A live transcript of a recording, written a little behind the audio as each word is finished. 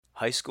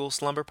High School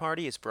Slumber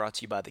Party is brought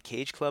to you by the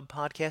Cage Club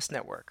Podcast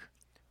Network.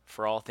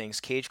 For all things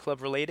Cage Club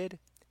related,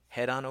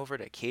 head on over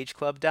to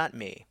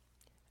cageclub.me.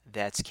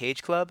 That's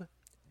cageclub.me.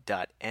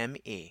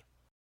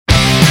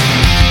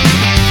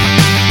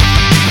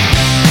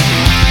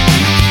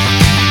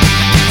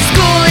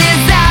 School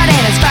is out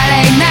and it's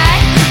Friday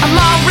night. I'm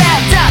all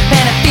wrapped up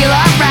and I feel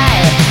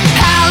alright.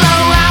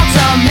 Palo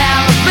Alto,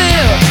 Malibu.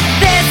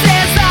 This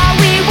is all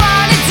we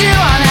wanna do.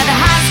 I'm at the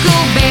high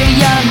school, baby,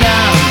 young,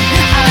 young.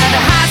 I'm at the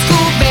high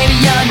school, baby,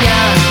 young,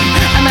 young.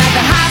 I'm at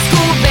the high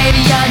school, baby,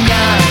 young,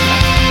 young.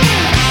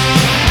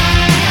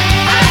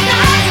 I'm at the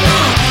high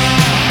school.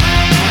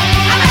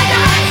 I'm at the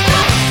high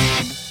school.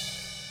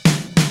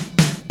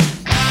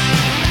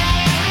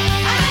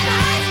 I'm at the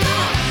high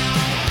school.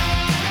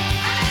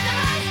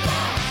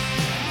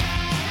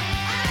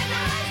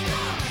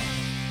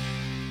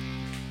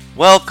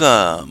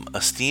 Welcome,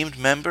 esteemed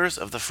members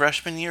of the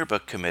Freshman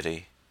Yearbook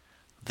Committee.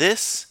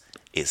 This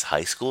is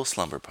High School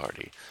Slumber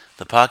Party,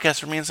 the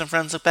podcast where me and some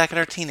friends look back at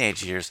our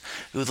teenage years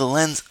through the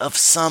lens of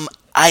some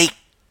iconic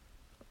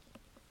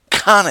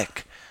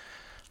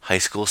high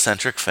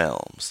school-centric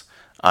films.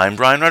 I'm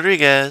Brian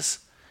Rodriguez,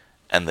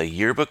 and the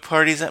yearbook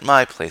party's at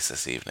my place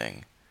this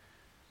evening.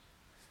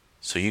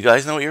 So you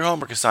guys know what your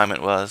homework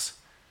assignment was.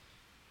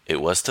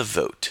 It was to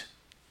vote.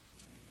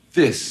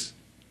 This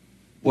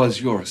was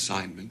your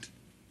assignment,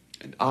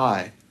 and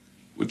I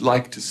would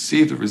like to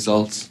see the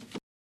results.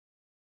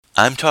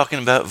 I'm talking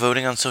about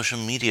voting on social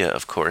media,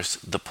 of course.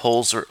 The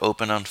polls are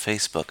open on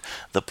Facebook.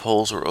 The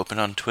polls are open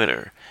on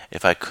Twitter.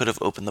 If I could have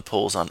opened the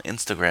polls on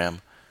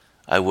Instagram,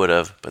 I would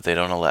have, but they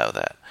don't allow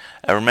that.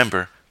 And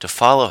remember to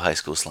follow High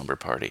School Slumber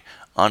Party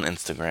on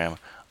Instagram,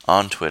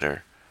 on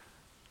Twitter,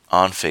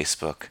 on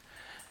Facebook.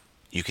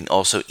 You can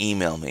also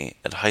email me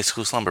at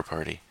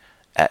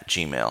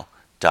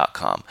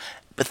highschoolslumberparty@gmail.com.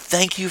 But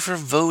thank you for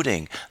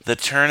voting. The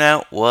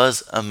turnout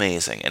was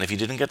amazing. And if you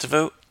didn't get to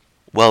vote,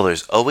 well,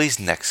 there's always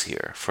next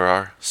year for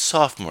our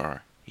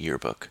sophomore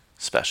yearbook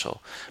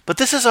special. But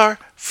this is our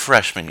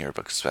freshman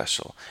yearbook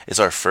special. It's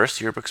our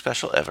first yearbook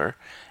special ever.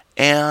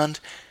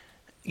 And,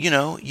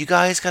 you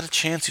guys got a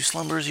chance, you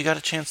slumberers, you got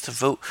a chance to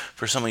vote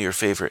for some of your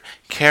favorite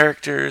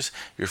characters,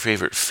 your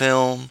favorite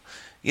film,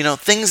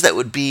 things that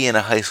would be in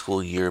a high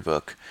school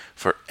yearbook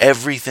for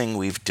everything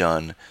we've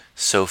done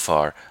so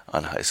far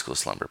on High School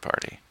Slumber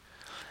Party.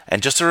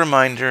 And just a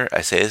reminder,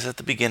 I say this at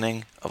the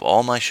beginning of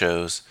all my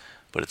shows,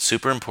 but it's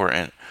super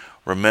important.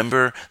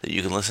 Remember that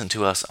you can listen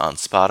to us on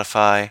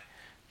Spotify,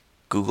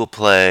 Google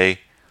Play,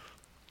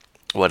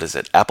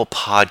 Apple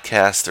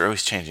Podcasts, they're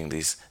always changing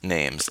these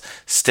names,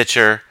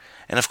 Stitcher,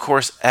 and of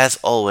course, as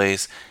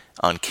always,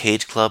 on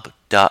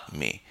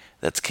cageclub.me.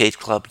 That's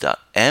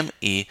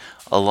cageclub.me,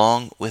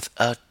 along with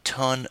a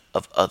ton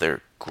of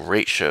other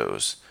great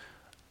shows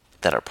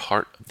that are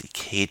part of the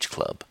Cage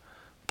Club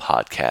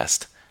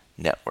Podcast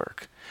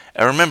Network.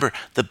 And remember,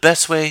 the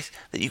best way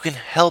that you can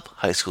help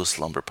High School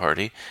Slumber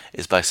Party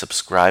is by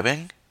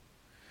subscribing,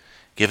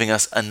 giving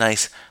us a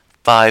nice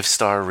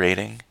 5-star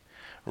rating,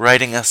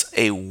 writing us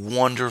a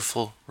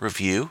wonderful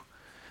review,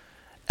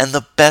 and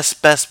the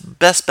best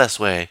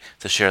way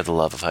to share the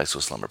love of High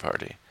School Slumber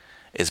Party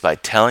is by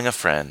telling a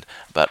friend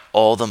about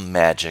all the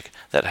magic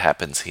that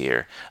happens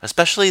here,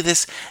 especially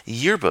this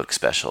yearbook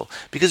special,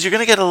 because you're going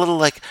to get a little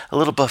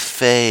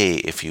buffet,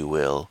 if you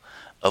will,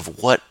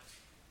 of what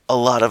a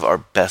lot of our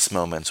best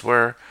moments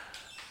were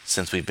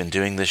since we've been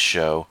doing this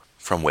show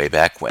from way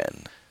back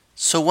when.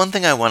 So one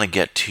thing I want to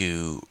get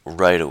to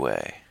right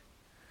away.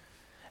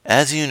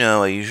 As you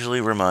know, I usually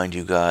remind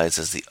you guys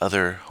as the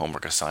other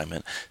homework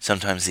assignment,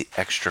 sometimes the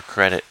extra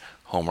credit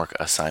homework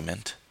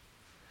assignment,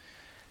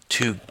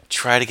 to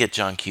try to get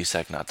John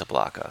Cusack not to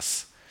block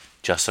us.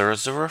 Just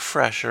as a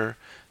refresher,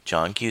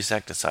 John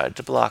Cusack decided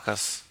to block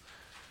us.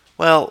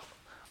 Well,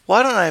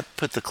 why don't I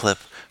put the clip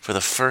for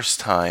the first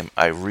time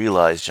I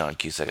realized John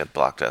Cusack had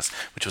blocked us,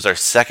 which was our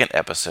second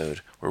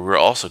episode where we were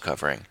also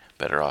covering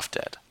Better Off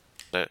Dead.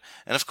 And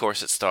of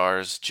course it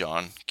stars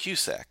John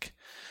Cusack.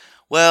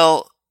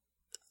 Well,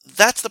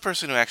 that's the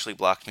person who actually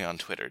blocked me on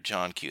Twitter,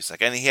 John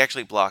Cusack. And he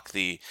actually blocked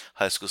the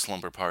High School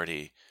Slumber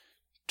Party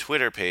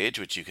Twitter page,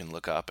 which you can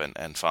look up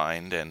and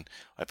find, and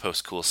I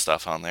post cool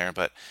stuff on there.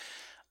 But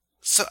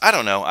so, I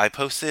don't know, I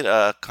posted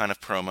a kind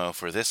of promo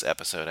for this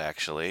episode,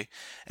 actually,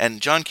 and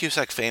John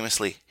Cusack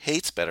famously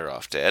hates Better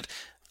Off Dead.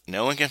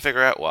 No one can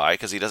figure out why,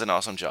 because he does an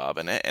awesome job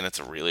in it, and it's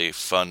a really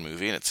fun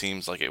movie, and it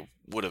seems like it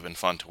would have been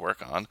fun to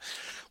work on.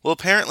 Well,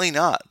 apparently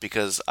not,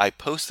 because I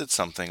posted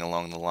something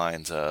along the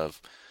lines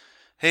of,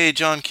 "Hey,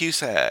 John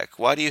Cusack,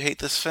 why do you hate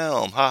this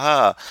film?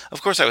 Haha."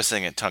 Of course I was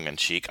saying it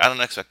tongue-in-cheek. I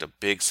don't expect a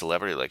big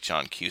celebrity like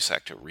John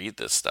Cusack to read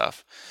this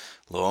stuff.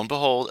 Lo and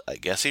behold, I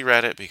guess he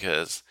read it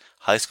because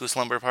High School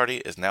Slumber Party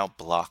is now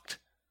blocked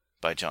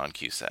by John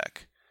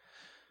Cusack.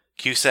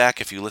 Cusack,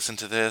 if you listen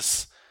to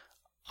this,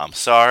 I'm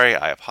sorry,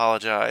 I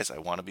apologize, I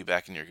want to be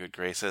back in your good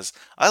graces.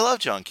 I love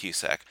John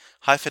Cusack.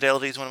 High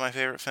Fidelity is one of my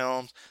favorite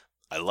films.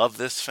 I love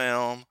this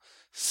film.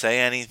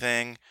 Say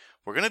Anything.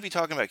 We're going to be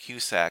talking about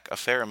Cusack a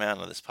fair amount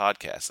on this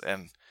podcast,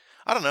 and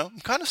I don't know, I'm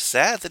kind of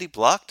sad that he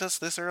blocked us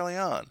this early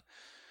on.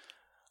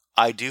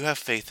 I do have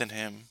faith in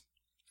him.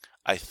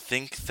 I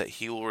think that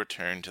he will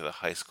return to the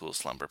high school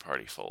slumber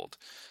party fold.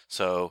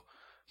 So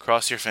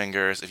cross your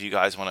fingers. If you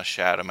guys want to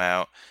shout him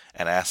out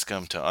and ask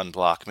him to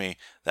unblock me,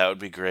 that would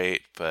be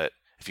great. But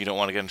if you don't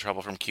want to get in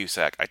trouble from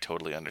Cusack, I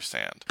totally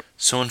understand.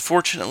 So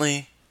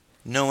unfortunately,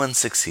 no one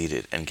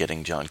succeeded in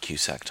getting John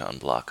Cusack to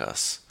unblock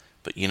us.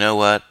 But you know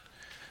what?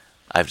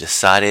 I've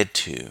decided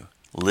to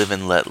live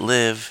and let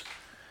live,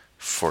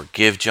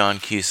 forgive John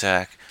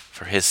Cusack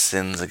for his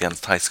sins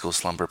against High School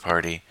Slumber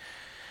Party,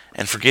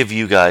 and forgive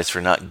you guys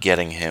for not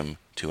getting him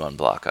to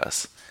unblock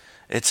us.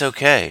 It's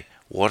okay.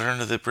 Water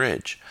under the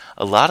bridge.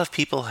 A lot of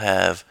people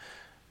have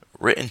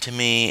written to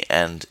me,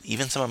 and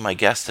even some of my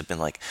guests have been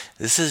like,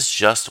 this is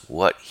just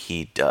what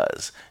he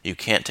does. You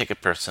can't take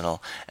it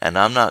personal, and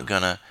I'm not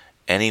gonna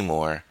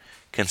anymore.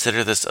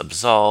 Consider this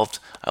absolved.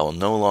 I will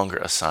no longer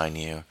assign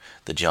you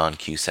the John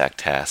Cusack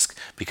task,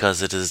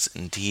 because it is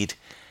indeed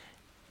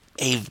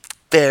a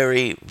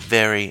very,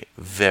 very,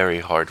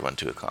 very hard one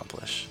to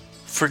accomplish.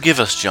 Forgive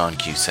us, John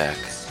Cusack,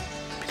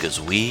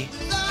 because we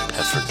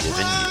have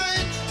forgiven you.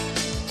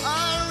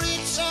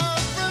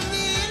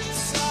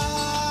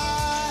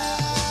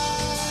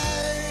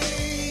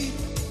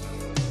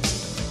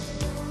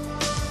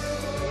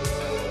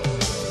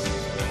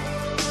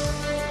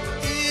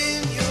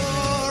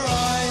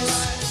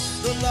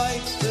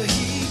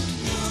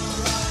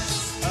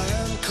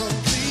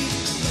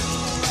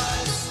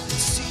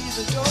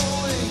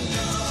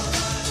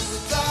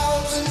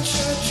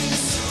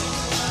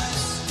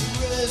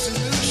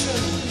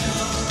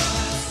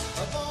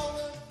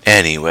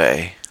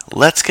 Anyway,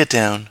 let's get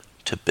down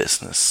to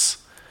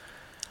business.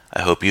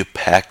 I hope you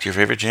packed your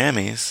favorite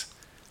jammies.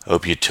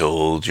 Hope you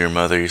told your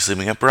mother you're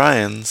sleeping at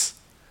Brian's.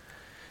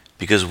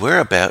 Because we're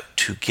about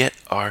to get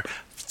our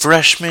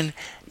freshman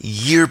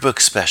yearbook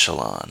special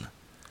on.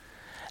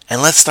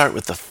 And let's start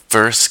with the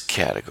first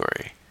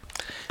category.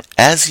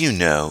 As you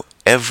know,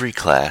 every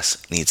class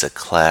needs a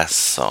class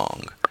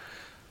song.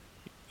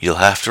 You'll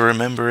have to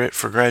remember it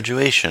for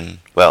graduation.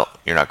 Well,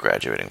 you're not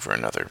graduating for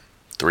another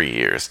 3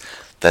 years.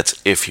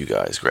 That's if you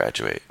guys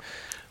graduate.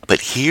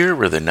 But here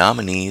were the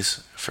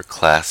nominees for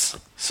class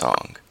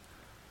song.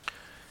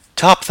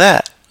 Top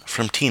That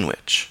from Teen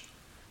Witch.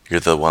 You're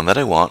the One That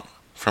I Want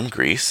from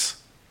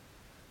Grease.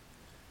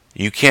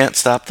 You Can't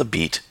Stop the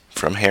Beat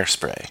from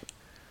Hairspray.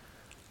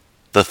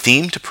 The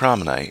Theme to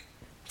Prom Night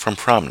from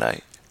Prom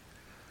Night.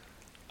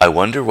 I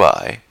Wonder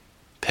Why,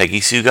 Peggy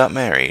Sue Got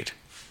Married.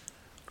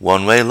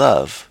 One Way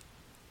Love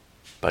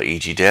by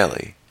E.G.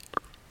 Daily.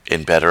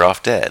 In Better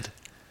Off Dead.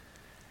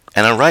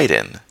 And a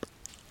write-in,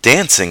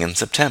 Dancing in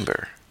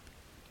September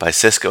by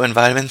Cisco and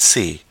Vitamin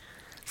C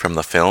from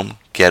the film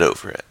Get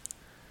Over It.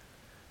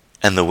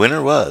 And the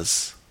winner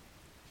was...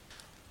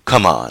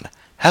 Come on,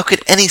 how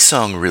could any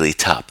song really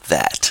top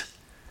that?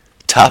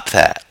 Top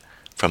That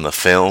from the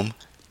film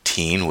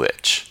Teen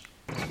Witch.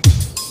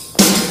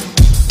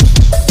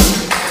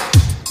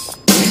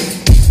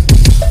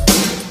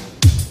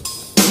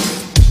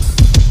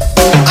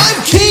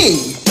 I'm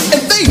king,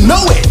 and they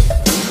know it.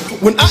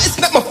 When I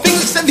snap my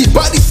fingers,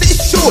 everybody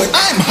says sure.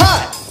 I'm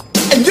hot,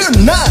 and you're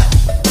not.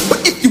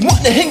 But if you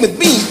want to hang with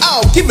me,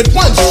 I'll give it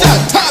one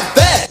shot. Top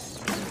that.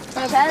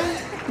 Okay?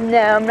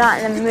 No, I'm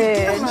not in the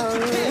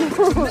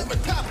mood.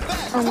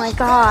 Oh my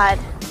god.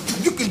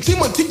 You can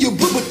dream until you're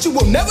blue, but you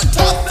will never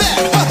top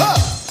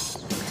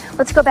that.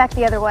 Let's go back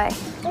the other way.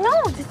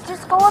 No,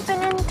 just go up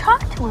and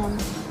talk to him.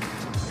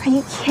 Are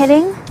you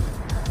kidding?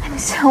 I'm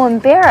so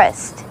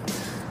embarrassed.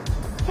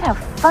 Look at how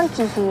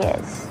funky he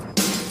is.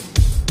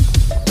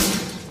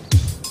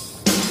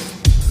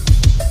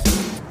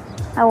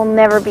 I will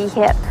never be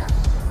hip.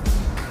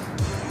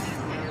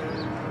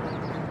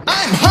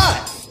 I'm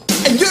hot,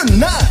 and you're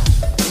not.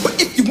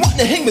 But if you want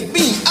to hang with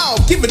me, I'll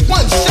give it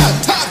one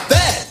shot. Top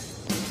that.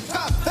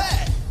 Top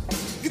that.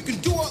 You can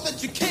do all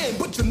that you can,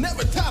 but you'll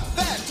never top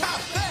that. Top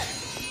that.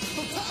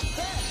 So top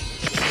that.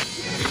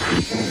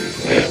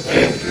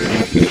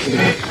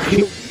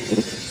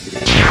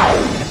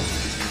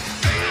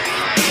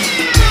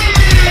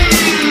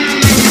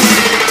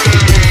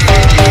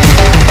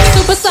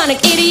 Supersonic,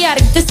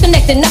 idiotic,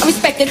 disconnected, not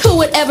respected. Who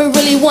would ever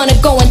really wanna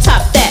go and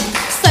top that?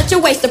 Such a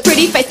waste of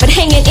pretty face, but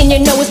hanging in your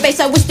nose space.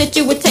 I wish that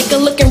you would take a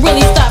look and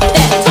really stop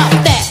that. Top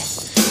that.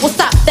 Well,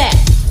 stop that.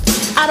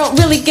 I don't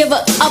really give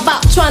a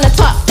about trying to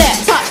top that.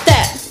 Top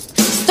that.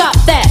 Stop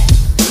that.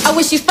 I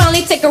wish you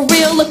finally take a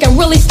real look and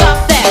really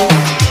stop that.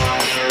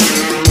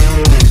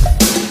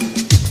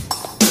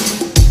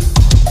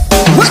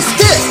 What's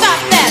this? Stop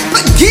that.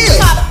 What gives?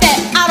 Top that.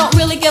 I don't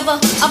really give a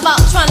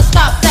about trying to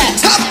stop that.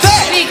 Top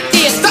that. Big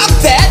deal. Stop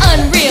that.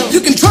 Unreal.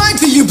 You can try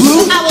till you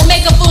blue. I will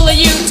make a fool of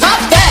you.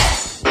 Top that.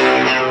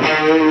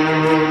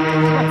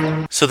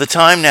 So the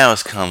time now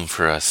has come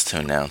for us to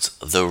announce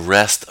the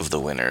rest of the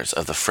winners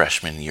of the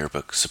freshman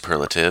yearbook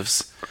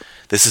superlatives.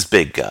 This is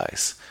big,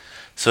 guys.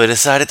 So I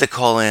decided to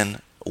call in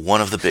one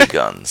of the big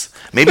guns.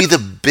 Maybe the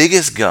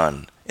biggest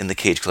gun in the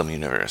Cage Club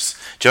universe.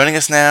 Joining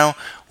us now,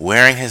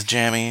 wearing his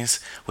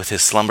jammies, with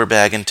his slumber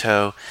bag in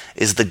tow,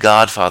 is the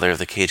godfather of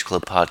the Cage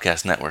Club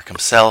podcast network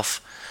himself,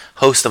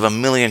 host of a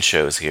million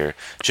shows here,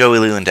 Joey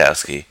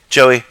Lewandowski.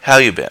 Joey, how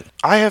you been?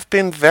 I have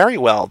been very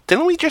well.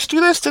 Didn't we just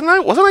do this, didn't I?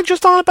 Wasn't I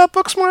just on about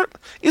Booksmart?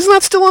 Isn't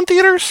that still in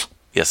theaters?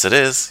 Yes, it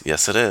is.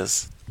 Yes, it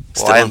is.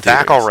 Well, I'm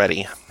back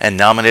already. And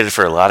nominated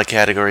for a lot of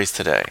categories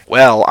today.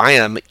 Well, I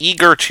am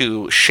eager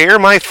to share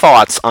my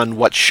thoughts on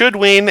what should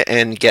win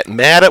and get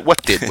mad at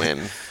what did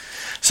win.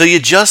 So you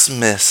just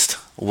missed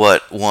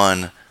what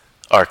won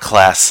our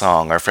class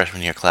song, our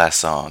freshman year class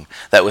song.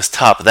 That was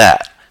Top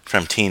That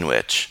from Teen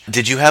Witch.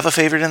 Did you have a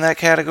favorite in that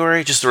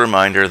category? Just a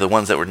reminder, the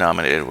ones that were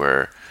nominated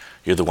were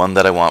You're the One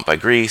That I Want by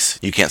Grease,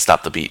 You Can't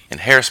Stop the Beat in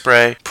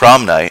Hairspray,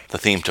 Prom Night, the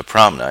theme to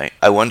Prom Night,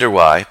 I Wonder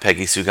Why,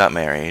 Peggy Sue Got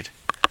Married,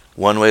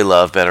 One Way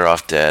Love, Better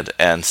Off Dead,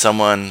 and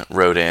someone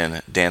wrote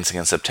in Dancing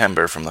in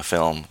September from the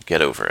film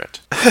Get Over It.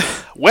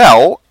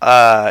 Well,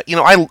 I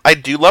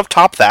do love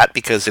Top That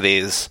because it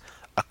is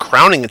a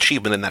crowning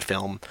achievement in that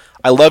film.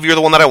 I love You're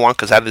the One That I Want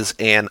because that is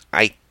an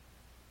iconic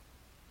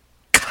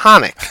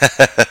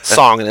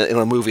song in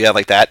a movie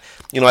like that.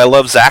 I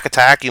love Zack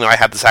Attack. I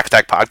had the Zack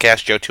Attack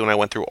podcast. Joe, too, and I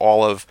went through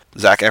all of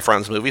Zac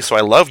Efron's movies, so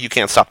I love You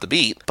Can't Stop the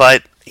Beat.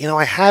 But,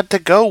 I had to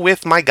go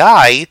with my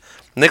guy,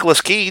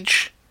 Nicolas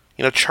Cage,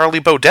 Charlie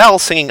Bodell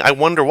singing I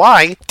Wonder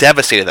Why.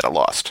 Devastated that I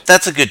lost.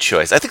 That's a good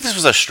choice. I think this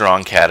was a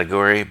strong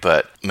category,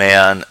 but,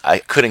 man, I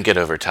couldn't get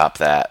over Top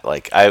That.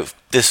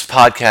 This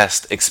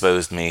podcast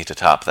exposed me to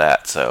Top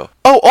That, so...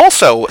 Oh,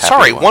 also,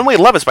 sorry, One Way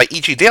Love is by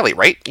E.G. Daily,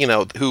 right?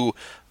 Who...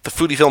 The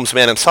Foodie Films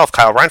man himself,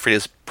 Kyle Reinfried,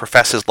 has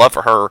professed his love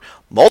for her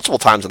multiple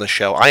times on the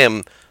show. I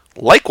am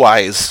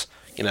likewise,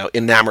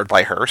 enamored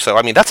by her.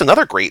 So, that's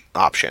another great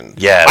option.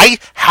 Yeah. I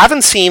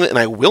haven't seen, and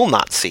I will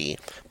not see,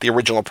 the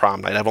original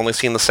Prom Night. I've only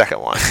seen the second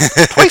one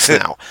twice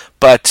now.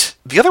 But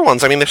the other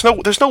ones,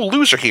 there's no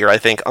loser here, I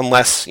think,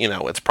 unless,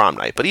 it's Prom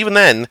Night. But even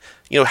then,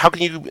 how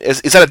can you...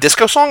 Is that a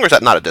disco song, or is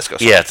that not a disco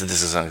song? Yeah, it's a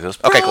disco song. It goes,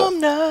 okay, cool. Prom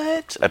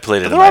Night. I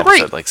played it in They're my all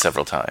great. episode,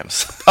 several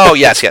times. Oh,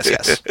 yes.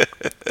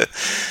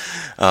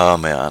 Oh,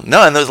 man.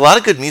 No, and there's a lot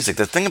of good music.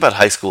 The thing about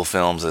high school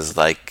films is,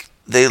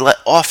 they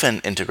often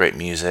integrate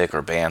music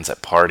or bands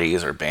at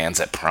parties or bands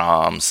at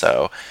prom,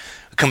 so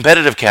a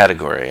competitive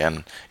category.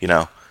 And,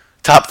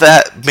 Top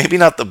That, maybe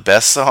not the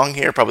best song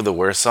here, probably the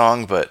worst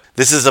song, but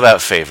this is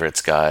about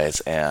favorites, guys.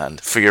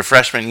 And for your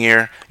freshman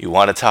year, you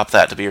want to Top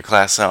That to be your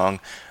class song.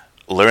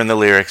 Learn the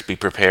lyrics, be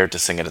prepared to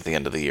sing it at the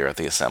end of the year at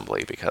the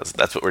assembly, because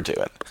that's what we're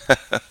doing.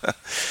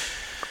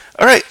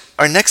 All right,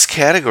 our next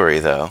category,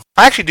 though.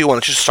 I actually do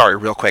want to just, sorry,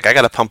 real quick. I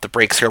got to pump the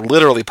brakes here,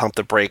 literally pump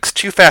the brakes.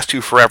 Too Fast,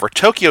 Too Forever.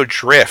 Tokyo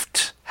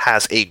Drift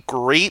has a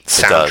great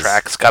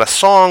soundtrack. It's got a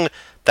song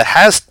that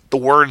has the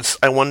words,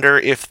 I wonder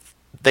if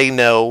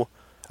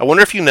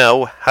you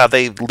know how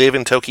they live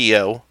in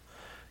Tokyo.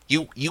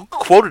 You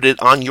quoted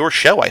it on your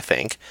show, I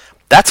think.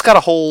 That's got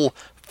a whole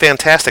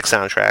fantastic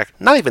soundtrack.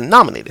 Not even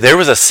nominated. There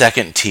was a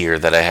second tier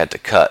that I had to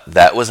cut.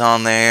 That was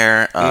on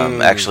there.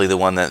 Actually, the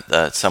one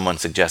that someone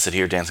suggested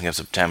here, Dancing in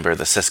September,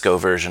 the Cisco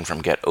version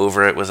from Get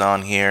Over It was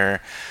on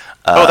here.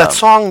 That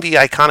song, the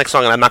iconic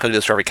song, and I'm not going to do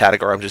this for every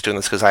category. I'm just doing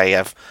this because I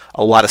have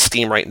a lot of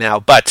steam right now.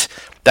 But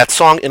that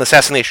song in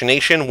Assassination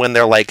Nation, when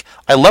they're like,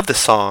 I love this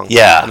song.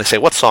 Yeah. And they say,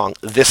 what song?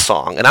 This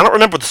song. And I don't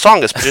remember what the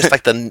song is, but just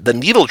the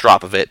needle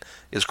drop of it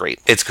is great.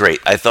 It's great.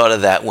 I thought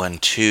of that one,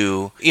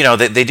 too.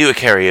 They do a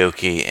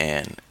karaoke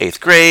in 8th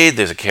grade.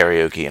 There's a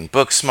karaoke in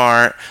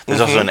Booksmart. There's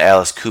also an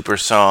Alice Cooper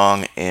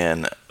song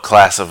in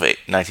Class of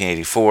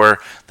 1984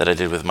 that I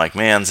did with Mike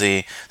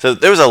Manzi. So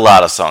there was a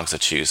lot of songs to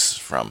choose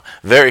from.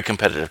 Very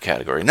competitive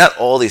category. Not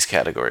all these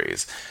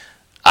categories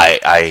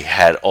I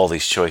had all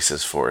these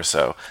choices for,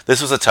 so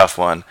this was a tough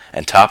one,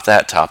 and Top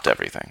That topped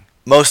everything.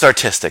 Most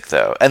artistic,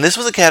 though, and this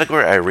was a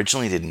category I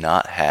originally did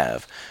not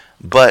have,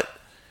 but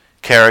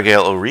Cara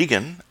Gale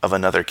O'Regan of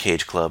another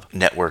Cage Club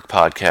network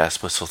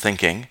podcast, Wistful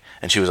Thinking,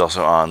 and she was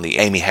also on the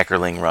Amy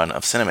Heckerling run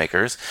of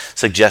Cinemakers,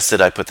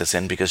 suggested I put this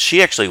in because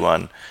she actually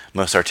won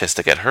Most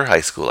Artistic at her high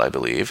school, I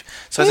believe.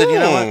 So I said, you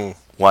know what?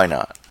 Why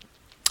not?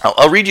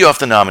 I'll read you off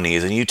the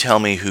nominees, and you tell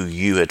me who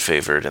you had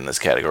favored in this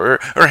category,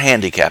 or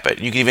handicap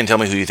it. You can even tell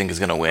me who you think is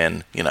going to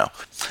win.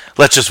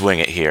 Let's just wing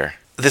it here.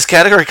 This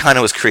category kind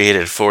of was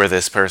created for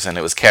this person.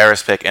 It was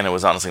Kara's pick, and it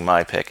was honestly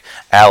my pick.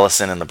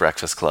 Allison in The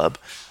Breakfast Club.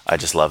 I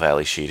just love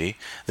Ali Sheedy.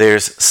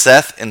 There's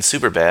Seth in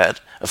Superbad.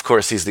 Of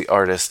course, he's the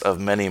artist of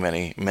many,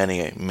 many,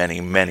 many,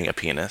 many, many a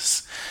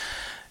penis.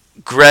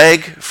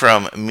 Greg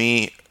from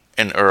Me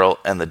and Earl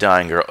and the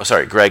Dying Girl. Oh,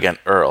 sorry, Greg and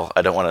Earl.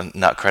 I don't want to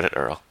not credit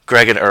Earl.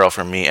 Greg and Earl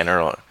from Me and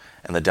Earl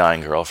and the Dying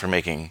Girl for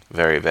making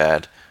very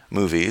bad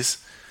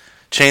movies.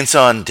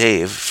 Chainsaw and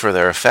Dave for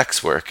their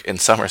effects work in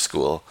Summer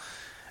School.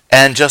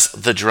 And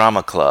just The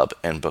Drama Club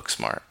in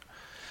Booksmart.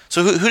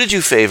 So who did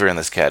you favor in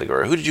this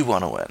category? Who did you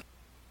want to win?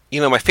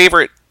 My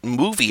favorite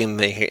movie in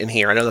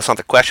here, I know that's not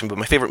the question, but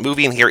my favorite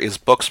movie in here is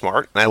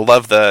Booksmart, and I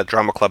love the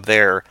Drama Club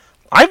there.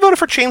 I voted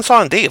for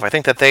Chainsaw and Dave. I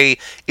think that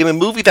in a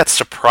movie that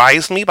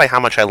surprised me by how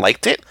much I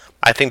liked it,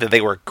 I think that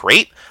they were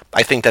great.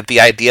 I think that the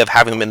idea of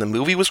having them in the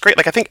movie was great.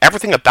 I think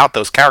everything about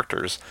those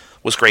characters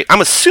was great.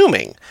 I'm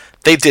assuming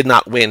they did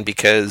not win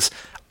because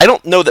I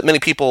don't know that many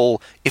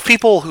people, if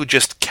people who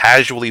just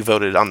casually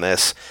voted on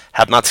this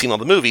have not seen all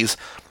the movies,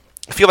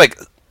 I feel like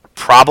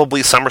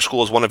probably Summer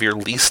School is one of your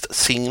least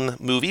seen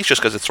movies, just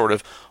because it's sort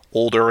of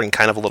older and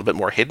kind of a little bit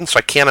more hidden, so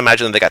I can't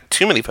imagine that they got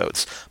too many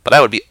votes, but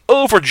I would be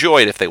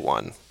overjoyed if they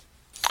won.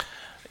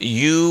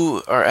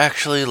 You are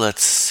actually,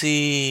 let's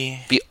see,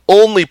 the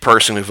only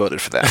person who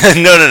voted for that.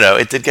 No.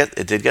 It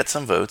did get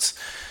some votes,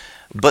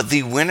 but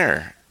the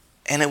winner,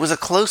 and it was a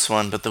close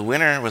one, but the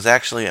winner was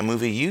actually a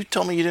movie you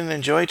told me you didn't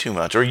enjoy too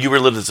much, or you were a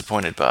little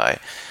disappointed by.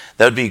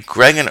 That would be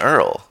Greg and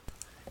Earl,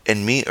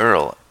 and Me,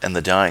 Earl, and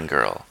the Dying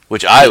Girl,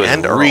 which I was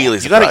really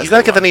surprised. You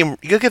gotta get the name.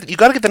 You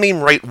gotta get the name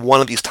right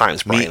one of these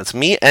times, Brian. It's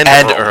Me and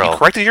Earl.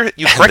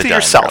 You corrected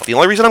yourself. The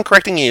only reason I'm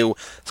correcting you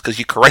is because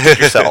you corrected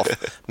yourself.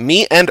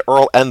 Me and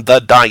Earl and the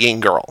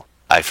Dying Girl.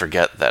 I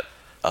forget that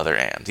other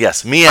and.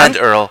 Yes, Me and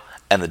Earl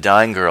and the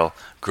Dying Girl.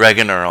 Greg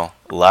and Earl.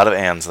 A lot of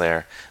ands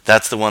there.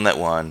 That's the one that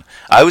won.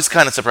 I was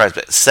kind of surprised,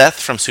 but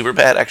Seth from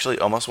Superbad actually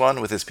almost won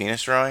with his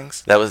penis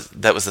drawings. That was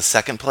the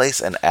second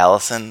place, and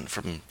Allison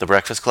from The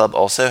Breakfast Club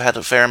also had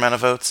a fair amount of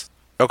votes.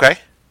 Okay.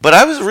 But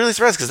I was really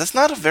surprised because that's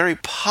not a very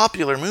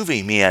popular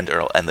movie, Me and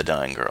Earl and the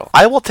Dying Girl.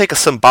 I will take a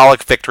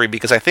symbolic victory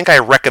because I think I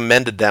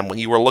recommended them when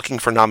you were looking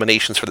for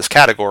nominations for this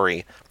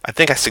category. I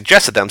think I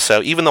suggested them,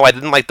 so even though I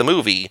didn't like the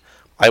movie,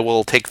 I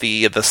will take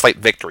the slight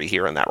victory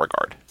here in that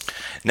regard.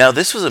 Now,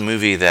 this was a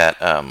movie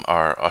that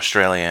our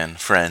Australian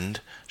friend,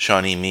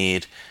 Shawnee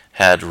Mead,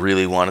 had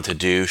really wanted to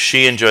do.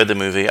 She enjoyed the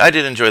movie. I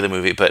did enjoy the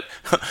movie, but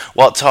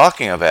while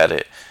talking about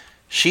it,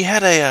 she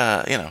had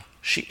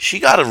she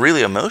got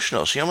really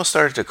emotional. She almost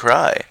started to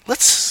cry.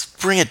 Let's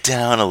bring it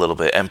down a little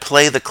bit and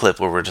play the clip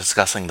where we're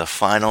discussing the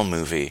final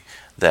movie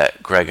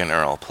that Greg and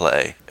Earl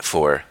play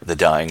for The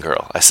Dying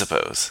Girl, I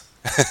suppose.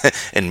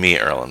 And Me,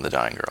 Earl, and the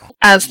Dying Girl.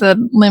 As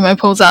the limo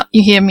pulls up,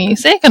 you hear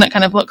music, and it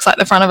kind of looks like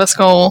the front of a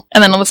school,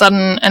 and then all of a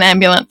sudden an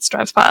ambulance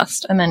drives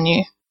past, and then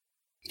you...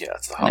 Yeah,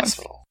 it's the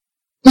hospital.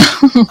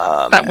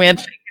 That weird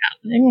fake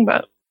out thing,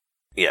 but...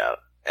 Yeah,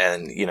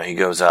 and, he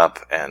goes up,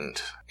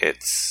 and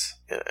it's...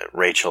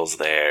 Rachel's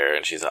there,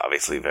 and she's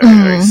obviously very,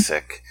 very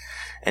sick,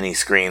 and he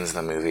screens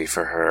the movie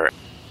for her.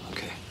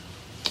 Okay.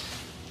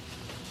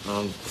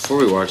 Before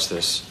we watch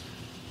this,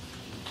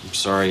 I'm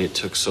sorry it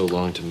took so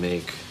long to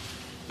make,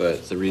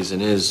 but the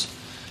reason is,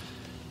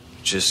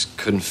 just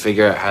couldn't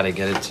figure out how to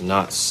get it to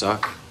not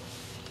suck.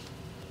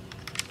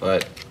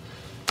 But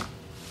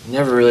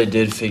never really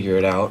did figure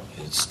it out.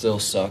 It still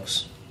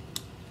sucks.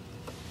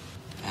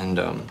 And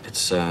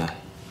it's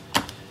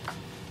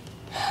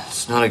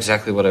not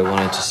exactly what I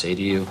wanted to say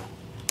to you.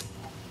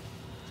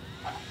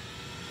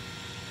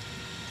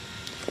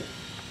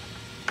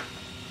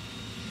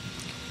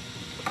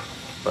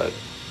 But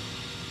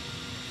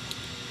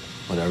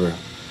whatever.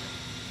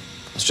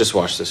 Let's just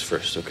watch this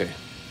first, okay?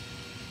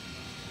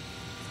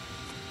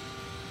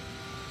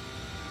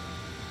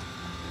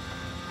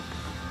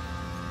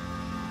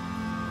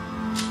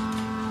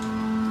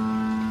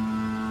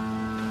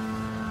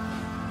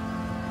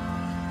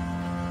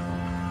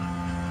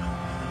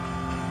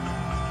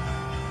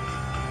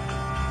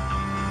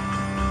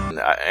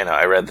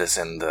 I read this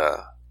in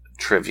the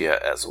trivia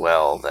as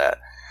well, that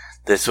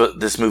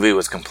this movie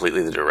was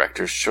completely the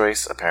director's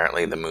choice.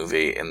 Apparently the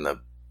movie in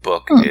the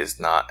book is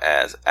not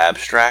as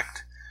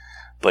abstract,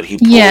 but he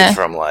pulled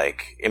from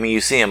you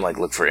see him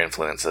look for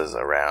influences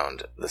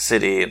around the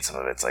city, and some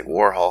of it's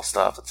Warhol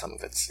stuff, and some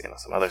of it's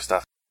some other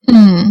stuff.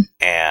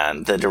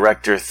 And the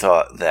director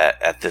thought that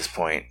at this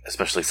point,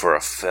 especially for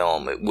a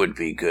film, it would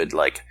be good,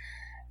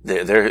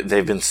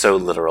 they've been so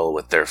literal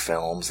with their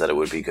films that it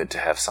would be good to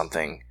have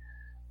something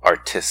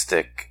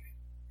artistic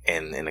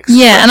in expression.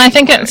 Yeah, and I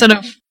think it sort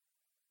of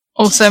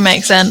also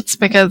makes sense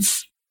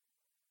because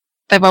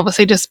they've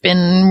obviously just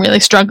been really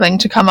struggling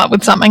to come up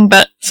with something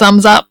that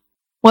sums up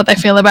what they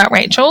feel about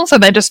Rachel, so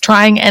they're just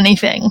trying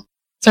anything.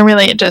 So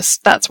really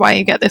that's why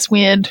you get this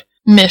weird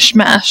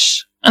mishmash.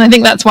 And I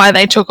think that's why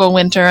they took all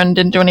winter and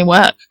didn't do any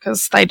work,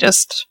 because they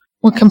just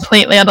were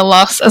completely at a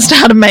loss as to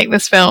how to make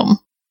this film.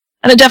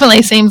 And it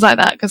definitely seems like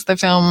that because the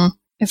film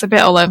is a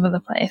bit all over the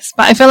place.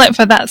 But I feel like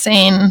for that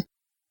scene,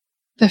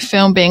 the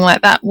film being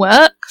like that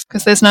works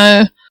because there's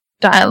no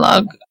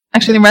dialogue.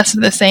 Actually, the rest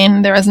of the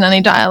scene, there isn't any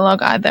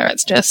dialogue either.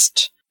 It's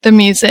just the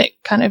music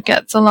kind of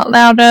gets a lot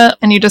louder,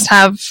 and you just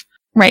have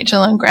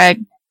Rachel and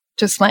Greg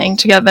just laying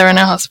together in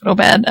a hospital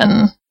bed,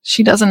 and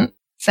she doesn't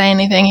say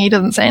anything, he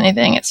doesn't say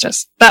anything. It's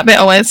just that bit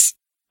I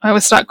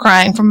always start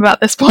crying from about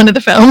this point of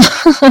the film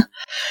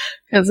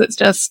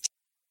because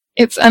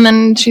and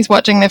then she's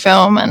watching the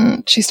film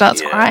and she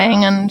starts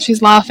crying and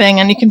she's laughing,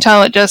 and you can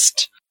tell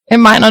it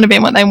might not have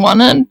been what they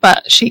wanted,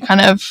 but she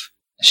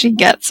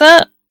gets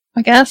it,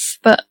 I guess,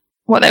 that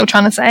what they were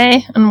trying to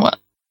say and what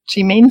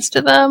she means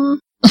to them.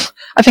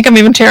 I think I'm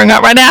even tearing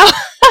up right now.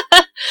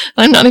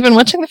 I'm not even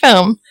watching the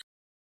film.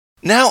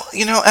 Now,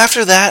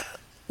 after that,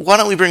 why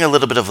don't we bring a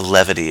little bit of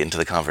levity into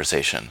the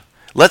conversation?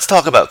 Let's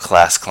talk about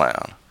Class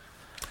Clown.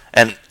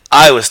 And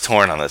I was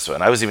torn on this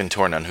one. I was even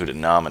torn on who to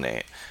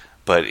nominate.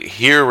 But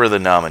here were the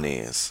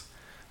nominees.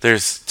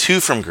 There's two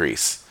from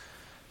Grease.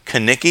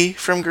 Kenickie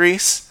from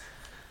Grease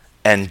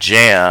and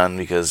Jan,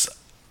 because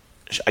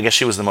I guess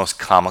she was the most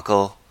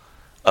comical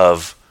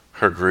of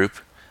her group.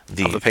 Of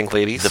the Pink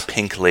Ladies. The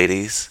Pink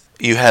Ladies.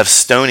 You have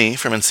Stoney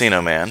from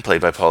Encino Man,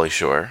 played by Pauly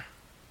Shore.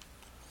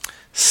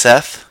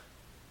 Seth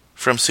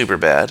from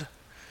Superbad.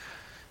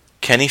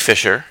 Kenny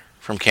Fisher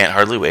from Can't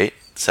Hardly Wait,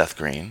 Seth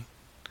Green.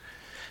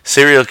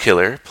 Serial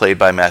Killer, played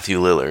by Matthew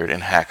Lillard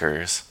in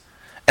Hackers.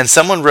 And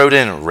someone wrote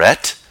in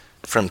Rhett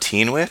from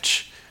Teen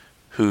Witch,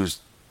 who's,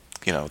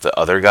 the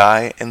other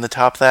guy in the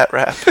Top That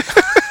rap,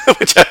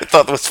 which I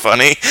thought was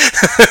funny.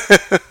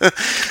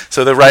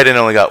 So the write-in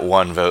only got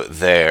one vote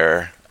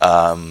there.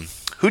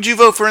 Who'd you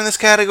vote for in this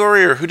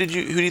category, or who do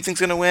you think's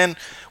going to win?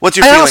 What's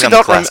your feeling on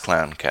the Class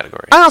Clown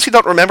category? I honestly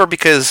don't remember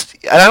because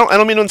I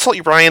don't mean to insult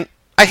you, Brian.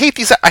 I hate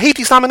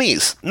these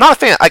nominees. Not a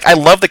fan. I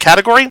love the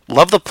category,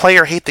 love the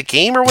player, hate the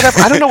game, or whatever.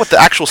 I don't know what the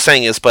actual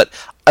saying is, but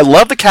I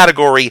love the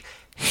category.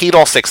 Hate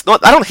all six. No,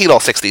 I don't hate all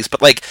 60s, but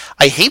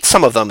I hate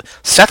some of them.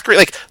 Seth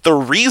Green. The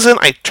reason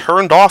I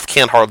turned off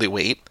Can't Hardly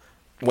Wait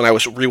when I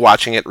was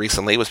rewatching it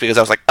recently was because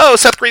I was like, oh,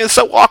 Seth Green is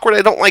so awkward.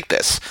 I don't like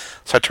this.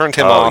 So I turned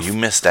him off. Oh, you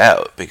missed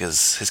out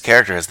because his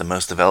character has the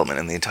most development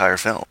in the entire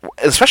film.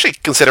 Especially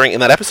considering in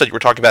that episode you were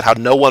talking about how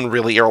no one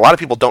really, or a lot of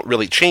people don't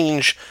really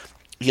change.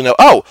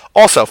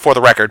 Also, for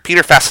the record,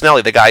 Peter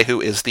Fasinelli, the guy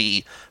who is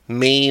the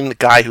main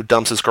guy who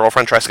dumps his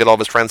girlfriend, tries to get all of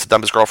his friends to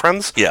dump his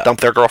girlfriends, dump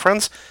their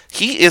girlfriends,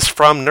 he is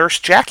from Nurse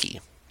Jackie.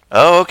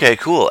 Oh, okay,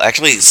 cool.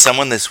 Actually,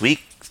 someone this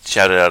week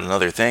shouted out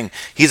another thing.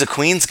 He's a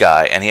Queens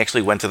guy, and he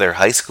actually went to their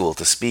high school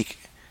to speak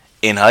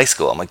in high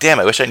school. I'm like, damn,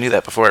 I wish I knew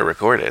that before I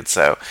recorded.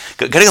 So,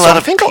 getting a lot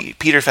of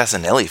Peter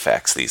Fasinelli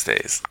facts these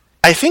days.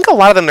 I think a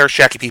lot of the Nurse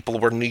Jackie people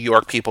were New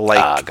York people,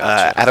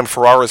 gotcha. Adam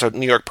Ferrara is a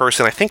New York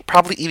person. I think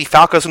probably Edie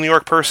Falco is a New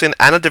York person.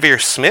 Anna Devere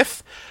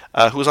Smith,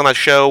 who was on that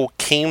show,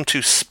 came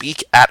to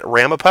speak at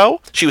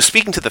Ramapo. She was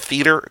speaking to the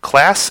theater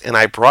class, and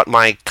I brought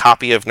my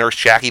copy of Nurse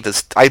Jackie.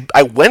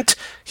 I went.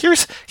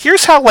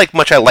 Here's how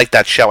much I liked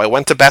that show. I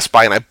went to Best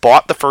Buy and I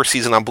bought the first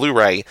season on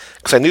Blu-ray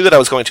because I knew that I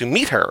was going to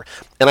meet her.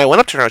 And I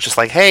went up to her and I was just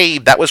like, "Hey,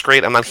 that was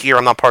great. I'm not here.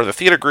 I'm not part of the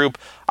theater group.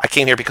 I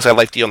came here because I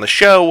liked you on the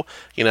show.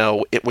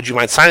 Would you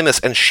mind signing this?"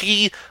 And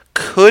she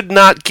could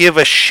not give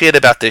a shit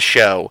about this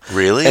show.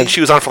 Really? And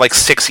she was on for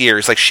 6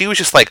 years. She was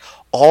just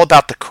all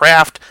about the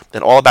craft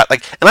and all about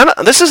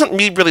and this isn't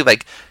me really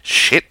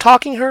shit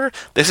talking her.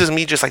 This is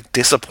me just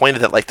disappointed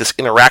that this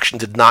interaction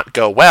did not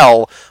go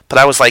well. But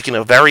I was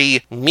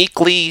very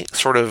meekly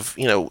sort of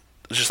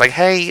just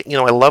hey,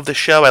 I love the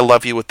show. I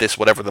love you with this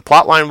whatever the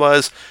plot line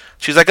was.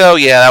 She's like, oh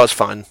yeah, that was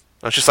fun.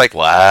 I was just like,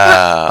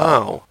 wow.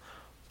 Oh,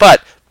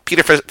 but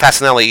Peter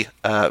Fasinelli,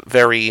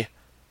 very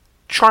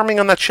charming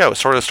on that show.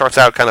 Sort of starts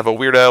out kind of a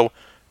weirdo,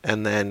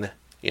 and then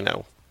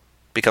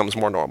becomes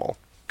more normal.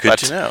 Good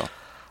to know.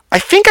 I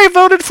think I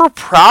voted for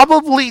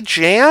probably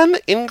Jan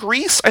in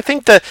Grease. I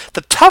think the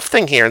tough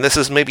thing here, and this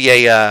is maybe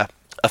a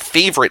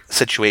favorite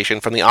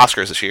situation from the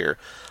Oscars this year,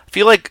 I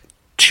feel like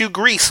To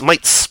Grease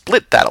might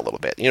split that a little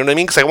bit. You know what I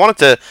mean? Because I wanted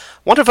to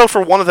vote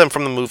for one of them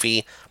from the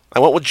movie. I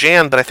went with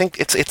Jan, but I think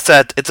it's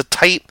a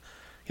tight.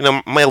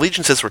 My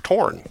allegiances were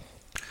torn.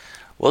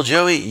 Well,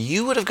 Joey,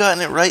 you would have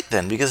gotten it right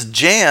then, because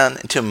Jan,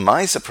 to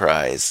my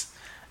surprise,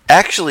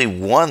 actually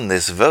won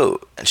this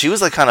vote. And she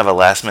was kind of a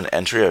last-minute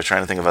entry. I was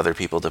trying to think of other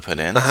people to put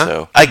in,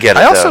 so I get it,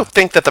 I also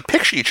think that the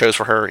picture you chose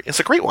for her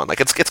is a great one.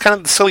 It's kind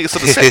of the silliest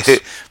of the six.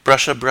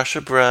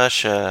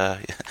 Brusha.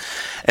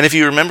 And if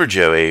you remember,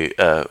 Joey,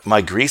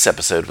 my Grease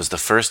episode was the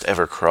first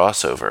ever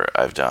crossover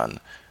I've done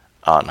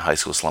on High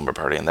School Slumber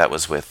Party, and that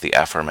was with the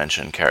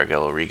aforementioned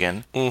Caragel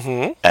O'Regan.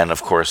 Mm-hmm. And,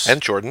 of course...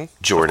 And Jordan.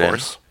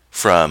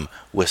 From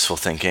Wistful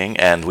Thinking,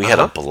 and we had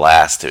a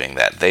blast doing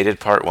that. They did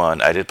part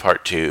 1, I did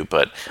part 2,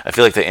 but I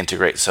feel like they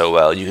integrate so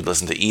well. You could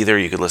listen to either,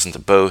 you could listen to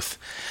both.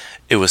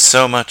 It was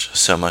so much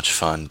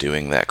fun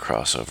doing that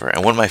crossover.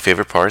 And one of my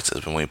favorite parts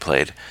is when we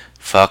played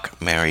Fuck,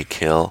 Marry,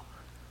 Kill,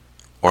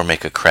 or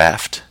Make a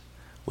Craft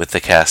with the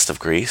cast of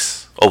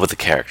Grease. Oh, with the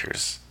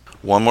characters.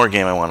 One more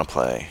game I want to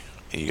play.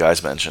 You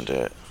guys mentioned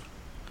it.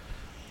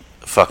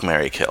 Fuck,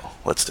 Marry, Kill.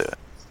 Let's do it.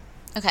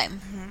 Okay.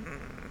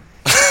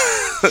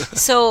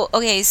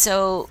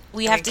 So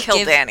we have to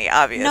kill Danny,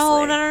 obviously.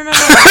 No.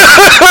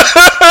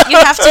 You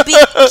have to be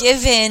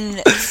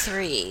given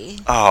 3.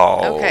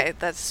 Oh. Okay,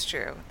 that's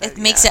true. It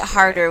makes it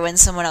harder when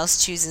someone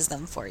else chooses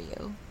them for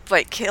you.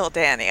 But kill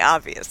Danny,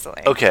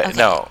 obviously.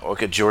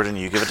 Okay, Jordan,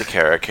 you give it to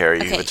Kara.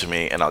 Kara, you give it to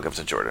me, and I'll give it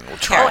to Jordan. We'll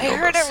try. I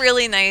heard a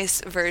really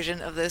nice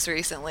version of this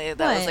recently.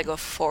 That was a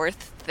 4th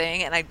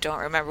thing, and I don't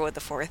remember what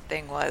the 4th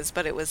thing was,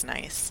 but it was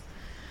nice.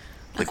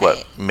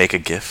 What? Make a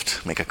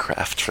gift? Make a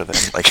craft for them?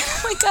 Oh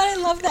my god, I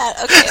love that.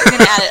 Okay, I'm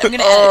gonna add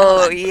it.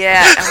 Oh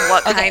yeah, and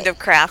what kind of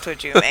craft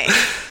would you make?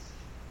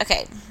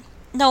 Okay.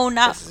 No,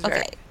 not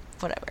okay.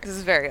 Whatever. This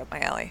is very up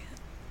my alley.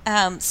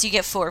 So you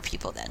get 4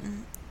 people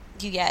then.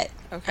 You get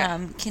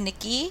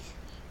Kaneki,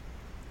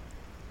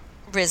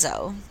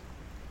 Rizzo,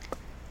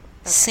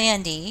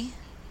 Sandy,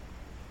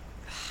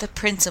 the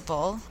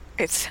principal.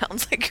 It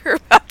sounds like you're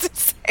about to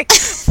say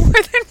more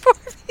than 4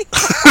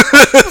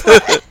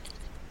 people.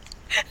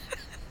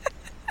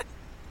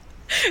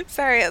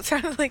 Sorry, it's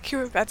sounded like you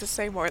were about to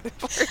say more than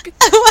 4 people.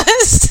 I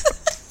was.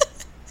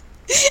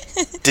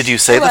 Did you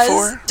say I the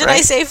was. 4? Did right?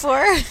 I say 4?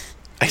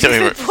 I don't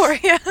even. 4,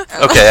 yeah.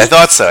 Okay, I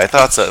thought so.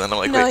 Then I'm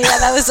like, No, wait. yeah,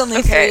 that was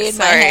only 3 in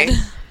my head.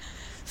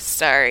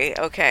 Sorry.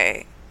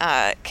 Okay.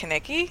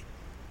 Kaneki?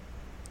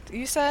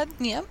 You said?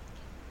 Yep.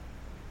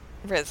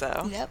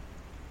 Rizzo. Yep.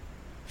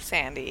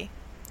 Sandy.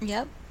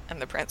 Yep.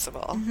 And the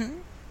principal. Mm-hmm.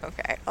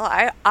 Okay. Well,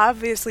 I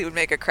obviously would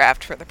make a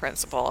craft for the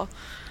principal.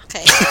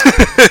 Okay.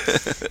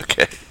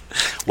 Okay.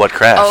 What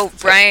craft? Oh,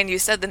 Brian, you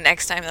said the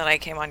next time that I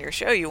came on your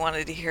show, you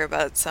wanted to hear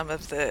about some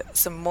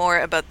more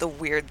about the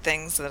weird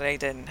things that I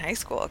did in high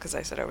school, because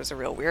I said I was a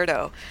real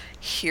weirdo.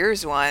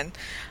 Here's one,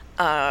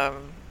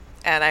 and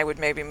I would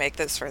maybe make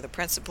this for the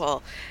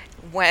principal.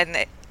 When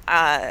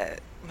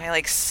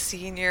my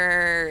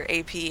senior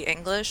AP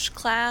English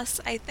class,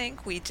 I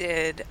think we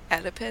did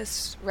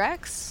Oedipus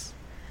Rex.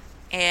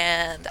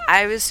 And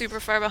I was super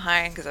far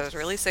behind because I was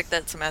really sick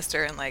that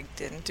semester and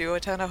didn't do a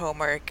ton of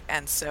homework.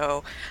 And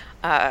so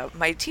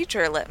my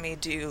teacher let me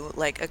do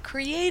a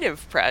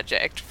creative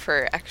project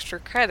for extra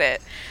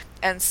credit.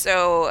 And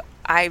so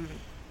I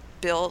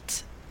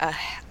built a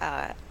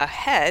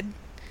head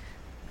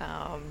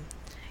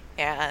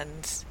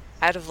and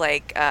out of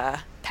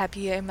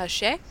papier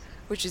mâché,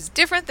 which is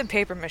different than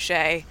paper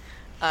mâché.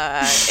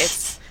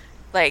 It's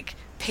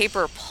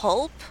paper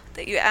pulp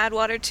that you add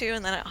water to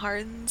and then it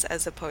hardens,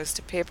 as opposed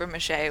to paper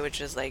mache,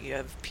 which is you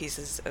have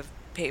pieces of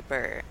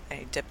paper and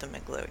you dip them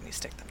in glue and you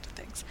stick them to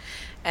things.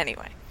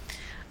 Anyway,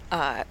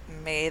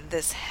 made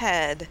this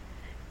head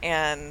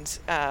and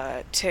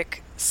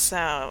took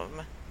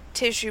some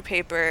tissue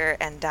paper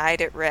and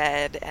dyed it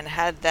red and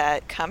had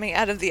that coming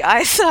out of the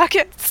eye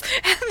sockets,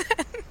 and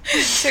then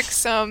took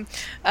some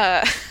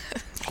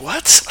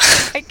what?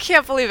 I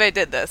can't believe I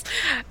did this.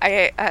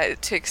 I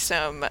took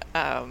some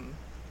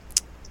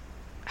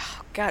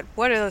God,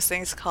 what are those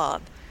things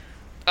called?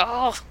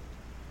 Oh,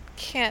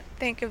 can't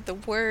think of the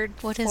word.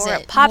 What for is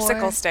it. it?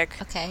 Popsicle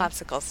stick. Okay.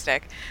 Popsicle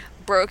stick.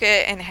 Broke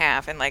it in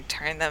half and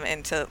turned them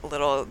into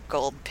little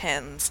gold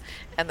pins,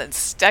 and then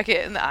stuck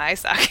it in the eye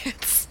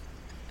sockets.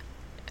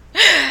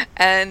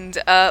 And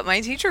my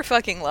teacher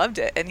fucking loved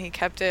it, and he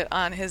kept it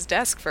on his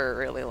desk for a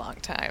really long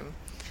time.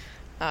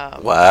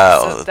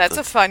 Wow, so that's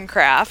a fun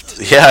craft.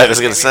 Yeah, I was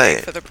gonna say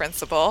for the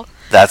principal.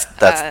 That's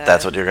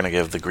what you're gonna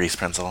give the grease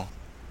pencil.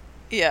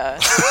 Yeah,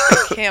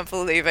 I can't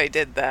believe I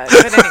did that.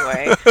 But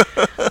anyway,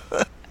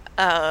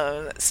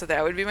 so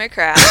that would be my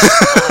craft.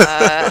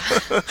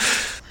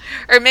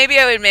 Or maybe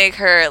I would make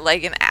her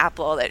an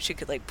apple that she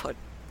could put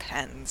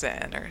pens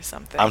in or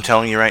something. I'm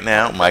telling you right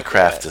now, my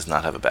craft does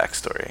not have a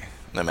backstory,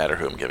 no matter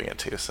who I'm giving it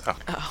to. So.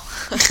 Oh,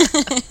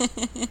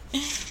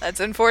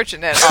 that's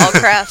unfortunate. All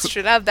crafts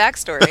should have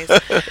backstories.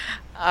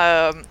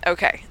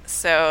 Okay,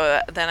 so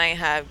then I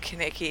have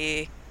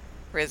Kaneki,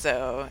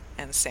 Rizzo,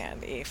 and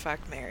Sandy.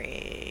 Fuck,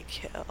 marry,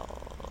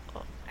 kill.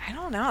 I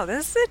don't know.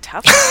 This is a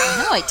tough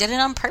one. No, I did it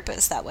on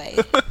purpose that way.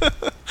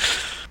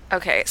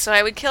 Okay, so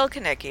I would kill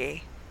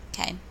Kaneki.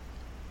 Okay.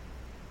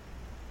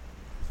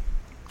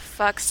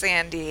 Fuck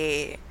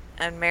Sandy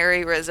and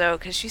marry Rizzo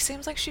because she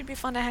seems like she'd be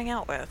fun to hang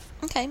out with.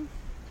 Okay.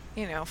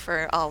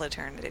 For all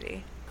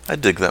eternity. I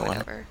dig that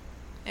Whatever. one.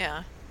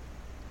 Yeah.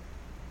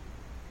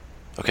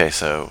 Okay,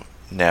 so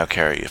now,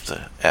 Carrie, you have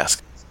to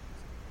ask.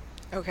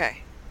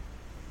 Okay.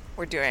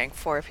 We're doing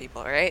 4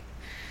 people, right?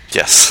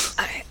 Yes.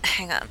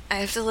 Hang on. I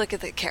have to look at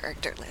the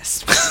character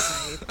list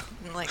because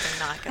I'm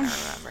not going to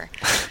remember.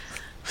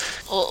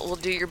 We'll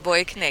do your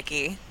boy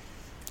Kaneki.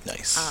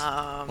 Nice.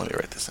 Let me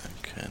write this in.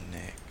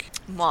 Kaneki.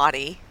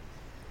 Maudie.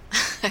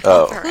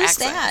 Oh. Her Who's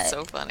accent that? is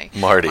so funny.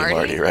 Marty,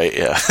 right?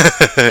 Yeah.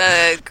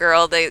 The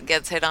girl that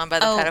gets hit on by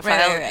the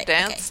pedophile right.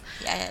 dance.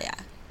 Okay.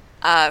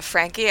 Yeah.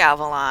 Frankie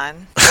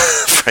Avalon.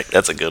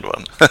 That's a good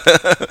one.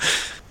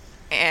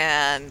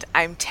 And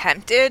I'm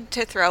tempted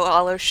to throw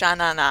Alo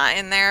Shanana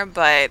in there,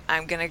 but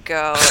I'm going to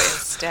go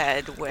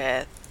instead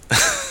with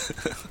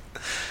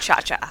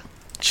Cha-Cha.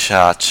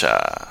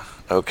 Cha-Cha.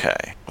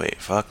 Okay. Wait,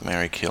 fuck,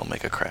 marry, kill,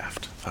 make a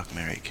craft. Fuck,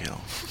 marry,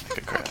 kill, make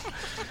a craft.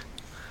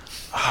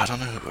 I don't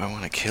know who I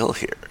want to kill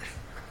here.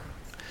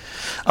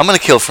 I'm going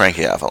to kill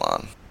Frankie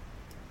Avalon.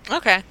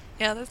 Okay.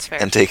 Yeah, that's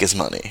fair. And take his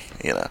money,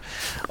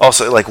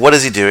 Also, what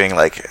is he doing?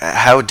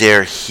 How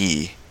dare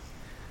he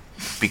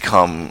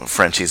become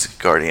Frenchie's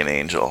guardian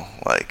angel?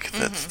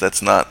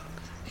 That's not,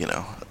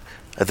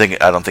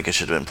 I don't think it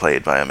should have been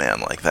played by a man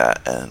like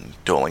that and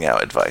doling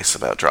out advice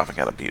about dropping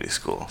out of beauty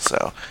school.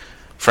 So,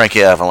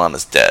 Frankie Avalon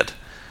is dead.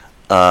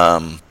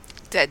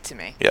 Dead to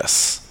me.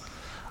 Yes.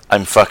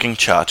 I'm fucking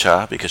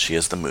Cha-Cha because she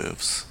has the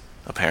moves,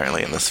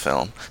 apparently, in this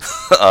film.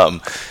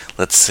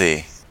 Let's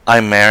see.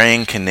 I'm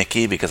marrying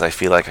Kaneki because I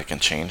feel like I can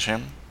change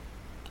him.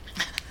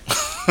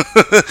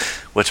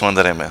 Which one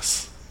did I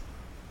miss?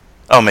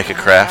 Oh, make a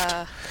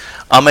craft.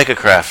 I'll make a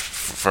craft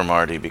for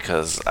Marty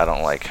because I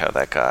don't like how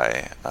that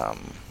guy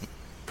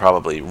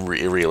probably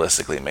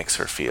realistically makes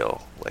her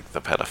feel like the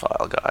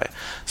pedophile guy.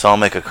 So I'll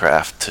make a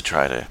craft to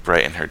try to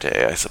brighten her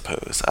day, I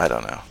suppose. I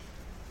don't know.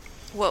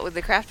 What would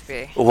the craft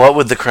be? What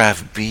would the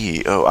craft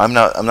be? Oh, I'm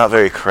not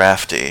very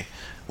crafty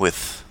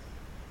with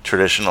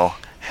traditional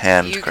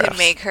hand You crafts. can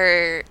make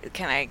her.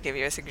 Can I give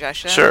you a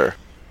suggestion? Sure.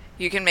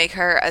 You can make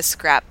her a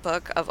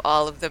scrapbook of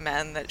all of the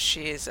men that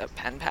she's a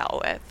pen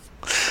pal with.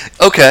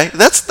 Okay,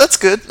 that's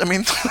good. I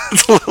mean,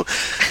 it's a little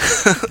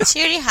She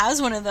already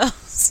has one of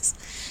those.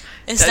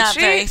 It's Does not she?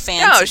 very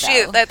fancy. No,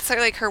 she. though. That's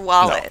like her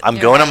wallet. No, I'm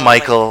You going to know,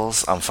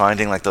 Michael's. I'm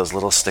finding like those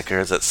little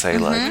stickers that say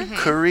like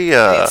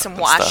Korea. Need some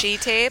and stuff.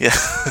 washi tape. Yeah,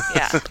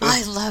 Yeah. Oh,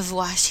 I love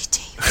washi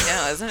tape. I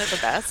know, isn't it the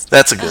best?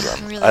 that's a good Ugh,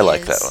 one. really I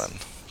like is. that one.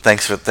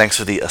 Thanks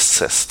for the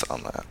assist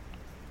on that.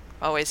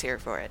 Always here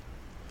for it.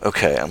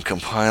 Okay, I'm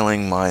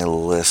compiling my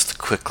list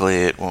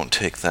quickly. It won't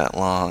take that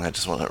long. I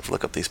just want to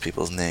look up these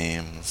people's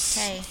names.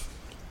 Okay.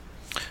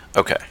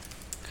 Okay.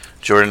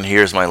 Jordan,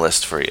 here's my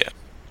list for you.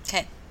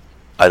 Okay.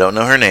 I don't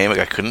know her name.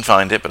 I couldn't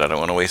find it, but I don't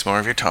want to waste more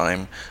of your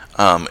time.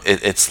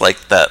 It's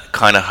like that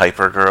kind of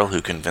hyper girl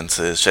who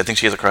convinces. I think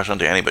she has a crush on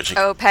Danny, but she.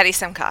 Oh, Patty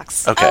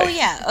Simcox. Okay. Oh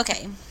yeah.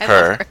 Okay. I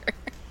love Her,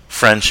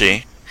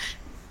 Frenchie,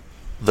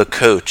 the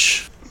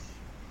coach,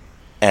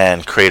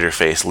 and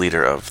Craterface,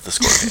 leader of the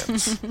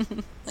Scorpions.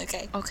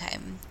 Okay. Okay.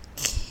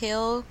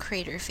 Kill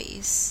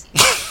Craterface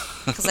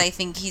because I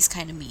think he's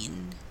kind of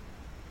mean.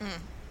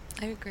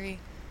 I agree.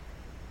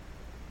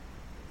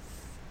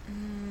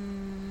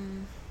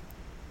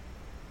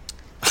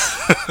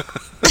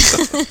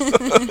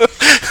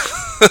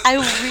 I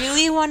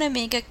really want to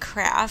make a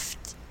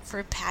craft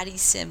for Patty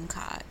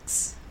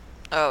Simcox.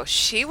 Oh,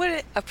 she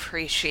would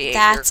appreciate your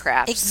That's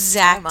crafts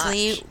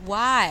exactly so much.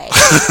 why.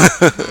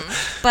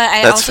 But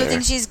I That's also fair.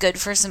 think she's good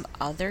for some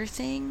other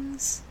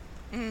things.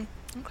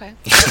 Okay.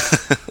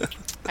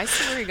 I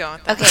see where you're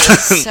going with that. Okay,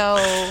 so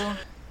I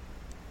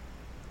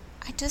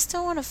just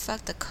don't want to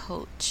fuck the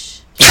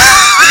coach.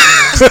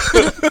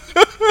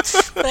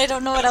 But I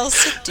don't know what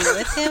else to do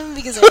with him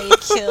because I already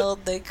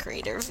killed the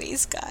crater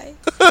face guy.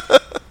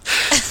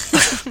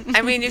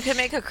 I mean, you could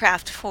make a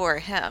craft for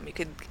him. You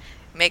could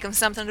make him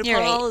something to You're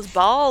put right. all his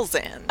balls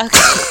in. Okay.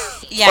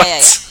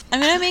 Yeah. I'm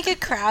gonna make a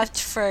craft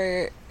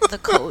for the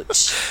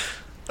coach.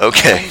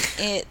 Okay.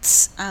 And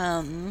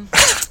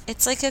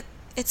it's like a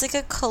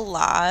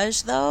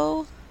collage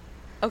though.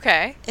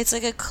 Okay. It's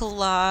like a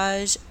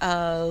collage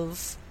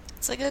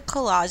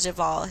of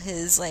all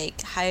his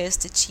like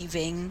highest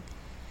achieving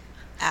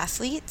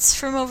athletes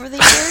from over the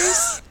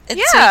years. And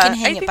Yeah, so he can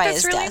hang I it think by that's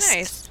his really desk.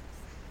 nice.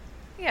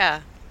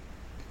 Yeah.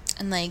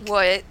 And like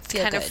What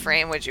feel kind of good.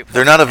 frame would you put?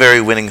 They're not a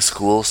very winning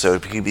school, so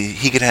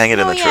he could hang it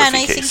in Oh a yeah, trophy and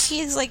I case. think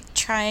he's like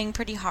trying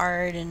pretty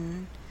hard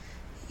and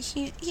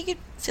he could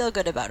feel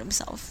good about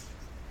himself.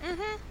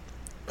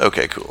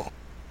 Okay, cool.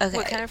 Okay.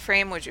 What kind of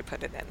frame would you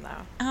put it in,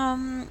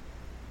 though?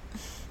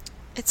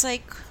 It's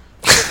like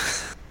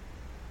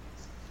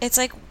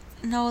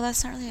no,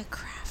 that's not really a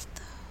craft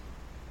though.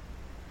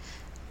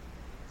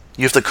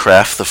 You have to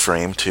craft the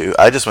frame too.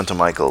 I just went to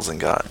Michael's and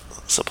got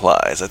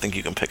supplies. I think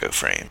you can pick a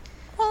frame.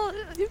 Well,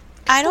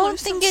 I glue don't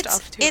think some it's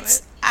stuff to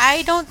it.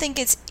 I don't think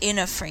it's in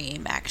a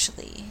frame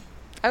actually.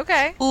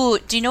 Okay. Ooh,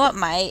 do you know what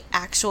my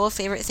actual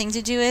favorite thing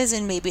to do is,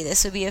 and maybe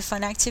this would be a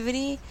fun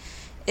activity,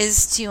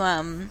 is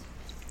to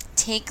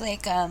take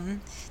like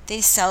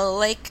they sell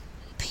like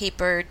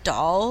paper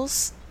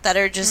dolls that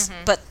are just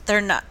but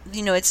they're not,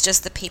 you know, it's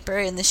just the paper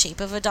in the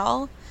shape of a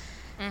doll.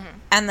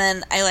 And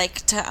then I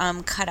like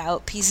to cut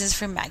out pieces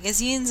from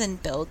magazines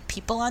and build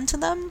people onto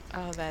them.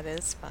 Oh, that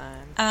is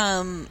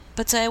fun.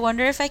 But so I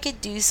wonder if I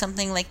could do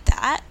something like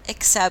that,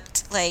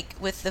 except like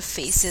with the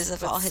faces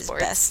of all his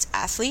sports. best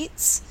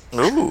athletes.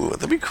 Ooh,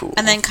 that'd be cool.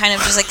 And then kind of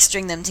just like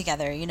string them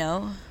together, you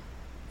know?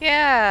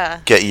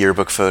 Yeah. Get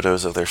yearbook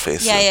photos of their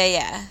faces.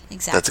 Yeah.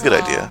 Exactly. That's a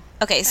good idea.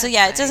 Okay, so That's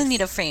yeah, it doesn't nice.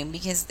 need a frame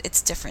because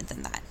it's different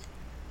than that.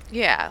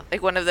 Yeah,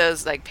 like one of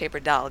those like paper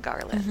doll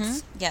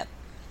garlands. Yep.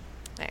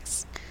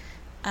 Nice.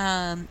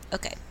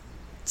 Okay.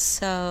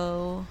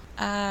 So,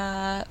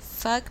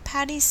 fuck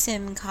Patty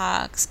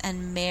Simcox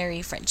and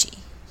marry Frenchie.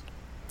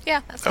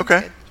 Yeah, that sounds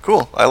Okay, good.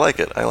 cool. I like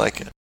it.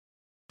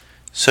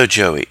 So,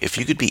 Joey, if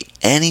you could be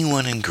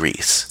anyone in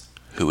Greece,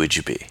 who would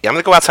you be? Yeah, I'm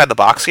going to go outside the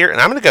box here, and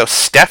I'm going to go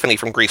Stephanie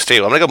from Grease 2.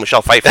 I'm going to go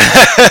Michelle Pfeiffer.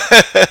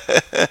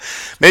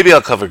 Maybe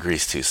I'll cover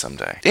Greece too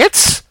someday.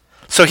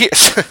 So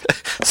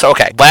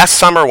okay. Last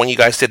summer when you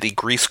guys did the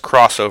Grease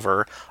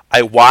crossover,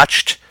 I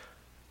watched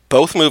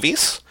both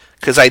movies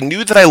because I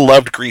knew that I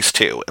loved Grease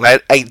 2.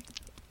 And I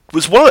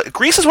was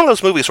Grease is one of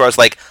those movies where I was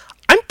like,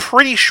 I'm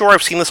pretty sure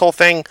I've seen this whole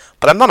thing,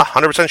 but I'm not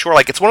 100% sure.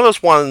 Like, it's one of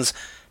those ones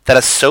that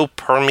has so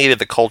permeated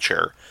the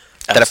culture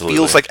that Absolutely. it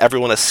feels like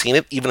everyone has seen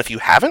it, even if you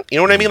haven't. You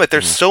know what I mean? Like,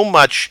 there's so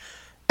much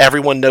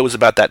everyone knows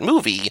about that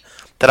movie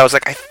that I was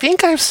like, I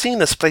think I've seen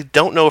this, but I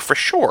don't know for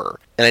sure.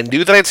 And I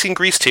knew that I'd seen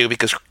Grease 2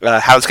 because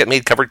How Does It Get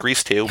Made covered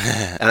Grease 2,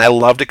 and I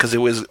loved it because it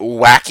was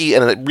wacky,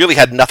 and it really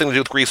had nothing to do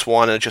with Grease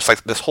 1, and it's just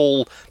like this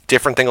whole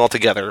different thing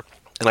altogether,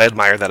 and I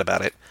admire that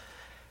about it.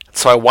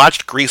 So I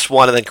watched Grease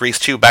 1 and then Grease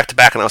 2 back to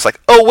back, and I was like,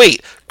 oh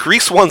wait,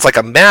 Grease 1's like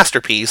a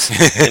masterpiece,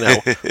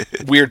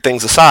 weird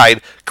things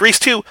aside. Grease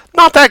 2,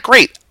 not that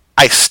great.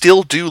 I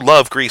still do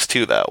love Grease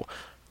 2, though.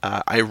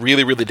 I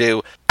really, really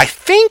do. I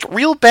think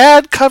Real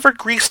Bad covered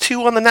Grease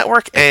 2 on the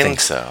network, and I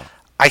think so.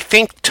 I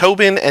think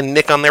Tobin and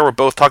Nick on there were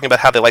both talking about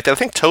how they liked it. I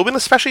think Tobin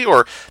especially,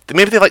 or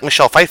maybe they liked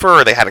Michelle Pfeiffer,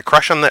 or they had a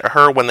crush on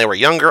her when they were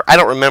younger. I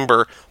don't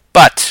remember.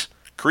 But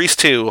Grease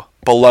 2,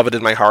 beloved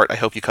in my heart. I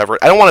hope you cover it.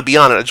 I don't want to be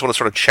on it. I just want to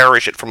sort of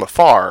cherish it from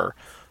afar.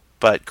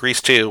 But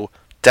Grease 2,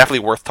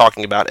 definitely worth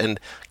talking about and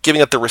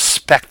giving it the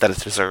respect that it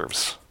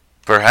deserves.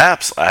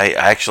 Perhaps. I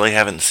actually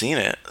haven't seen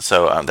it,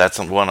 so that's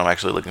one I'm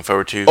actually looking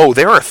forward to. Oh,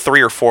 there are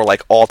 3 or 4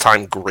 like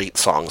all-time great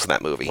songs in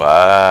that movie.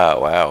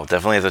 Wow.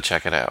 Definitely have to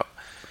check it out.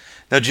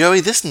 Now, Joey,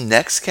 this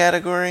next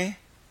category,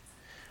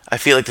 I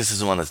feel like this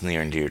is one that's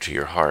near and dear to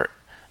your heart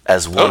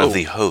as one of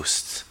the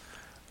hosts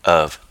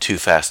of Too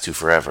Fast, Too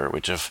Forever,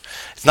 which it's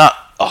not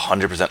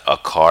 100% a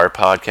car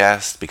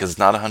podcast because it's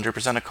not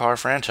 100% a car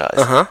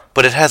franchise.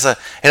 But it has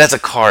a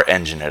car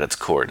engine at its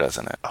core,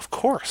 doesn't it? Of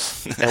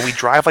course. And we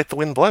drive like the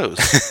wind blows.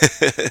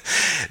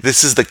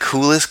 This is the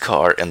coolest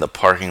car in the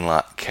parking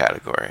lot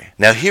category.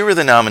 Now, here are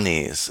the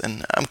nominees,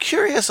 and I'm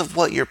curious of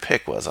what your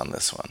pick was on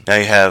this one. Now,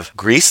 you have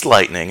Greased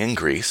Lightning in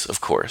Grease,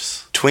 of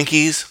course.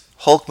 Twinkies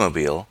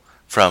Hulkmobile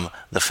from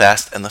The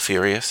Fast and the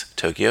Furious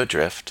Tokyo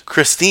Drift.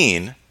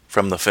 Christine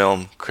from the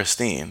film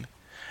Christine.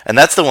 And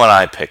that's the one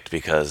I picked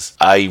because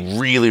I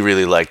really,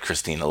 really liked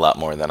Christine a lot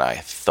more than I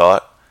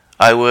thought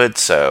I would.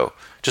 So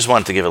just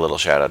wanted to give a little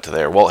shout out to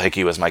there. Walt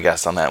Hickey was my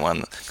guest on that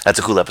one. That's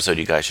a cool episode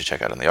you guys should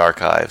check out in the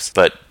archives.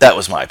 But that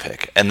was my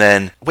pick. And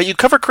then... Wait, you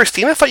covered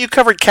Christine? I thought you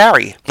covered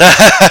Carrie.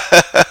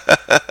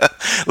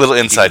 Little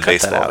inside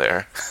baseball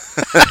there.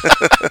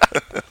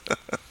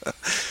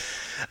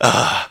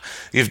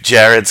 You have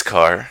Jared's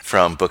car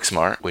from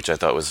Booksmart, which I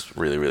thought was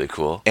really, really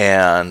cool.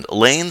 And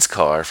Lane's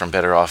car from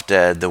Better Off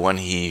Dead, the one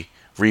he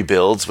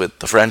rebuilds with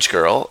the French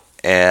girl,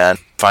 and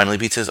finally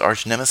beats his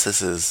arch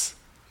nemesis,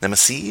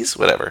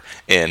 whatever,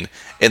 in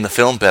the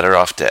film Better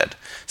Off Dead.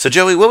 So,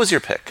 Joey, what was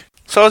your pick?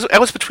 So I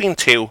was between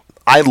 2.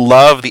 I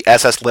love the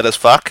SS lit as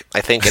fuck.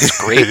 I think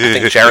it's great. I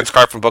think Jared's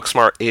car from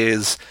Booksmart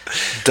is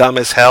dumb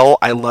as hell.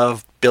 I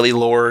love Billy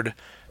Lord,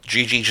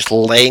 Gigi just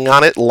lying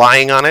on it,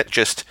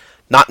 just,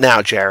 not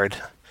now, Jared.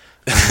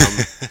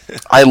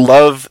 I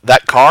love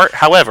that car.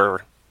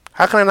 However,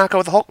 how can I not go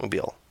with the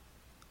Hulkmobile?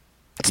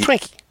 It's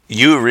Twinkie.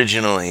 You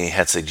originally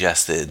had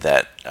suggested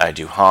that I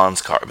do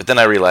Han's car, but then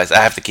I realized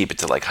I have to keep it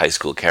to like high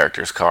school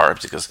characters' cars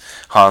because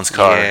Han's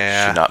car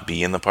should not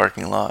be in the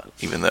parking lot,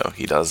 even though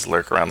he does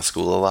lurk around the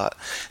school a lot.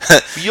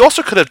 You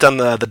also could have done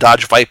the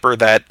Dodge Viper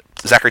that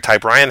Zachary Ty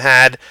Bryan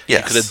had.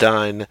 Yes. You could have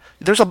done.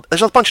 There's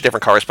a bunch of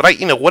different cars, but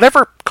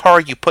whatever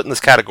car you put in this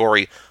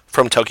category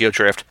from Tokyo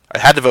Drift, I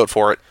had to vote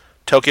for it.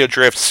 Tokyo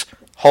Drift's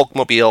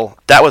Hulkmobile.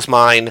 That was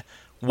mine.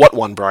 What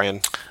won,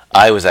 Brian?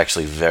 I was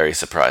actually very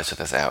surprised with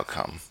this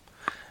outcome.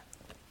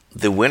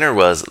 The winner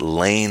was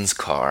Lane's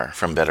car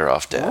from Better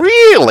Off Dead.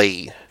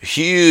 Really?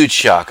 Huge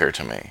shocker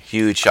to me.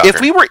 Huge shocker.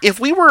 If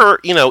we were,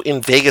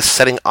 in Vegas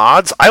setting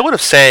odds, I would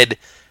have said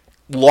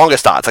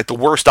longest odds, like the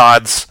worst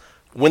odds,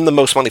 win the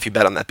most money if you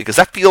bet on that, because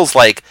that feels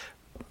like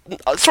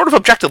sort of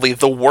objectively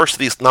the worst of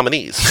these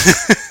nominees.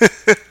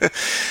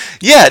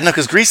 Yeah, no,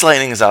 because Grease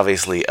Lightning is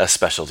obviously a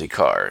specialty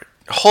car.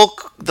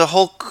 The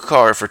Hulk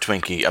car for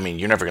Twinkie, I mean,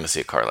 you're never going to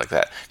see a car like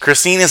that.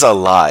 Christine is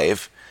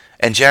alive,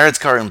 and Jared's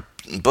car in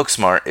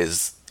Booksmart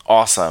is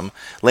awesome.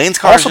 Lane's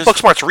car also,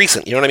 Booksmart's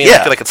recent, you know what I mean? Yeah. I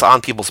feel like it's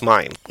on people's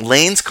mind.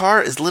 Lane's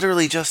car is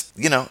literally just,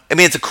 I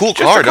mean, it's a cool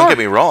car, don't get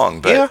me wrong,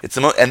 but it's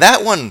and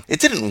that one, it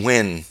didn't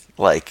win,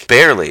 like,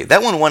 barely.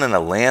 That one won in a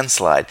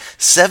landslide.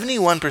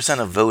 71%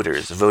 of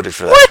voters voted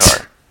for that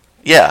car.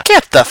 Yeah.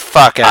 Get the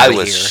fuck out of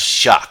here. I was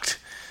shocked.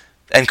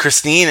 And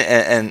Christine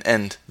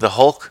and the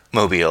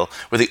Hulkmobile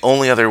were the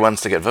only other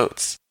ones to get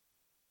votes.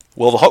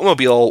 Well, the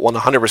Hulkmobile won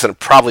 100%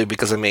 probably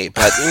because of me,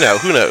 but,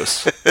 who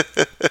knows?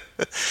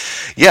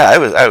 Yeah,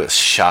 I was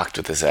shocked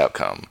with this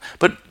outcome.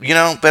 But,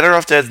 Better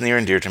Off Dead's near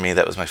and dear to me.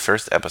 That was my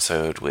first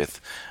episode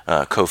with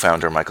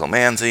co-founder Michael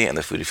Manzi and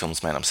the Foodie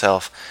Films man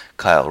himself,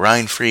 Kyle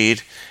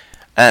Reinfried.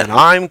 And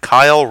I'm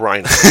Kyle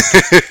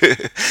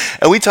Reinfried.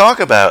 And we talk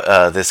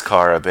about this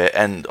car a bit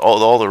and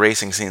all the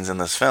racing scenes in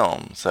this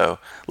film. So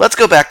let's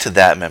go back to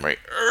that memory.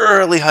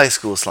 Early high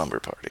school slumber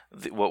party.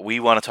 What we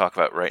want to talk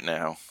about right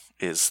now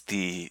is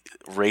the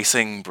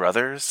Racing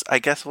Brothers, I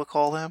guess we'll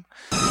call them.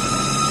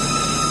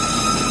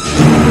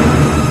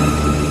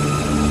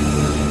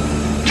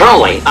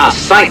 Truly a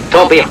sight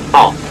to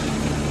behold.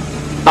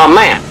 The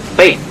man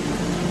beat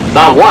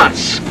the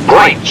once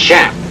great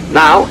champ,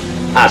 now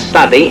a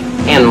study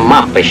in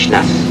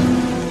moppishness.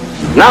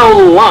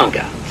 No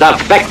longer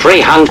the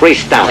victory-hungry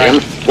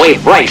stallion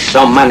we've raced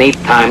so many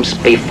times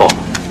before,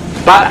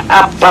 but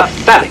a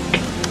pathetic,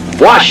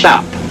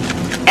 washed-up,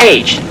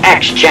 aged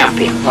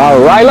ex-champion. All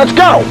right, let's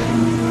go.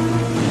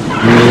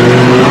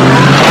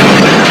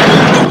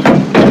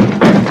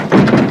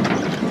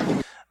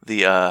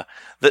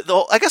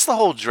 I guess the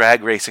whole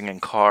drag racing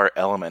and car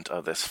element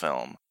of this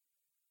film.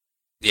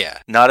 Yeah,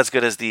 not as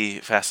good as the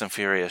Fast and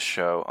Furious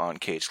show on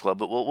Cage Club,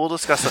 but we'll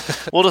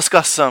discuss we'll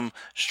discuss some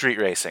street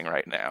racing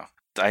right now.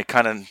 I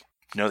kind of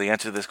know the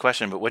answer to this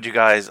question, but what do you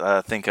guys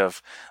think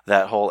of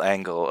that whole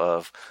angle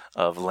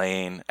of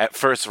Lane at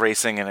first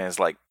racing in his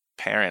like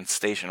parents'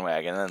 station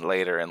wagon, and then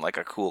later in like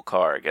a cool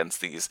car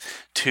against these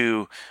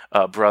two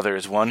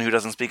brothers, one who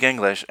doesn't speak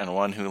English and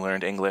one who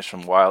learned English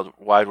from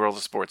Wide World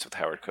of Sports with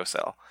Howard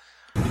Cosell.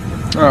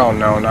 Oh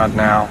no, not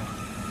now.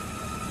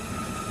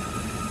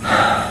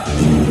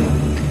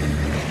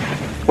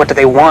 What do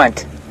they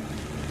want?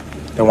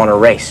 They want a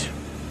race.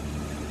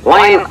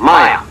 Lane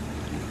Meyer,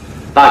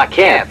 the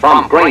kid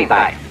from Green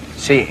Bay.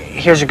 See,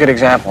 here's a good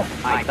example.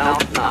 I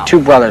don't know. Two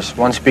brothers,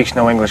 one speaks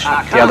no English,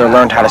 the other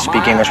learned how to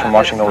speak English from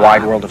watching the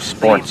Wide World of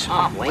Sports.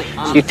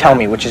 So you tell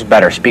me, which is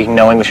better, speaking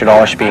no English at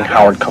all or speaking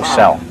Howard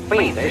Cosell?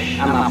 Fiendish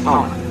and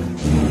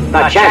opponent.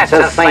 The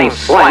chances seem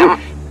slim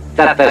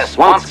that this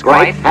once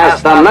great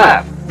has the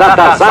nerve, the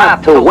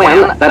desire to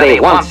win that he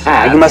once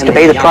had. You must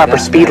obey the proper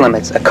speed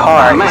limits. A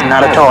car is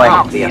not a toy.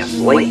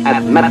 Obviously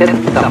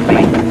admitted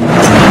defeat.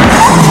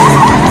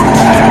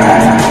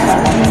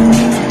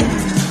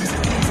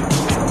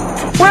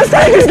 Where's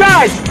taking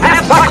guys?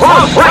 That's a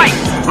close race.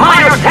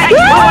 Meyer takes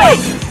the lead.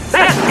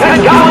 This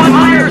could go in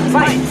Meyer's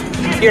face.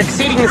 You're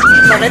exceeding the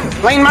speed limit.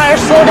 Lane Meyer,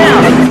 slow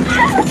down.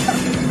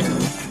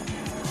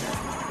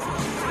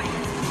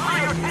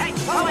 Meyer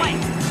takes the lead.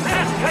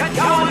 This could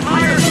go in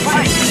Meyer's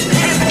face.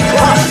 It's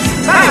close.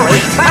 Very,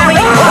 very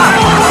close.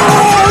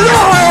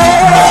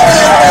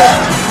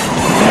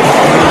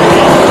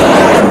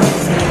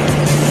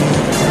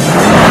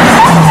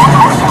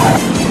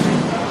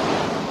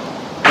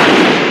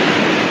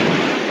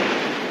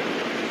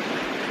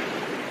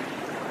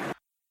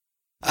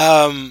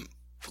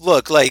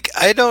 Look, like,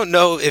 I don't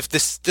know if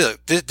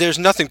there's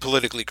nothing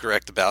politically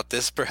correct about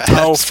this, perhaps.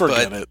 Oh,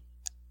 forget it.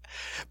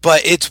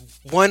 But it's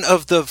one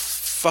of the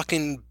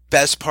fucking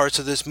best parts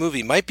of this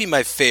movie. Might be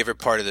my favorite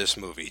part of this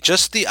movie.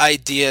 Just the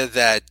idea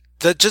that,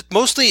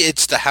 mostly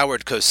it's the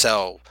Howard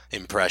Cosell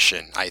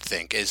impression, I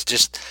think, is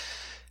just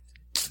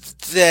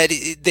that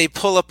they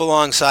pull up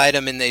alongside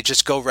him and they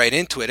just go right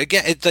into it.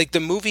 Again, it's like the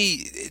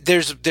movie,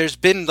 there's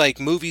been like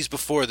movies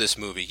before this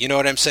movie, you know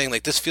what I'm saying?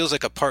 Like, this feels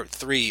like a part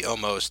 3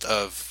 almost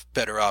of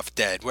Better Off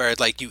Dead, where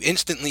like you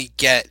instantly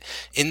get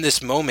in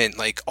this moment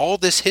like all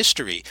this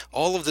history,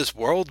 all of this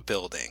world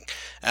building,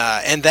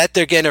 and that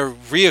they're going to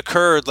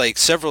reoccur like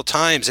several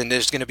times, and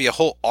there's going to be a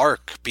whole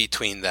arc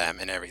between them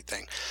and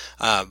everything.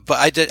 But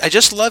I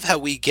just love how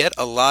we get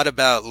a lot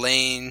about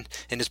Lane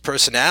and his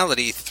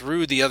personality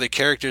through the other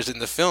characters in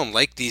the film,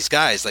 like these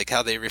guys, like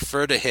how they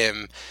refer to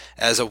him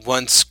as a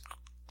once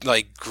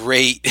like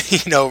great,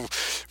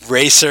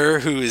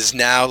 racer who is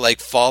now like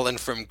fallen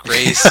from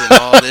grace and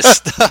all this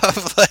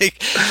stuff,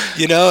 like,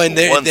 and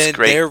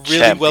they're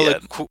really well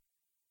equipped.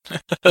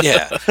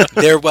 Yeah,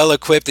 they're well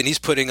equipped, and he's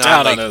putting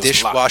on like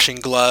dishwashing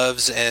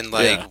gloves and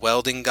like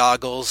welding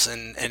goggles,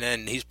 and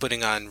then he's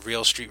putting on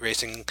real street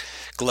racing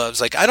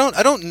gloves. Like, I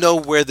don't know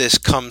where this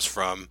comes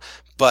from,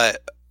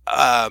 but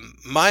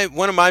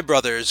one of my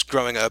brothers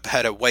growing up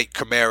had a white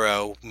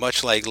Camaro,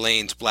 much like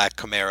Lane's black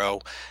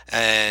Camaro,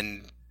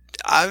 and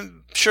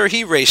I'm sure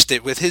he raced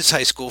it with his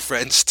high school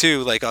friends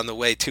too, like on the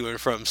way to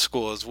and from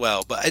school as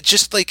well. But it's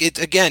just like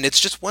it's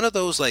just one of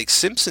those like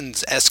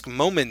Simpsons-esque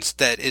moments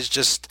that is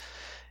just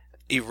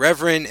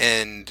irreverent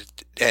and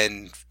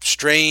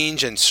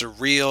strange and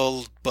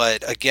surreal,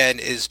 but again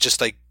is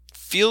just like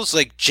feels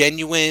like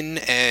genuine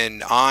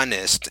and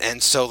honest.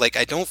 And so like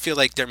I don't feel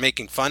like they're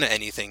making fun of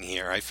anything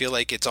here. I feel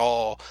like it's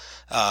all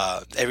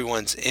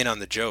everyone's in on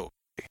the joke.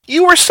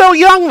 You were so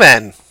young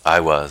then.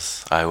 I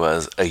was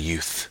a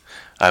youth.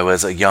 I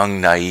was a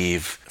young,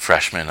 naive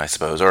freshman, I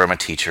suppose, or I'm a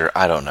teacher.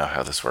 I don't know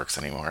how this works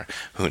anymore.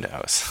 Who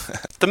knows?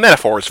 The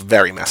metaphor is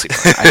very messy.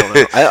 I don't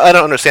know. I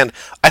don't understand.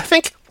 I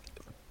think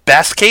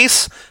best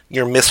case,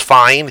 you're Miss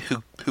Fine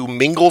who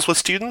mingles with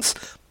students,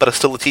 but is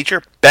still a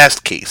teacher.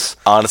 Best case.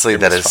 Honestly,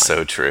 that is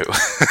so true.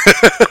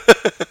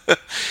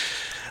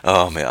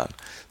 Oh, man.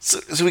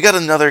 So we got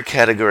another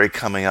category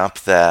coming up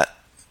that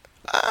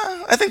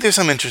I think there's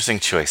some interesting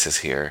choices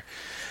here.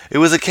 It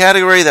was a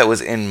category that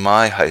was in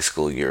my high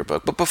school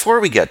yearbook, but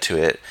before we get to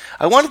it,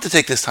 I wanted to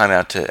take this time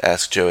out to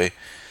ask Joey,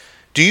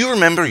 do you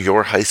remember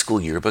your high school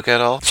yearbook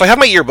at all? So I have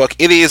my yearbook.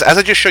 It is, as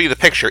I just showed you the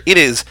picture, it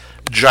is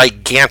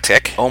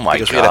gigantic. Oh my God.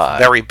 Because we had a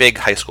very big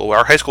high school.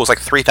 Our high school was like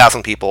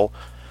 3,000 people,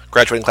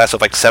 graduating class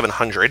of like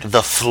 700.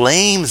 The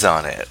flames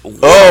on it. Whoa.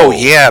 Oh,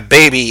 yeah,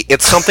 baby.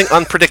 It's something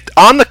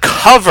unpredictable. On the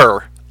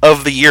cover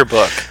of the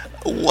yearbook.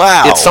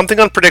 Wow. It's something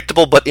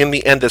unpredictable, but in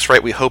the end, it's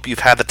right. We hope you've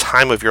had the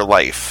time of your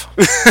life.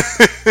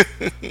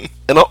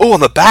 And on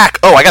the back.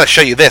 Oh, I got to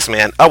show you this,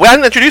 man. Oh, I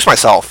didn't introduce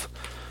myself.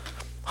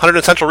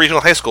 100 Central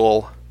Regional High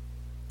School,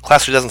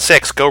 class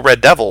 2006. Go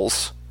Red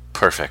Devils.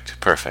 Perfect.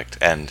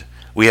 And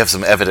we have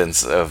some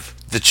evidence of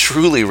the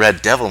truly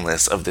Red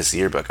Devilness of this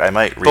yearbook. I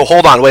might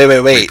hold on, wait.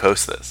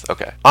 Repost this.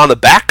 Okay. On the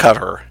back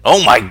cover.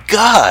 Oh my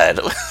God.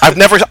 I've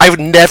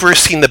never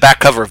seen the back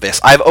cover of this.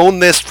 I've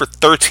owned this for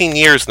 13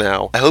 years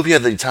now. I hope you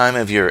had the time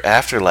of your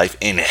afterlife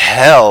in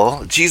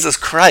hell. Jesus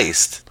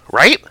Christ.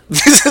 Right?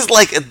 This is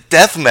like a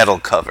death metal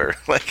cover.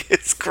 Like,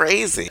 it's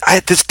crazy.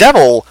 This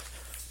devil,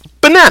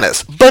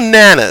 bananas.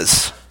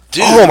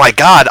 Dude. Oh my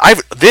God!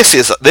 This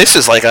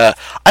is like a.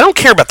 I don't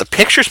care about the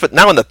pictures, but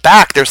now in the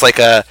back there's like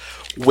a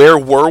where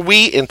were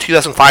we in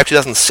 2005,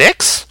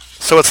 2006?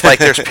 So it's like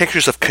there's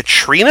pictures of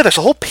Katrina. There's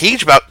a whole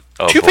page about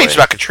two pages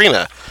about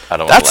Katrina.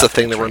 That's the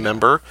thing to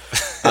remember.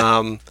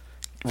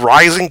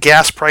 Rising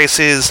gas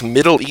prices,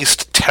 Middle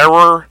East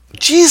terror.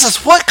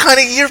 Jesus, what kind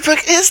of yearbook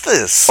is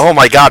this? Oh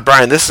my God,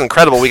 Brian, this is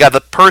incredible. We got the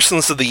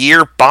persons of the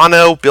year: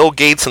 Bono, Bill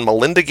Gates, and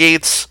Melinda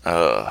Gates.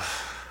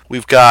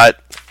 We've got,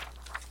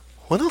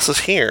 what else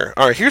is here?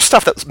 All right, here's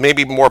stuff that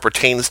maybe more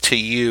pertains to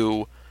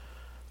you.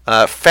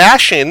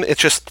 Fashion.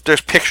 It's just there's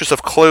pictures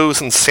of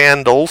clothes and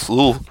sandals.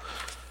 Ooh.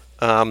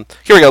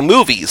 Here we go.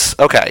 Movies.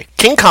 Okay.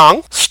 King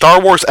Kong, Star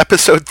Wars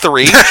Episode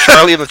 3,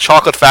 Charlie and the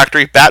Chocolate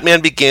Factory,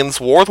 Batman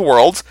Begins, War of the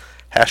Worlds,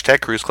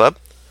 # Cruise Club.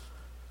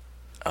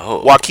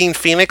 Oh. Joaquin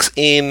Phoenix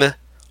in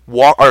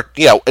Walk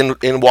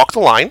the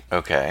Line.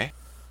 Okay.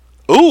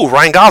 Ooh,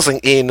 Ryan Gosling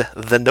in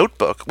The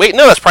Notebook. Wait,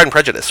 no, that's Pride and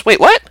Prejudice. Wait,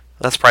 what?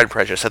 That's Pride and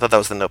Prejudice. I thought that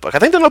was The Notebook. I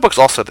think The Notebook's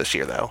also this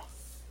year, though.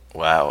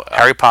 Wow.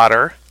 Harry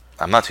Potter.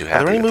 I'm not too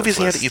happy. Are there any movies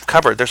in here that you've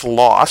covered? There's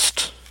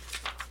Lost.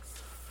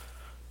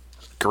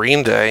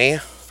 Green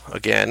Day.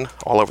 Again,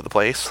 all over the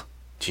place.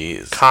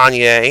 Jeez.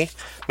 Kanye.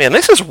 Man,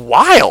 this is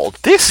wild.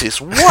 This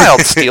is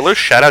wild, Steelers.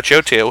 Shout out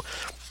Joe, too.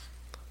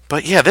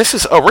 But yeah, this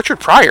is... Oh,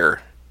 Richard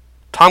Pryor.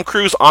 Tom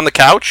Cruise on the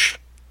couch.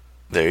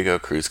 There you go,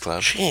 Cruise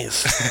Club.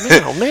 Jeez.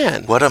 Man, oh,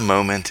 man. What a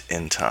moment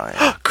in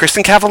time.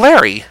 Kristen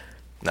Cavallari.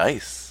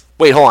 Nice.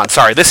 Wait, hold on.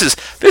 Sorry. This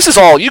is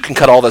all... You can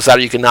cut all this out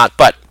or you cannot.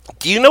 But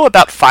do you know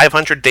about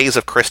 500 Days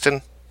of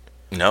Kristen?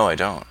 No, I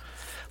don't.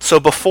 So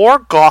before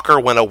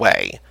Gawker went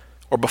away...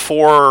 or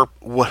before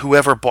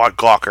whoever bought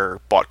Gawker,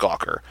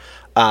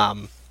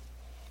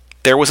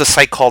 there was a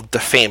site called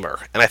Defamer,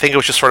 and I think it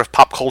was just sort of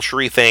pop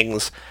culture-y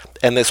things,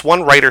 and this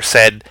one writer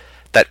said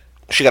that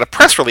she got a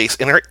press release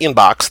in her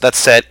inbox that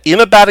said, in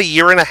about a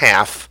year and a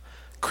half,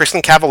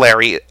 Kristen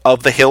Cavallari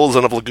of The Hills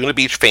and of Laguna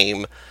Beach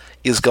fame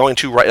is going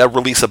to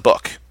release a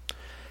book.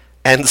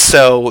 And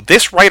so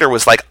this writer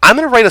was like, I'm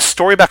going to write a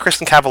story about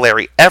Kristen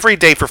Cavallari every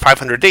day for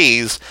 500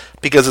 days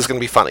because it's going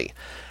to be funny.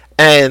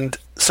 And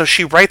so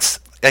she writes...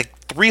 like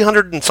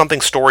 300 and something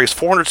stories,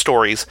 400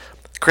 stories.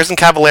 Kristen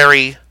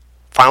Cavallari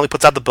finally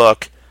puts out the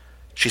book.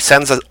 She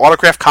sends an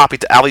autographed copy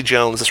to Allie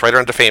Jones, this writer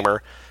on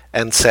Defamer,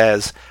 and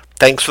says,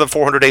 thanks for the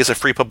 400 days of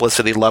free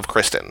publicity, love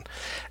Kristen.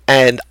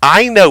 And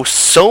I know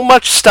so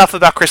much stuff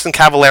about Kristen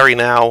Cavallari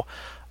now.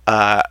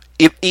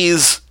 It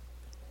is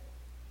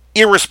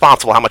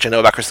irresponsible how much I know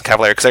about Kristen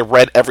Cavallari because I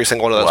read every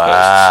single one of those posts.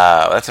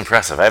 Wow, that's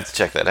impressive. I have to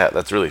check that out.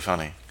 That's really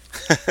funny.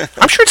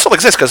 I'm sure it still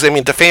exists because, I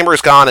mean, Defamer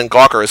is gone and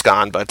Gawker is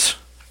gone, but...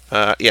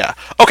 yeah.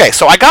 Okay,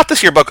 so I got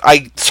this yearbook.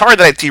 Sorry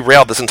that I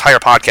derailed this entire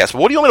podcast, but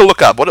what do you want me to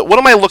look up? What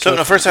am I looking... So,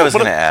 no, first I was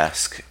going to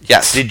ask...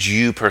 Yes. Did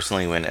you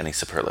personally win any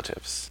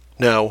superlatives?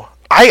 No.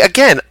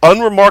 Again,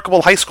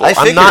 unremarkable high school.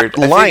 I'm not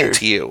lying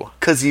to you.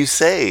 Because you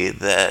say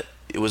that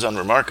it was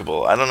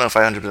unremarkable. I don't know if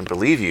I 100%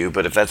 believe you,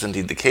 but if that's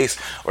indeed the case,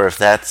 or if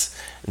that's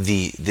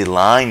the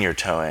line you're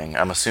towing,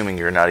 I'm assuming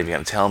you're not even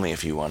going to tell me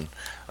if you won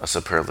a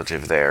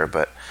superlative there,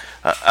 but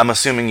I'm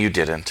assuming you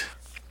didn't.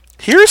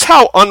 Here's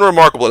how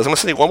unremarkable it is. I'm going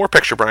to send you one more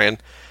picture, Brian,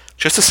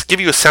 just to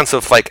give you a sense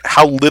of like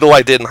how little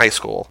I did in high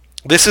school.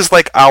 This is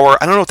like I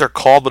don't know what they're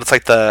called, but it's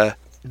like the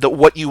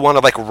what you want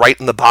to like write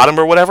in the bottom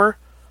or whatever.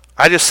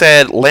 I just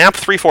said Lamp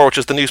 3-4, which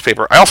is the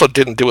newspaper. I also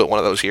didn't do it one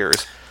of those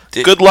years.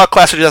 Good luck,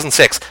 class of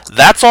 2006.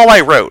 That's all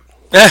I wrote.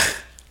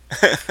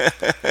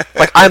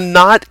 Like, I'm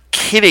not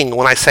kidding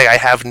when I say I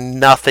have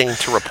nothing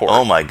to report.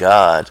 Oh my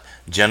God.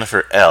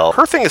 Jennifer L.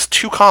 Her thing is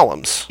 2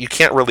 columns. You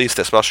can't release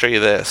this, but I'll show you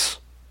this.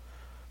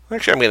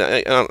 Actually,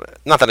 I mean,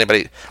 not that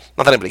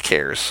anybody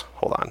cares.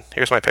 Hold on.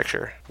 Here's my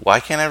picture. Why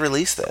can't I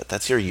release that?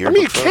 That's your yearbook. I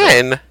mean, you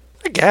can,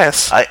 I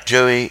guess.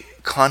 Joey,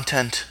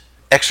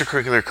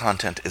 extracurricular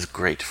content is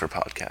great for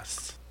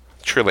podcasts.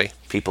 Truly.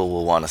 People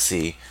will want to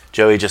see.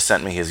 Joey just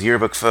sent me his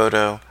yearbook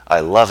photo.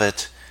 I love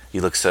it.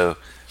 You look so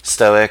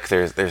stoic.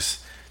 There's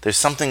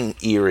something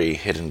eerie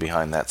hidden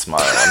behind that smile.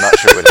 I'm not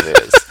sure what it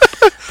is.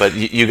 But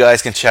you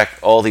guys can check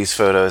all these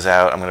photos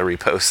out. I'm going to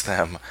repost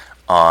them.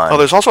 Oh,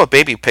 there's also a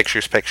baby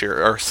picture section, so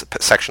I'm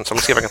going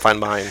to see if I can find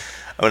mine.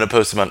 I'm going to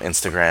post them on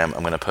Instagram.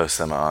 I'm going to post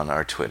them on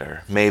our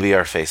Twitter. Maybe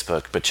our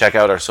Facebook. But check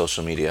out our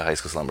social media, High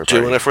School Slumber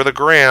Party. Doing it for the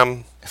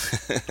gram.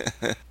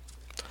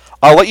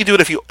 I'll let you do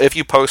it if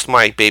you post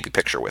my baby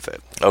picture with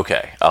it.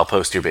 Okay, I'll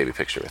post your baby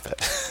picture with it.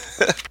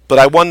 But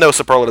I won no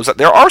superlatives.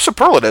 There are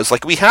superlatives,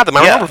 like we had them.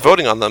 I remember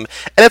voting on them,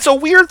 and it's a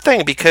weird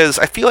thing because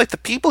I feel like the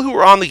people who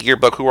were on the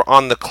yearbook, who were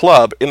on the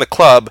club,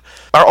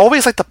 are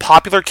always like the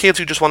popular kids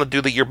who just want to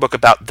do the yearbook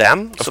about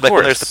them. So like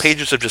when there's the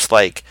pages of just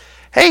like,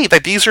 hey,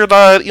 like these are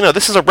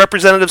this is a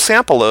representative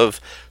sample of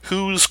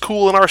who's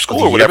cool in our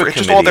school or whatever. It's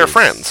just all their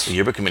friends. The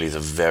yearbook committee is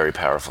a very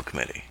powerful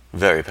committee.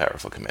 Very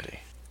powerful committee.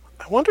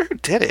 I wonder who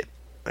did it.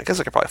 I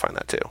guess I could probably find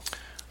that too.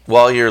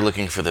 While you're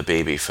looking for the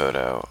baby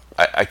photo,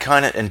 I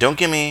kind of, and don't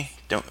give me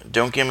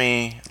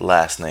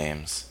last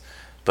names,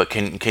 but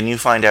can you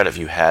find out if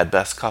you had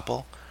best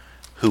couple,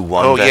 who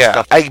won best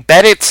couple? I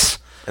bet it's.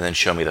 And then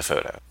show me the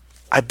photo.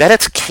 I bet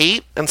it's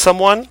Kate and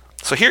someone.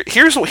 So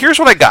here's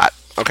what I got.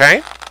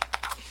 Okay.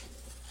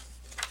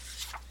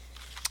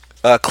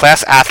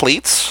 Class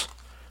athletes.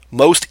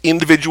 Most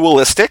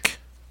individualistic.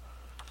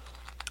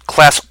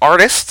 Class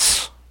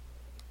artists.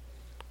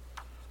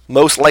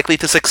 Most likely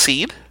to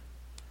succeed.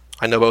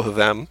 I know both of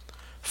them.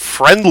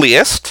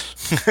 Friendliest.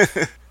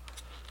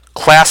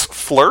 Class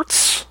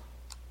flirts.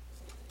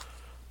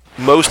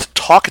 Most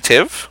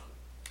talkative.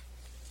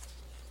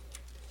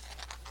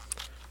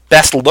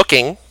 Best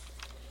looking.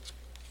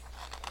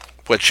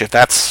 Which, if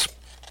that's...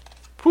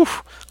 Whew.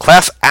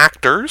 Class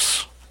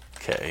actors.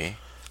 Okay.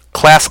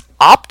 Class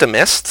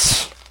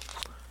optimists.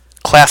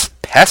 Class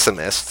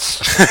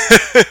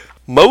pessimists.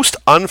 Most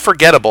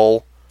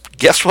unforgettable.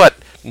 Guess what?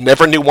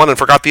 Never knew one and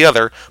forgot the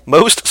other.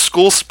 Most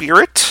school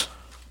spirit.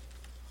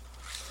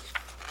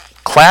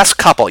 Class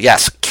couple.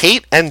 Yes,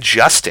 Kate and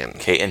Justin.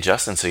 Kate and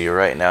Justin, so you're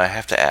right. Now I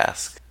have to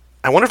ask.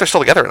 I wonder if they're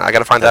still together, and I got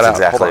to find that out. That's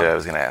exactly Hold on. what I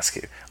was going to ask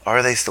you.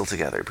 Are they still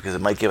together? Because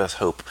it might give us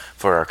hope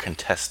for our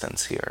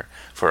contestants here,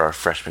 for our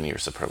freshman year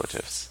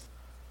superlatives.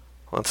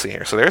 Let's see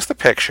here. So there's the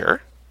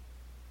picture.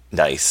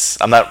 Nice.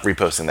 I'm not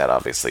reposting that,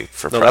 obviously,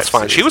 for No, that's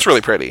fine. She was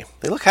really pretty.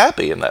 They look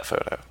happy in that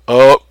photo.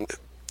 Oh,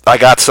 I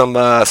got some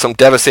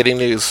devastating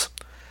news.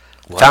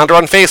 What? Found her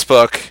on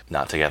Facebook.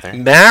 Not together?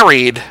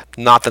 Married,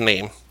 not the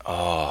name.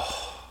 Oh,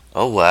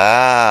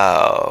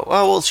 wow.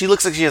 Well, she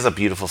looks like she has a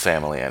beautiful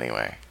family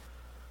anyway.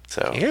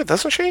 So yeah,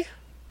 doesn't she?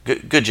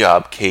 Good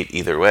job, Kate,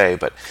 either way,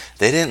 but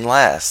they didn't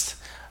last.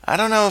 I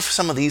don't know if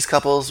some of these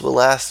couples will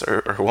last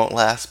or won't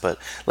last, but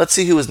let's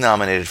see who was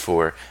nominated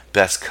for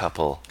Best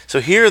Couple.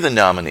 So here are the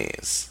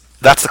nominees.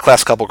 That's the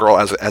class couple girl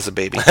as a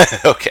baby.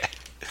 Okay.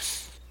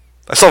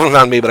 I still haven't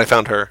found me, but I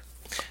found her.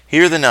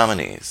 Here are the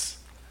nominees.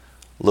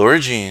 Laura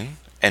Jean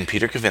and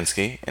Peter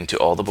Kavinsky in To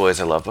All the Boys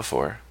I Loved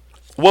Before.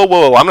 Whoa.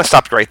 I'm going to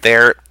stop you right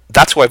there.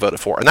 That's who I voted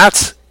for, and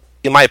that's,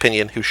 in my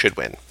opinion, who should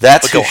win.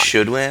 That's who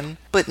should win,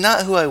 but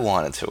not who I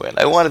wanted to win.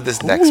 I wanted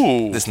this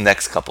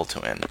next couple to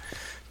win.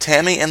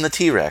 Tammy and the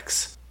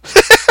T-Rex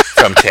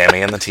from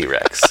Tammy and the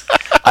T-Rex.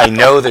 I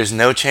know there's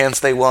no chance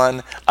they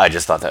won. I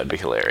just thought that would be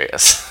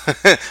hilarious.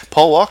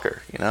 Paul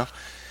Walker, you know.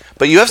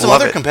 But you have some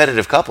other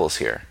competitive couples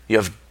here. You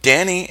have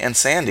Danny and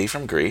Sandy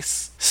from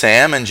Grease,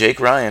 Sam and Jake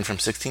Ryan from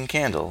 16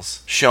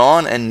 Candles,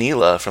 Sean and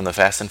Neela from the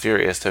Fast and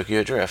Furious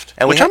Tokyo Drift.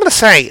 And I'm going to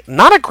say,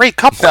 not a great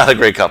couple. Not a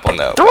great couple,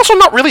 no. They're also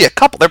not really a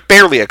couple. They're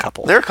barely a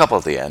couple. They're a couple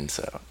at the end,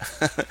 so.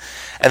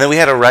 And then we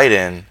had a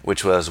write-in,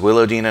 which was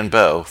Willow Dean and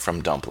Bo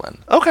from Dumplin'.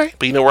 Okay,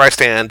 but you know where I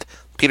stand.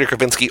 Peter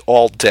Kavinsky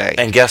all day.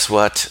 And guess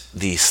what?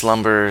 The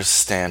slumbers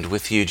stand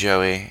with you,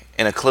 Joey,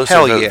 in a closer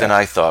vote than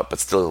I thought, but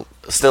still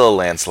a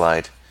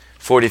landslide.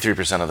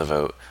 43% of the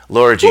vote.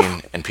 Laura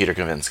Jean and Peter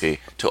Kavinsky.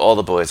 To All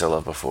the Boys I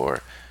Loved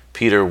Before.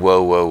 Peter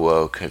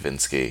whoa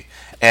Kavinsky.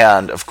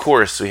 And, of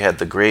course, we had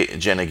the great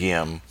Jenna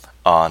Guillaume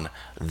on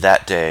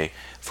that day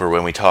for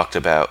when we talked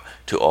about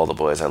To All the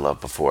Boys I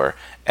Loved Before.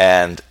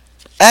 And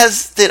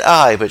as did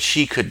I, but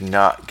she could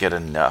not get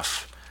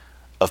enough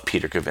of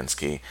Peter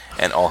Kavinsky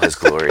and all his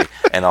glory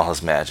and all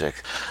his magic.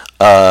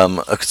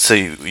 So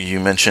you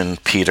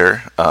mentioned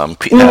Peter,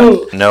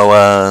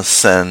 Noah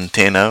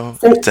Centineo.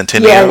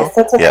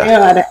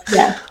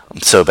 Yeah. I'm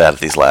so bad at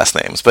these last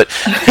names, but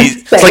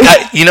it's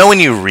like you know when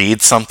you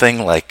read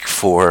something like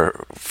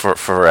for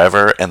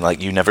forever and like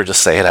you never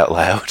just say it out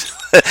loud.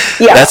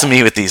 That's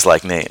me with these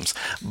like names.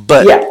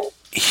 But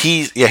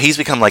he's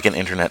become like an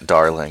internet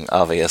darling,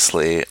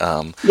 obviously. He's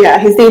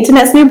the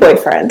internet's new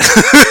boyfriend.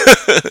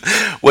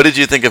 What did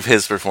you think of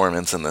his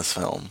performance in this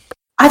film?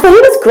 I thought he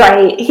was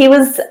great. He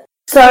was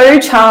so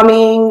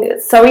charming,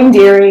 so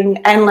endearing,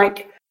 and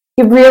like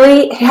he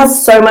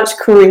has so much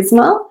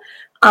charisma.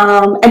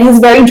 And he's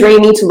very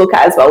dreamy to look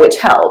at as well, which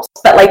helps.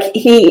 But like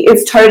he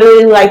is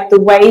totally like the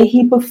way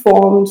he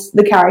performed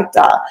the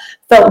character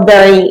felt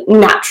very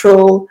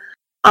natural.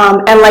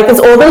 And like there's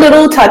all the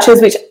little touches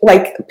which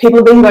like people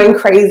have been going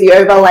crazy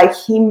over. Like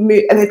and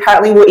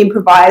apparently will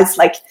improvise.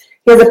 Like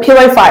he has a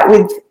pillow fight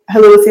with her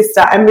little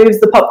sister and moves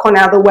the popcorn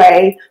out of the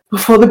way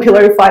before the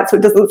pillow fight so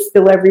it doesn't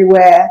spill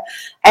everywhere.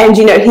 And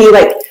you know he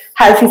like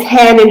has his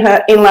hand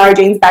in Lara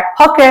Jean's back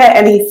pocket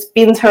and he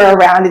spins her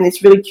around in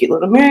this really cute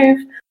little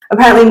move.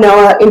 Apparently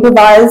Noah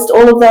improvised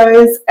all of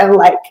those, and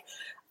like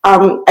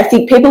I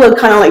think people are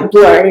kind of like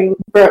blurring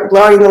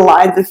the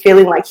lines and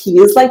feeling like he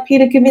is like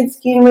Peter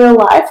Kavinsky in real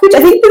life, which I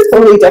think there's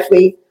probably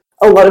definitely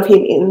a lot of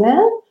him in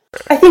there.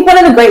 I think one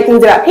of the great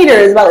things about Peter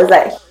as well is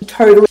that he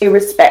totally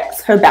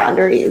respects her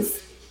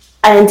boundaries,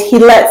 and he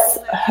lets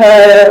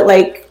her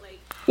like,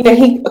 you know,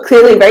 he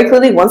very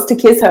clearly wants to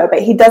kiss her,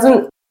 but he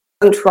doesn't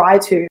try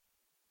to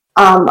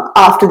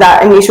after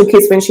that initial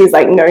kiss when she's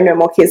like, no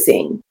more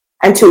kissing,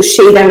 until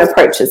she then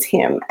approaches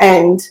him.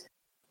 And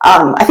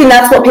I think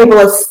that's what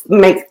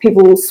make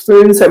people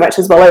swoon so much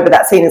as well over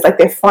that scene, is like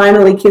they're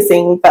finally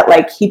kissing, but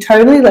like he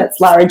totally lets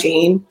Lara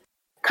Jean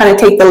kind of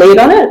take the lead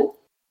on it.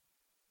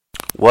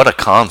 What a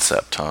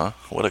concept, huh?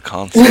 What a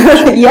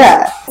concept.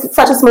 Yeah. It's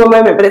such a small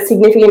moment, but it's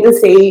significant to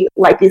see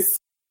like this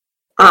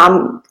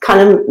kind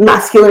of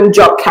masculine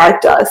jock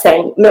character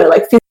saying, no,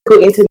 like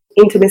physical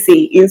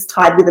intimacy is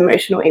tied with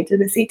emotional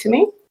intimacy to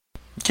me.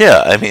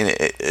 Yeah, I mean,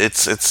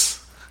 it's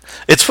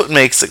what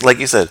makes, like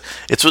you said,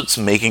 it's what's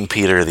making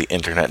Peter the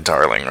internet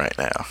darling right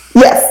now.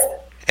 Yes.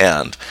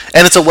 And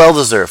it's a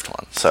well-deserved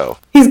one. So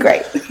he's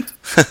great.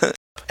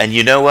 And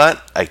you know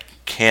what? I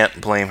can't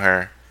blame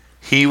her.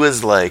 He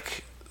was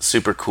like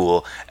super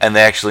cool, and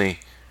they actually,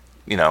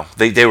 you know,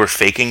 they were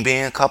faking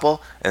being a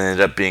couple and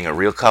ended up being a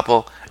real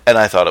couple, and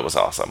I thought it was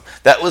awesome.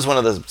 That was one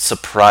of the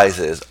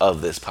surprises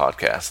of this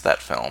podcast, that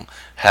film,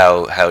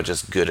 how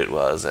just good it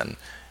was, and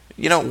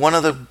you know, one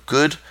of the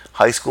good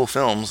high school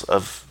films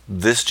of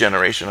this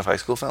generation of high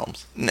school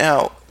films.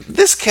 Now,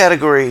 this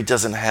category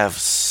doesn't have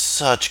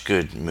such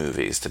good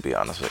movies, to be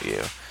honest with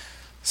you.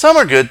 Some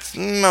are good,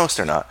 most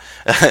are not.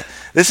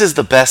 This is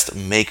the best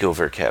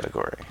makeover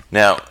category.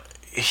 Now,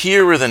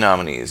 here were the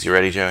nominees. You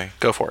ready, Joey?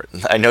 Go for it.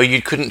 I know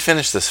you couldn't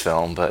finish this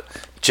film, but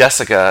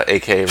Jessica,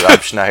 a.k.a.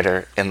 Rob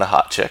Schneider, in The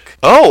Hot Chick.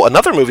 Oh,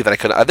 another movie that I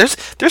couldn't... There's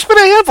been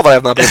a handful that I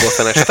have not been able to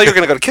finish. I thought you were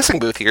going to go to Kissing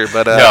Booth here,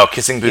 but... no,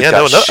 Kissing Booth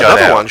got shut out.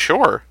 Another one,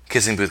 sure.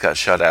 Kissing Booth got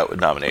shut out with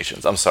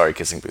nominations. I'm sorry,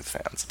 Kissing Booth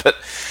fans. But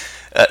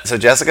so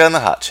Jessica and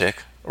The Hot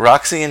Chick,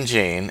 Roxy and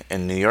Jane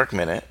in New York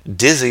Minute,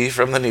 Dizzy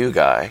from The New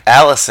Guy,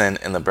 Allison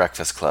in The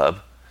Breakfast Club,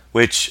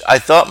 which I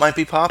thought might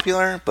be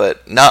popular,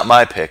 but not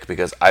my pick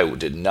because I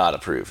did not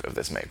approve of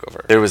this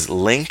makeover. There was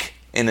Link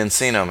in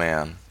Encino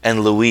Man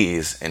and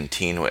Louise in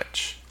Teen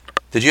Witch.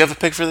 Did you have a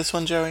pick for this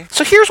one, Joey?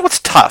 So here's what's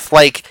tough.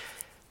 Like,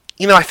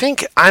 you know, I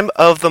think I'm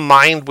of the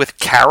mind with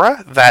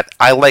Kara that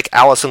I like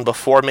Allison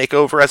before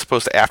makeover as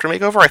opposed to after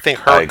makeover. I think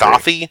her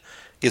gothy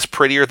is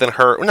prettier than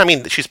her. I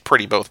mean, she's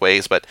pretty both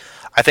ways, but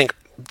I think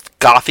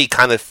gothy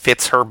kind of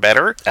fits her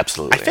better.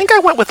 Absolutely. I think I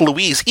went with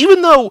Louise,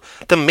 even though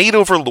the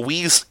made-over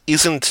Louise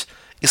is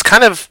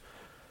kind of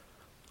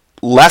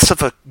less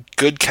of a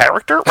good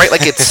character, right?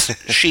 Like it's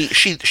she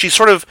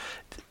sort of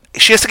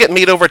she has to get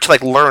made over to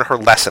like learn her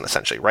lesson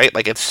essentially, right?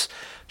 Like it's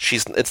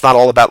not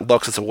all about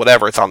looks, it's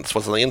whatever. It's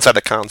what's on the inside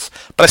that counts.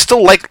 But I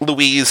still like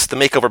Louise the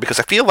makeover because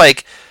I feel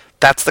like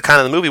that's the kind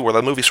of the movie where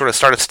the movie sort of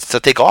started to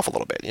take off a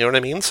little bit. You know what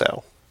I mean?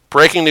 So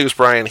breaking news,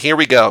 Brian. Here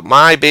we go.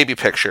 My baby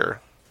picture.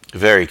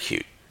 Very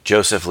cute.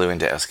 Joseph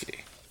Lewandowski.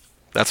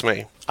 That's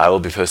me. I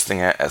will be posting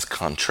it as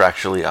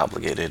contractually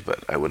obligated,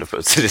 but I would have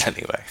posted it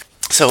anyway.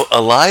 So,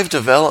 a live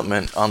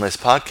development on this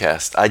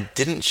podcast. I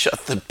didn't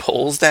shut the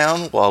polls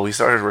down while we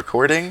started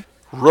recording.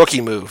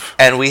 Rookie move.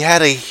 And we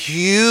had a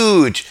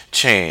huge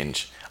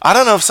change. I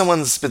don't know if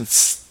someone's been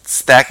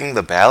stacking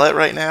the ballot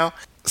right now.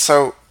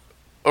 So,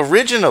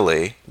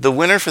 originally, the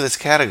winner for this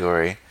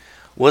category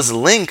was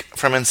Link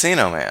from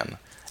Encino Man.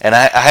 And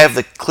I have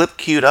the clip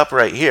queued up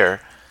right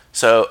here.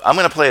 So I'm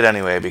going to play it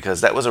anyway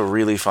because that was a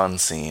really fun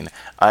scene.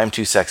 I'm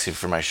too sexy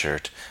for my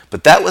shirt.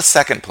 But that was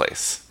second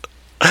place.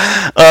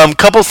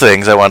 Couple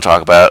things I want to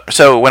talk about.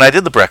 So when I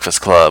did The Breakfast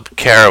Club,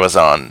 Kara was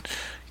on.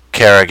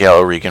 Kara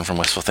Gale Regan from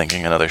Wistful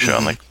Thinking, another show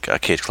on the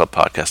Cage Club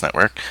Podcast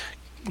Network.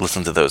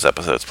 Listen to those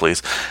episodes,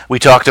 please. We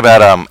talked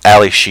about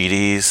Ali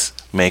Sheedy's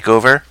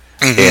makeover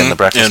in The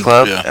Breakfast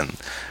Club. Yeah.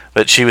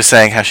 But she was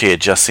saying how she had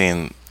just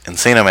seen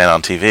Encino Man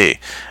on TV,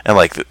 and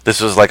like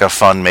this was like a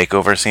fun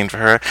makeover scene for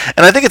her.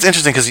 And I think it's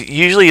interesting because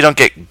usually you don't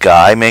get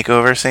guy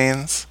makeover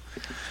scenes.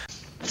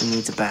 He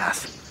needs a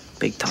bath,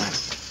 big time.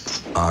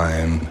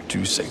 I'm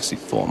too sexy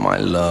for my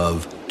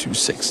love, too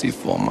sexy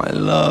for my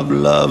love.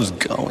 Love's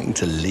going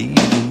to leave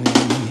me.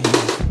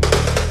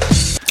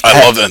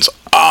 I love that.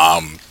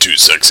 I'm too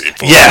sexy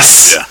for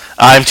Yes, yeah.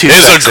 I'm too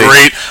sexy. It's a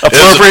great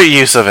appropriate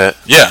use of it.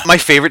 Yeah. My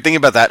favorite thing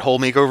about that whole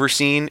makeover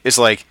scene is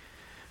like,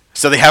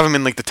 so they have him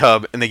in like the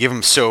tub and they give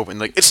him soap and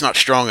like it's not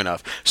strong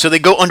enough. So they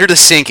go under the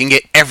sink and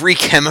get every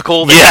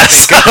chemical they can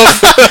think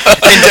of.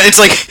 And it's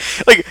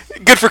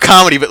like good for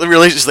comedy, but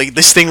really it's just like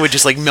this thing would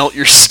just like melt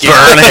your skin.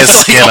 Burn his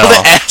skin all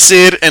off. the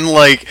acid and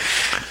like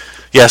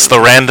Yes, the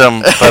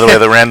random, by the way,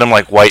 the random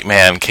like white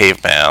man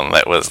caveman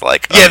that was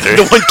like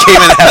the one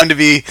caveman happened to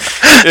be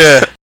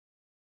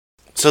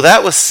So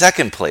that was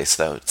second place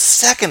though.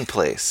 Second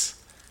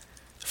place.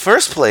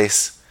 First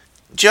place,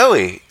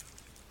 Joey,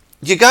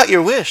 you got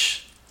your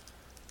wish.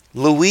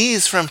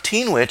 Louise from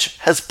Teen Witch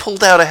has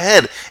pulled out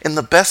ahead in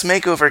the best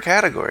makeover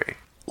category.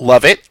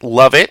 Love it.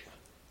 Love it.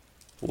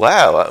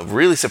 Wow, I'm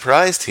really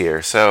surprised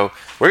here. So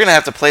we're going to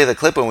have to play the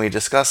clip when we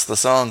discuss the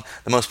song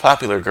The Most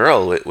Popular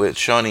Girl with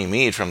Shawnee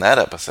Mead from that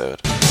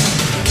episode.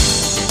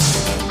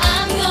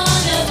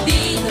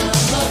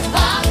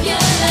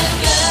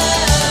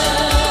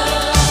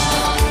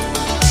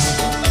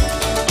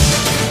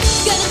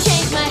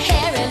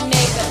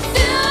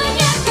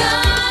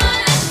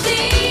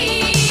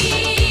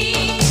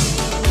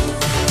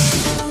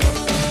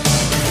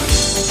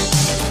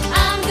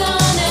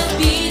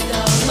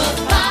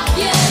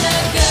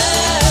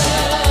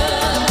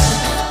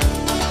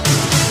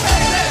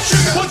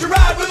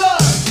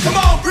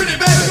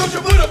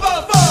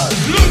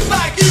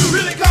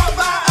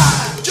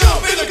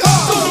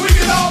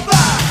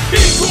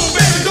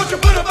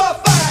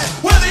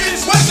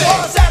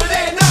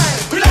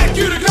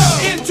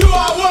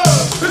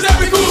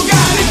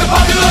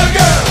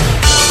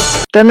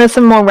 Then there's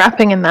some more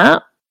rapping in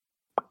that.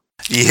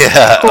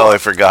 Yeah. Oh, I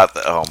forgot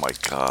that. Oh my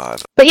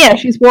god. But yeah,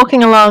 she's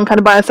walking along kind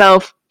of by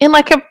herself in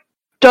like a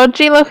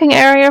dodgy looking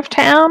area of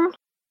town.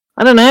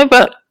 I don't know,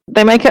 but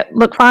they make it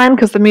look fine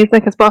because the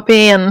music is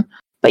boppy and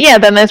But yeah,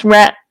 then there's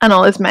Rhett and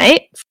all his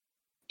mates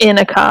in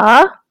a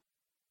car.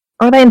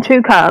 Or are they in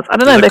two cars? I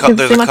don't know.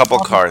 There's a couple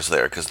cars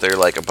there because they're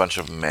like a bunch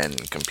of men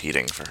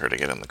competing for her to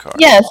get in the car.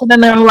 Yeah, so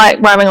then they're like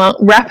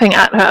rapping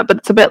at her, but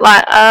it's a bit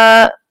like,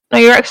 no,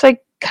 you're actually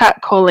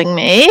catcalling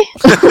me.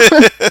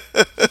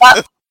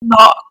 That's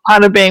not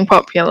part of being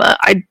popular.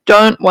 I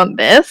don't want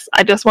this.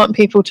 I just want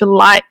people to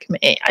like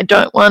me. I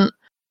don't want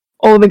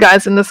all the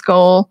guys in the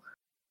school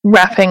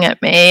rapping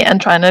at me and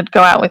trying to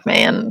go out with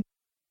me, and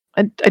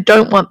I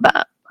don't want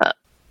that. But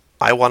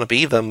I want to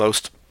be the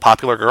most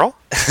popular girl.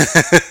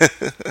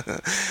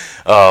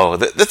 Oh,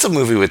 that's a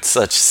movie with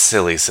such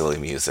silly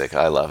music.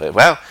 I love it.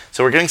 Wow,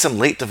 so we're getting some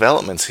late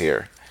developments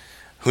here.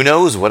 Who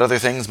knows what other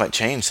things might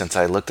change since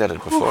I looked at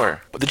it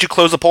before. Did you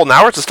close the poll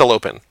now, or is it still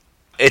open?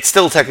 It's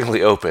still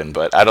technically open,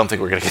 but I don't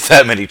think we're going to get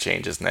that many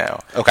changes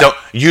now. Okay.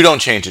 You don't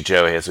change it,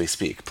 Joey, as we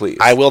speak, please.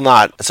 I will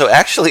not. So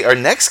actually, our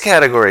next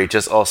category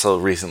just also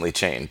recently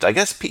changed. I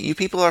guess you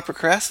people are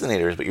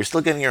procrastinators, but you're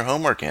still getting your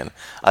homework in.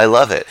 I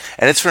love it.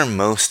 And it's for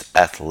most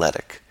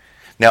athletic.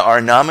 Now,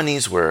 our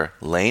nominees were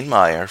Lane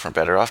Meyer from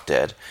Better Off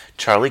Dead,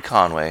 Charlie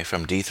Conway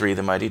from D3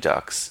 The Mighty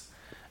Ducks,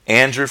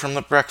 Andrew from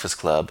The Breakfast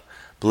Club,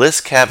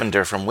 Bliss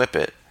Cavender from Whip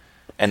It,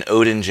 and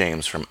Odin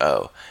James from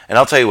O. And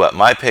I'll tell you what,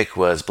 my pick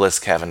was Bliss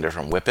Cavender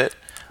from Whip It.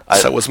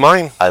 So was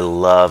mine. I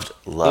loved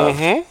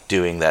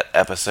doing that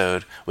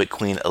episode with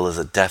Queen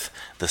Elizabeth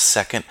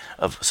II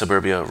of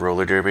Suburbia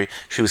Roller Derby.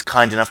 She was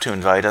kind enough to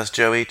invite us,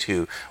 Joey,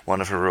 to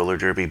one of her roller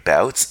derby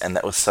bouts, and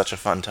that was such a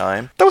fun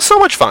time. That was so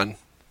much fun.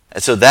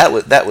 And so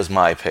that was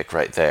my pick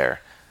right there.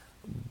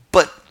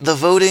 But the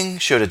voting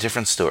showed a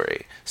different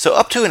story. So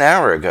up to an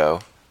hour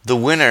ago, the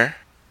winner,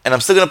 and I'm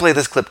still going to play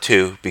this clip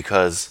too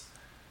because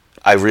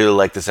I really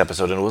like this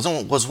episode and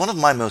it was one of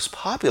my most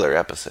popular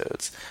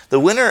episodes. The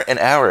winner an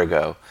hour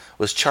ago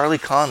was Charlie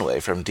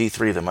Conway from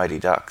D3 The Mighty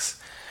Ducks.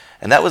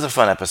 And that was a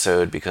fun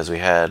episode because we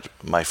had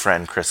my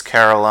friend Chris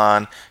Carroll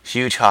on,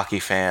 huge hockey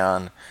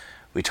fan.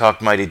 We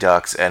talked Mighty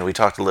Ducks, and we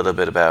talked a little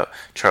bit about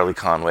Charlie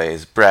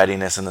Conway's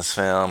brattiness in this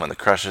film and the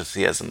crushes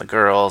he has in the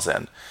girls.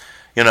 And,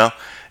 I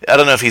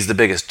don't know if he's the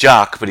biggest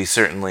jock, but he's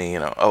certainly,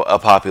 a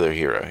popular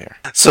hero here.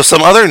 So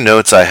some other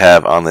notes I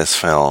have on this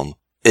film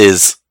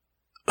is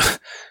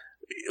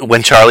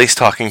when Charlie's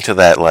talking to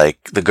that,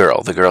 the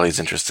girl he's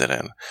interested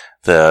in,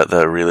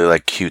 the really,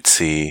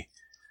 cutesy,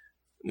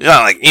 you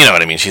know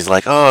what I mean? She's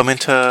like, oh, I'm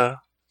into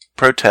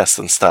protests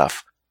and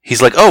stuff. He's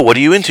like, oh, what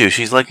are you into?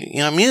 She's like,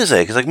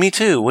 music. He's like, me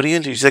too. What are you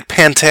into? She's like,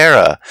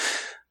 Pantera.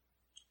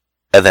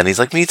 And then he's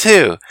like, me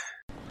too.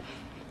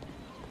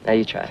 Now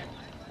you try.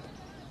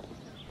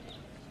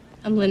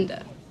 I'm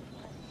Linda.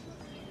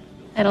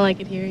 I don't like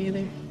it here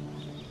either.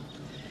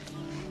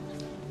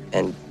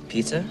 And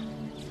pizza?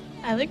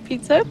 I like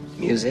pizza.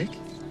 Music?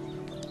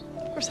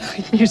 Of course I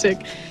like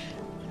music.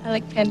 I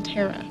like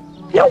Pantera.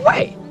 No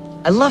way!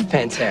 I love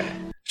Pantera.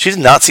 She does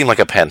not seem like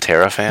a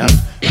Pantera fan.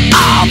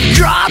 I've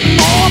got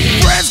more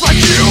friends like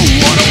you.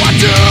 What do I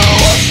do?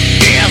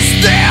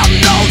 Is there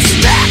no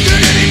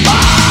standard anymore?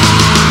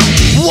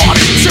 What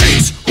it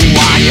takes, who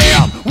I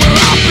am, where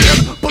I've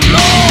been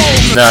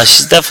below. No,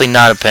 she's definitely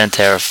not a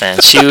Pantera fan.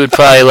 She would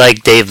probably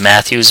like Dave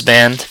Matthews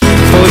Band. For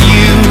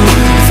you,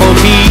 for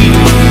me,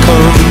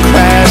 come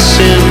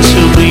crashing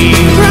to be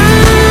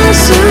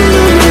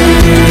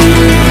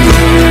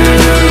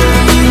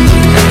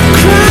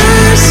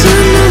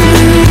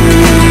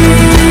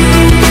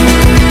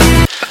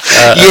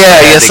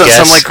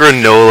some like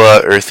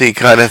granola earthy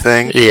kind of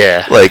thing.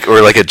 Yeah.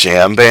 Or like a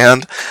jam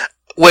band.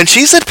 When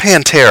she said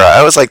Pantera,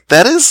 I was like,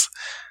 that is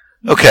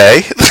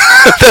okay.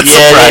 That's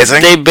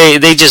surprising.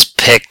 They just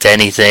picked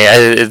anything.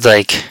 I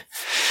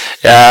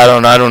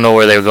don't know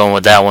where they were going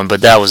with that one,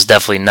 but that was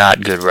definitely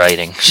not good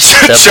writing.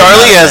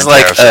 Charlie has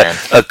like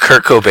a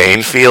Kurt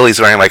Cobain feel. He's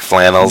wearing like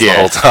flannels the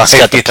whole time. He's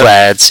got the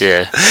plaids.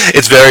 Yeah.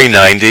 It's very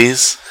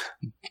 90s.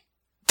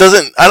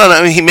 I don't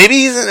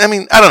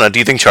know. I don't know. Do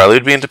you think Charlie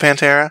would be into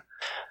Pantera?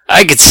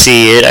 I could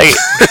see it.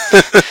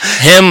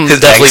 Him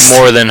definitely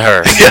more than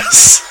her.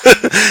 Yes.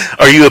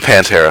 Are you a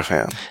Pantera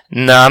fan?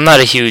 No, I'm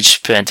not a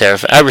huge Pantera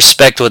fan. I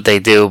respect what they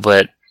do,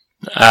 but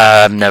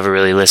I've never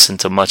really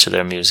listened to much of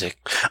their music.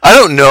 I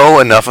don't know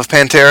enough of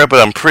Pantera, but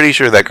I'm pretty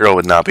sure that girl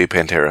would not be a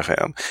Pantera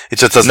fan. It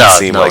just doesn't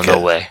seem like it. No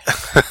way.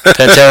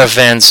 Pantera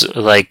fans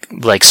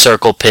like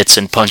circle pits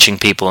and punching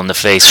people in the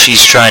face.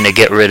 She's trying to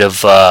get rid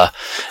of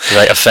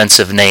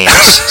offensive names,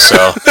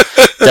 so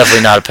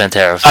definitely not a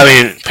Pantera fan. I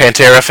mean,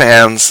 Pantera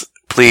fans,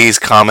 please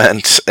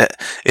comment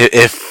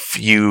if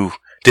you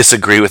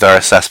disagree with our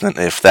assessment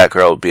if that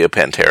girl would be a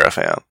Pantera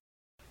fan.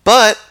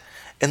 But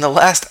in the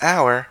last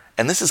hour,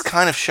 and this is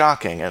kind of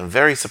shocking and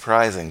very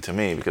surprising to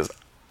me because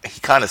he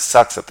kind of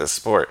sucks at this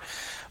sport,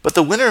 but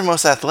the winner of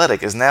Most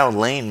Athletic is now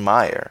Lane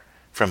Meyer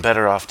from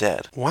Better Off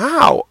Dead.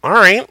 Wow. All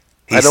right.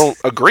 I don't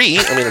agree.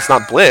 I mean, it's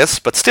not Bliss,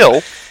 but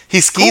still. He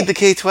skied the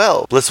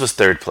K-12. Bliss was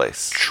third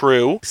place.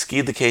 True.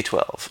 Skied the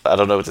K-12. I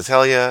don't know what to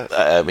tell you.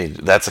 I mean,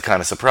 that's a kind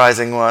of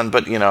surprising one,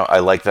 but, I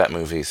like that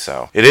movie,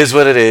 so. It is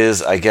what it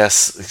is. I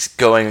guess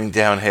going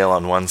downhill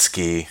on one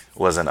ski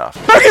was enough.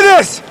 Look at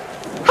this!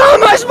 How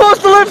am I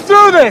supposed to live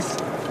through this?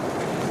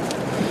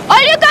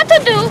 All you got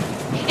to do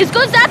is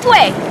go that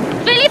way,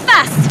 really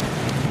fast.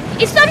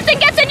 If something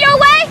gets in your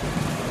way,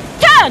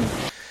 turn.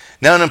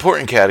 Now, an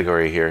important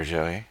category here,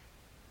 Joey.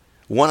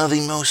 One of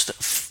the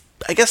most,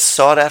 I guess,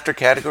 sought-after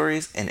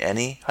categories in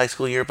any high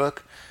school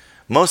yearbook.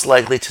 Most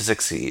likely to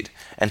succeed.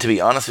 And to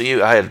be honest with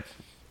you, I had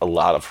a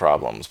lot of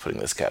problems putting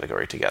this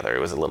category together.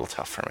 It was a little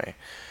tough for me.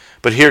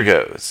 But here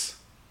goes.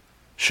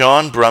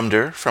 Sean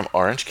Brumder from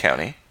Orange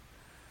County.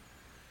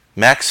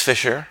 Max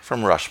Fisher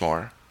from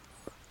Rushmore.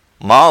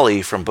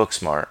 Molly from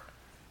Booksmart.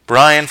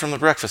 Brian from The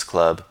Breakfast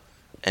Club.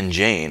 And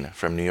Jane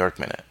from New York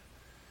Minute.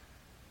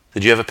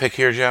 Did you have a pick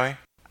here, Joey?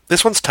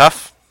 This one's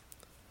tough.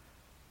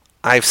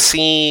 I've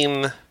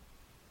seen...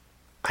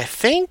 I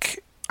think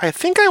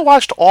I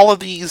watched all of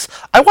these.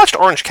 I watched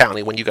Orange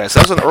County when you guys...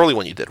 That was an early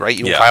one you did, right?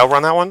 You and Kyle were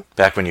on that one?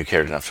 Back when you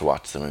cared enough to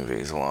watch the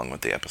movies along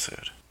with the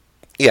episode.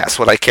 Yes,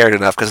 when I cared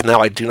enough, because now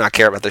I do not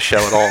care about the show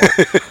at all.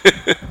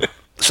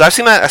 So I've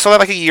seen that. I saw that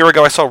like a year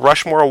ago. I saw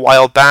Rushmore a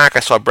while back. I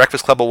saw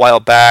Breakfast Club a while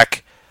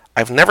back.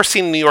 I've never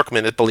seen New York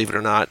Minute, believe it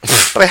or not.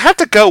 But I have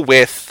to go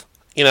with,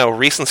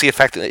 recency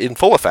effect in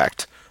full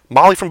effect.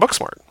 Molly from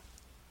Booksmart.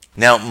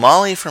 Now,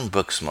 Molly from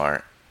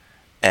Booksmart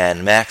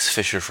and Max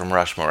Fisher from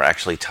Rushmore are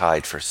actually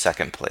tied for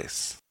second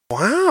place.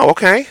 Wow,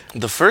 okay.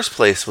 The first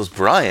place was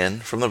Brian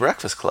from The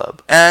Breakfast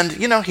Club. And,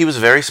 he was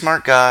a very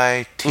smart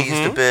guy,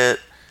 teased a bit.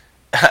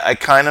 I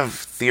kind of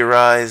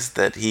theorized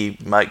that he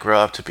might grow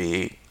up to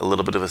be a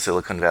little bit of a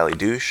Silicon Valley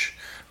douche.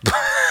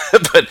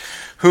 But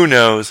who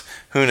knows?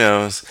 Who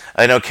knows?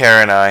 I know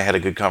Kara and I had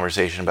a good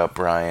conversation about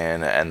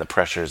Brian and the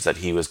pressures that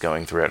he was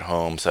going through at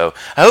home. So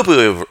I hope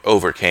he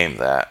overcame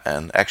that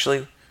and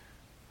actually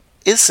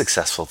is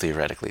successful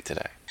theoretically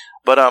today.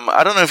 But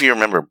I don't know if you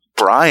remember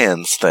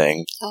Brian's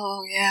thing.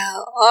 Oh,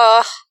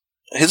 yeah.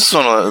 His is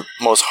one of the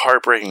most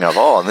heartbreaking of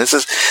all. And these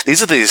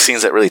are the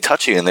scenes that really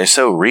touch you, and they're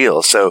so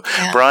real. So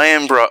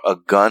Brian brought a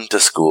gun to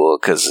school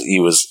because he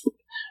was,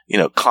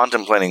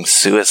 contemplating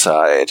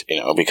suicide,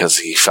 because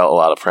he felt a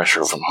lot of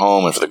pressure from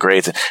home and for the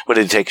grades. What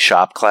did he take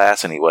shop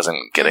class, and he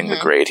wasn't getting the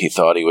grade he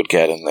thought he would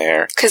get in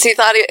there? Because he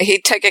thought he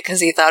took it because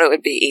he thought it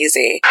would be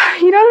easy.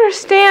 You don't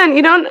understand.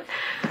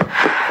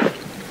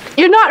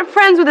 You're not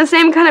friends with the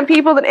same kind of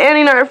people that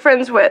Annie and I are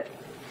friends with.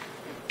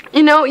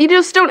 You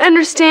just don't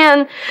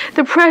understand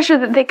the pressure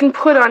that they can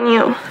put on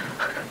you.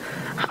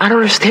 I don't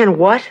understand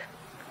what?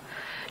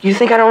 You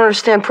think I don't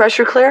understand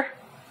pressure, Claire?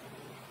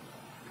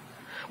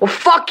 Well,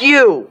 fuck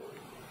you!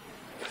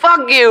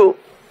 Fuck you!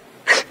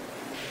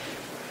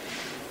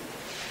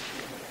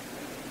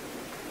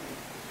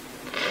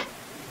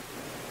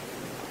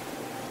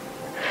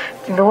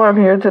 You know why I'm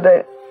here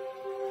today?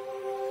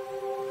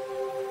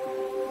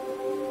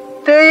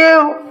 Do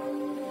you?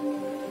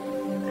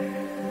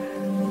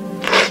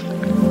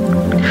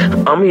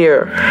 I'm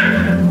here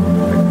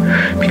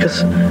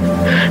because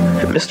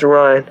Mr.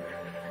 Ryan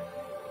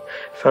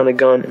found a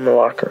gun in the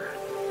locker.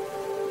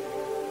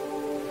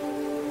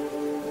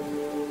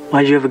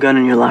 Why'd you have a gun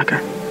in your locker?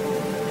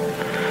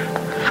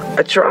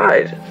 I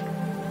tried.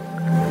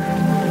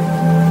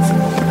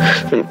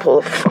 When you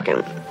pull the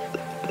fucking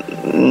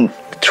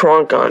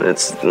trunk on,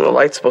 the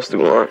light's supposed to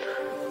go on.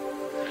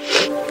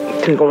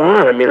 It didn't go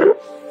on,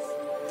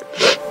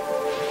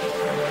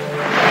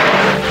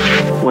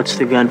 What's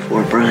the gun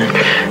for, Brian?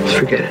 Just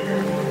forget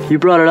it. You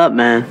brought it up,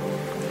 man.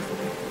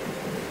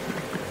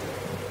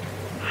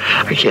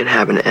 I can't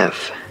have an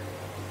F.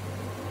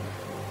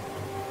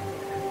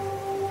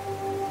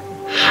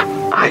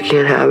 I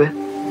can't have it.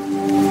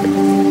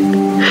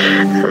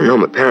 I know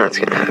my parents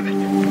can't have it.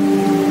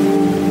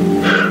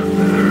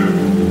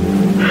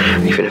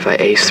 Even if I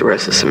ace the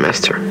rest of the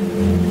semester,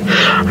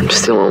 I'm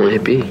still only a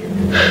B.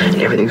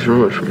 And everything's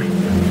ruined for me.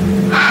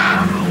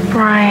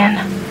 Brian.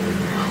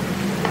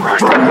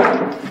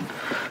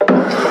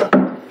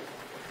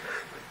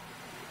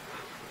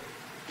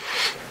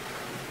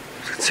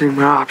 Considering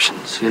my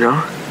options,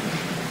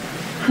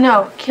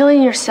 No,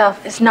 killing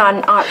yourself is not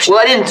an option.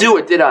 Well, I didn't do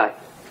it, did I?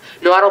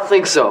 No, I don't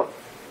think so.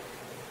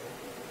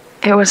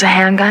 It was a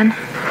handgun?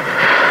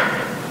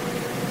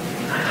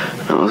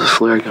 No, it was a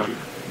flare gun.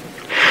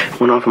 It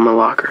went off in my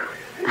locker.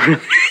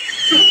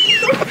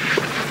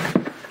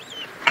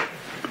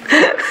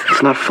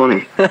 It's not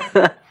funny.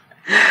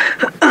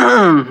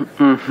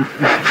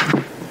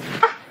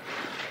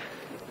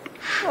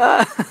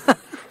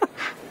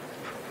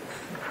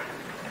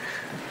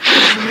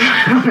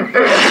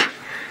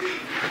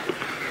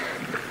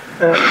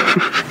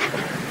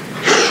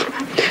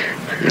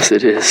 Yes,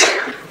 it is.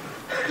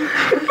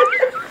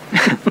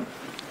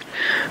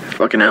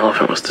 Fucking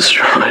elephant was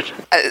destroyed.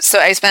 So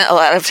I spent a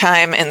lot of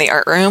time in the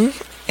art room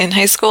in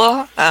high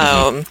school,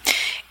 and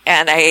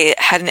I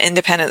had an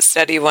independent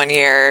study one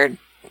year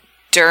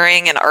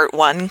during an Art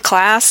 1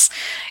 class.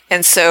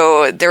 And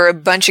so there were a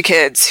bunch of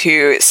kids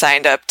who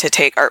signed up to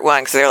take Art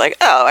 1 because they're like,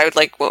 oh, I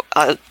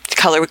would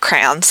color with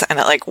crayons and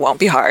it won't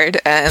be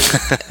hard and,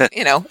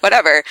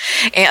 whatever.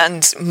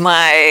 And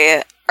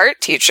my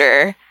art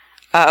teacher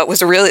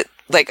was a real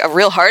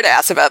hard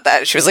ass about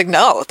that. She was like,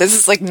 no, this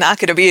is not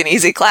going to be an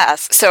easy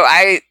class. So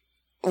I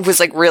was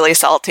like really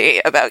salty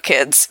about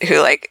kids who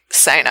like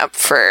sign up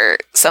for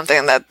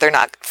something that they're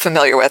not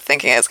familiar with,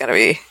 thinking it's going to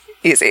be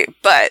easy.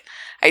 But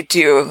I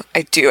do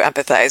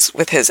empathize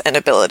with his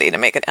inability to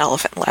make an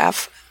elephant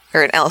laugh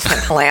or an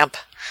elephant lamp.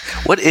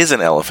 What is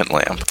an elephant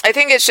lamp? I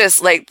think it's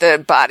just like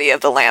the body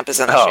of the lamp is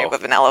in the shape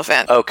of an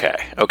elephant. Okay.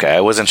 I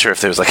wasn't sure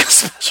if there was like a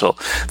special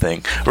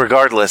thing.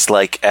 Regardless,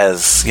 like,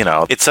 as you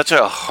know, it's such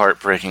a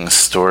heartbreaking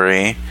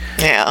story.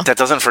 Yeah. That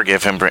doesn't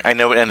forgive him. I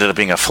know it ended up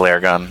being a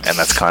flare gun, and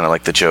that's kind of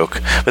like the joke.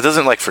 But it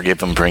doesn't like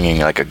forgive him bringing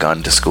like a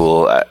gun to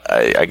school.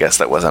 I guess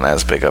that wasn't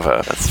as big of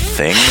a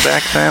thing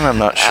back then. I'm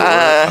not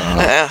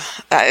sure.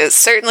 It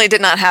certainly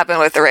did not happen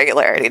with the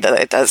regularity that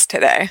it does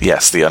today.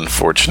 Yes, the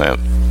unfortunate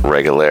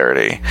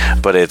regularity.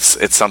 But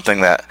it's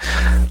something that,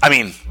 I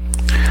mean,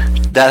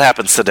 that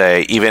happens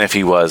today. Even if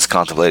he was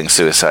contemplating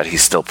suicide,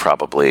 he's still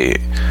probably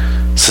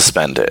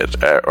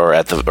suspended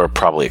or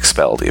probably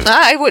expelled. Even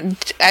I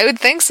would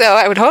think so.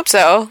 I would hope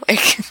so.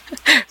 Like,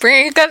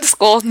 bringing a gun to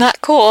school, not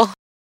cool.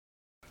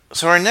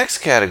 So our next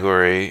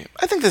category,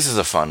 I think this is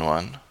a fun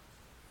one.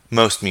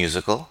 Most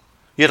musical.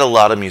 You had a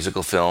lot of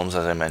musical films,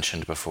 as I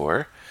mentioned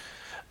before.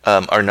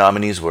 Our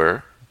nominees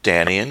were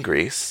Danny in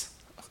Grease,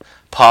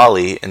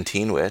 Polly in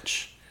Teen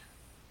Witch,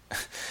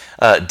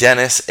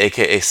 Dennis,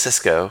 a.k.a.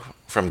 Cisco,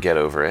 from Get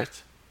Over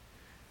It,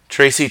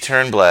 Tracy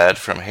Turnblad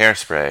from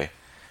Hairspray,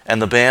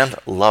 and the band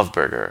Love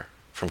Burger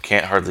from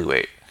Can't Hardly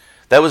Wait.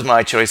 That was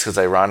my choice because,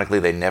 ironically,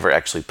 they never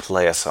actually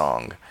play a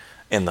song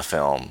in the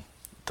film.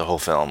 The whole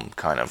film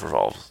kind of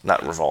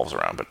revolves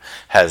around, but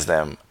has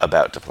them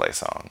about to play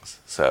songs.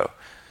 So,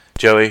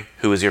 Joey,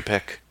 who was your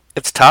pick?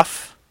 It's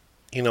tough.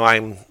 You know,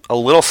 I'm a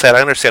little sad.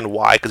 I understand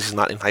why, because he's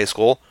not in high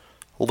school.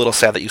 A little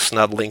sad that you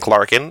snubbed Link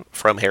Larkin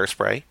from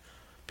Hairspray,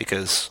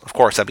 because, of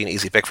course, that'd be an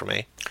easy pick for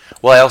me.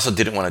 Well, I also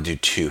didn't want to do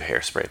 2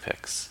 Hairspray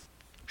picks.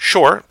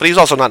 Sure, but he's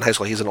also not in high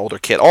school. He's an older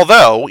kid.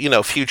 Although, you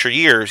know, future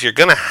years, you're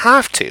going to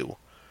have to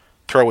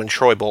throw in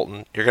Troy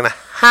Bolton. You're going to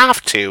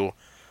have to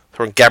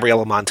throw in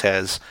Gabriela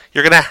Montez.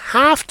 You're going to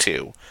have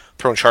to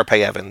throw in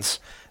Sharpay Evans.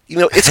 You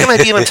know, it's going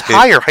to be an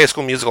entire High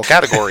School Musical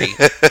category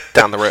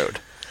down the road.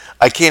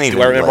 I can't even.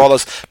 Do I remember all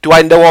those? Do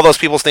I know all those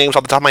people's names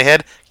off the top of my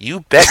head?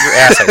 You bet your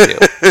ass I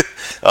do.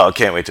 Oh,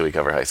 can't wait till we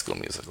cover High School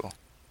Musical.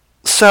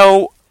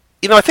 So,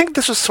 you know, I think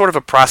this was sort of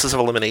a process of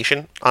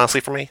elimination,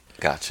 honestly, for me.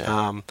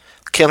 Gotcha.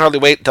 Can't Hardly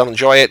Wait, don't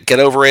enjoy it, Get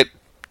Over It,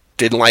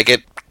 didn't like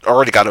it,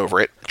 already got over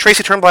it.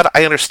 Tracy Turnblad,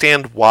 I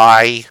understand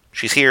why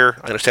she's here.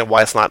 I understand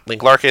why it's not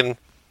Link Larkin.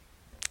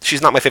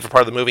 She's not my favorite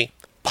part of the movie.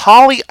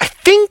 Polly, I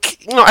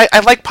think, you know, I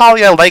like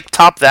Polly, I like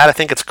Top That, I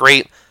think it's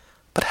great.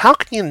 But how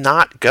can you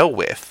not go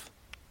with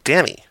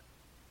Danny?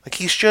 Like,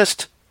 he's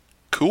just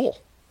cool.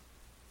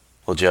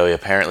 Well, Joey,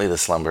 apparently the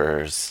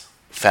Slumberers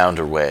found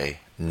a way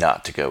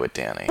not to go with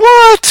Danny.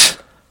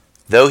 What?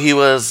 Though he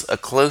was a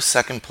close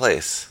second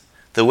place,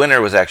 the winner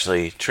was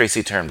actually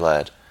Tracy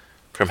Turnblad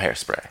from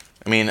Hairspray.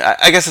 I mean,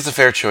 I guess it's a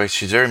fair choice.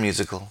 She's very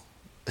musical.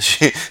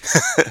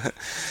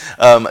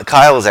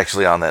 Kyle was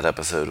actually on that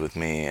episode with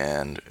me,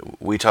 and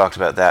we talked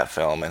about that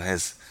film and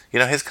his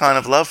kind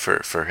of love for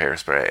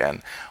Hairspray,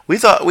 and we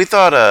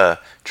thought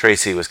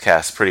Tracy was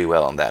cast pretty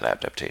well in that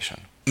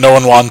adaptation. No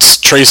one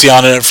wants Tracy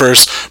on it at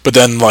first, but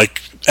then like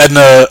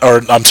Velma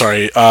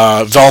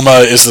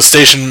is the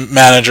station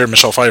manager,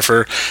 Michelle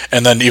Pfeiffer,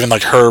 and then even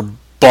like her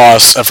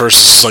boss at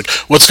first is like,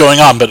 what's going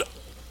on? But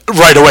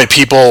right away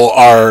people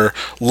are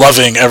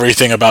loving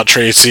everything about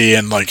Tracy,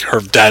 and like her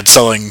dad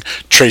selling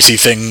Tracy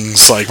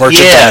things like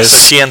merchandise.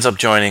 Yes, she ends up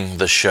joining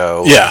the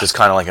show. Yeah. Just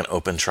kind of like an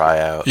open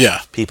tryout.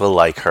 Yeah. People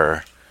like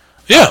her.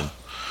 Yeah.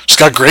 She's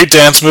got great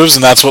dance moves,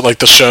 and that's what like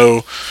the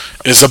show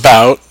is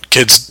about.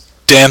 Kids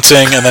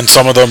dancing, and then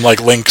some of them like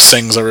Link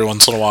sings every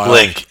once in a while.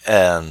 Link,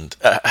 and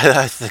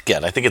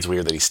again, I think it's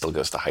weird that he still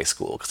goes to high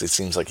school because it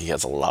seems like he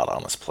has a lot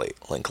on his plate.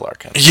 Link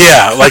Larkin.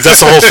 Yeah, like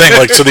that's the whole thing.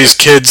 Like, so these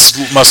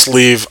kids must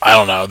leave. I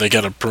don't know. They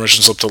get a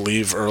permission slip to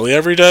leave early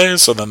every day,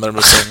 so then they're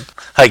missing.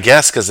 I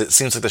guess because it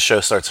seems like the show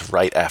starts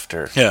right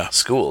after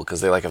school because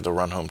they like have to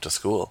run home to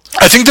school.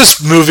 I think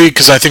this movie,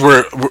 because I think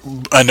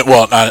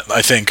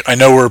I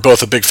know we're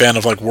both a big fan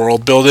of like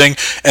world building,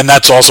 and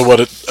that's also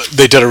what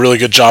they did a really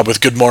good job with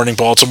Good Morning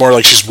Baltimore.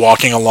 Like she's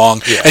walking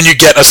along, and you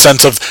get a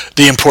sense of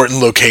the important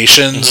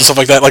locations and stuff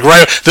like that. Like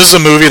this is a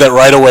movie that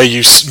right away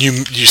you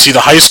see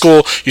the high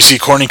school, you see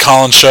Corny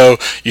Collins show,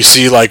 you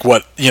see like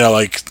what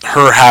like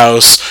her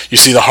house, you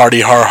see the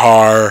Hardy Har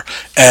Har,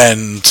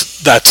 and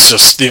that's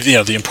just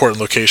the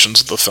important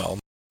locations of the film.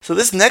 So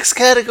this next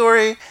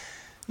category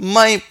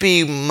might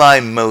be my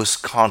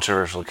most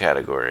controversial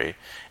category,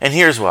 and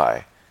here's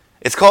why.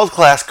 It's called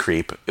Class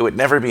Creep. It would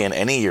never be in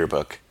any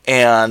yearbook,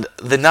 and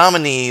the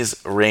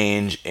nominees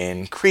range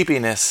in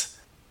creepiness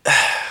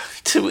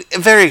to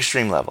very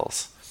extreme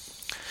levels.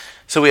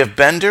 So we have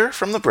Bender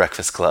from The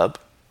Breakfast Club.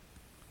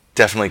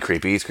 Definitely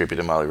creepy. He's creepy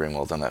to Molly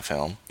Ringwald on that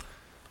film.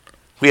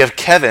 We have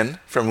Kevin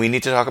from We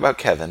Need to Talk About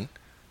Kevin,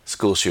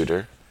 school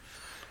shooter.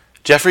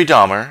 Jeffrey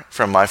Dahmer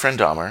from My Friend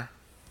Dahmer,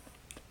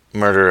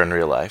 murder in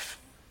real life.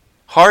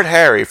 Hard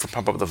Harry from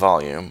Pump Up the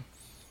Volume.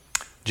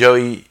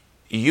 Joey,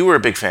 you were a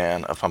big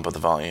fan of Pump Up the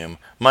Volume.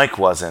 Mike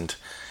wasn't.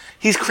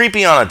 he's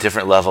creepy on a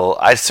different level.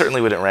 I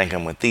certainly wouldn't rank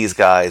him with these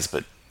guys,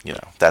 but,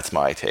 that's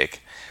my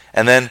take.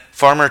 And then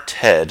Farmer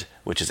Ted,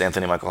 which is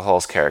Anthony Michael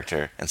Hall's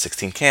character in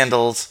 16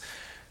 Candles,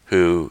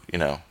 who,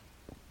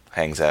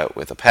 hangs out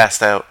with a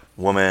passed out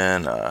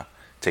woman,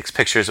 takes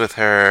pictures with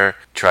her,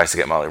 tries to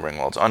get Molly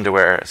Ringwald's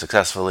underwear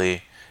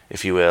successfully,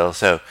 if you will.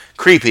 So,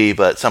 creepy,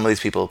 but some of these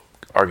people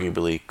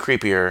arguably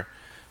creepier.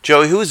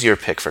 Joey, who is your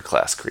pick for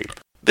class creep?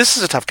 This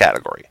is a tough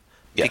category.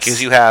 Yes.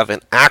 Because you have an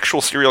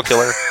actual serial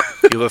killer,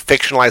 you have a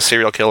fictionalized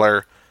serial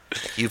killer,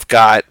 you've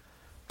got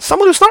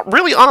someone who's not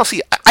really,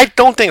 honestly, I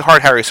don't think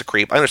Hard Harry's a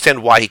creep. I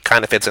understand why he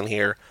kind of fits in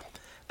here.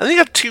 And then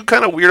you got two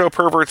kind of weirdo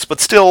perverts,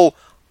 but still,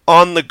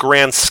 on the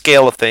grand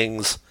scale of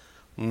things,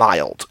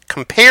 mild.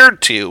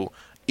 Compared to,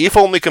 if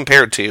only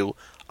compared to,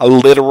 a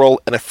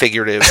literal and a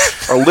figurative,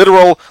 or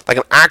literal, like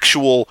an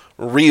actual,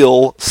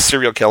 real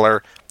serial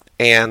killer,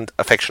 and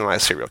a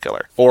fictionalized serial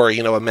killer, or,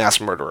 a mass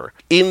murderer.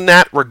 In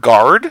that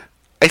regard,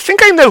 I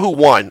think I know who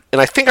won,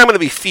 and I think I'm going to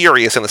be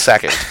furious in a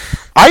second.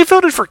 I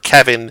voted for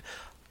Kevin.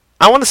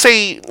 I want to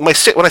say, when I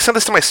sent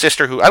this to my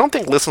sister, who I don't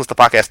think listens to the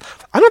podcast,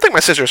 I don't think my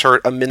sister's heard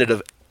a minute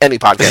of any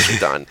podcast we've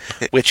done,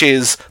 which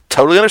is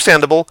totally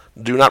understandable.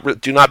 Do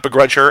not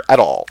begrudge her at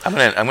all. I'm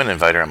gonna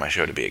invite her on my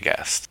show to be a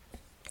guest.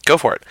 Go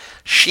for it.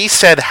 She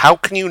said, how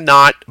can you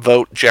not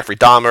vote Jeffrey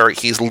Dahmer?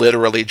 He's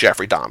literally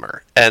Jeffrey Dahmer.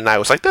 And I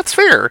was like, that's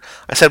fair.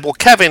 I said, well,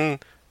 Kevin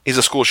is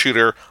a school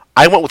shooter.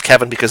 I went with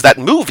Kevin because that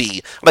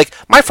movie, like,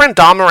 My Friend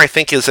Dahmer, I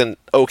think, is an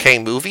okay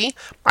movie.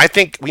 I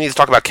think we need to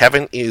talk about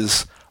Kevin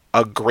is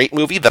a great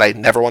movie that I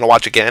never want to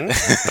watch again.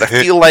 But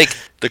I feel like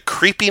the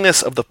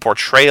creepiness of the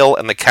portrayal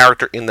and the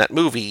character in that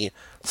movie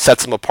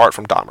sets him apart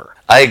from Dahmer.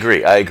 I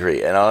agree.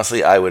 And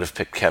honestly, I would have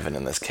picked Kevin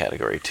in this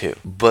category too.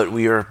 But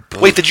we are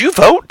both... Wait, did you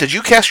vote? Did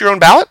you cast your own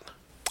ballot?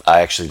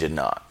 I actually did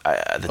not.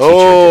 The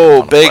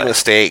teacher big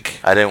mistake.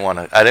 I didn't want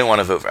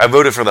to vote I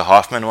voted for the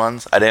Hoffman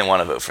ones. I didn't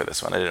want to vote for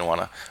this one. I didn't want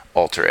to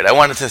alter it. I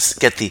wanted to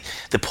get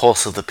the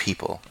pulse of the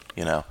people,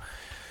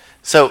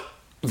 So,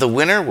 the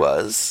winner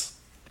was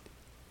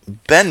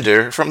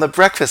Bender from The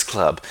Breakfast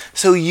Club.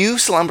 So you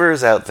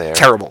slumberers out there...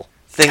 Terrible.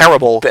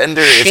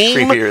 Bender is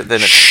creepier than...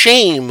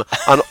 Shame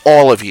on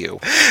all of you.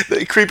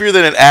 Creepier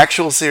than an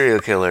actual serial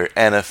killer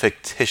and a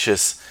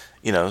fictitious,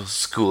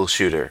 school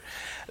shooter.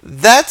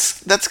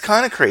 That's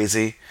kind of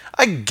crazy.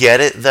 I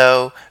get it,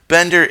 though.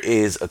 Bender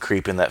is a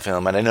creep in that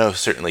film, and I know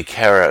certainly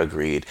Kara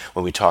agreed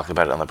when we talked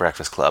about it on The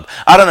Breakfast Club.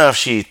 I don't know if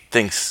she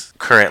thinks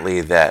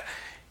currently that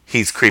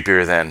he's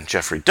creepier than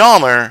Jeffrey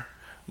Dahmer,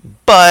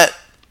 but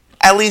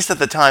at least at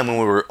the time when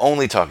we were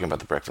only talking about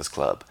The Breakfast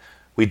Club,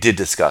 we did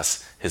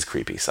discuss his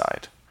creepy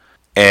side.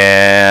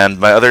 And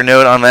my other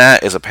note on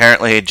that is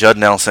apparently Judd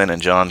Nelson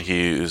and John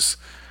Hughes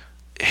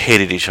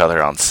hated each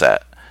other on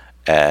set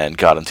and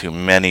got into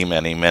many,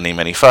 many, many,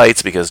 many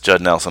fights because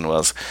Judd Nelson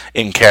was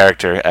in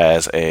character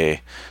as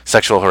a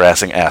sexual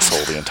harassing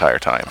asshole the entire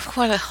time.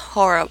 What a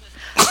horrible...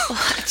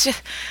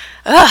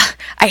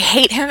 I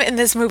hate him in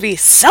this movie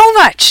so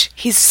much.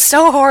 He's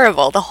so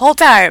horrible the whole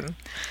time.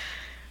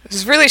 It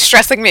was really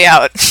stressing me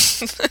out.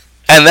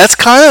 And that's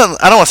kind of,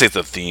 I don't want to say it's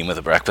the theme of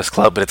The Breakfast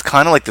Club, but it's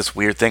kind of like this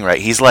weird thing,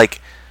 right? He's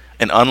like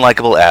an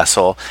unlikable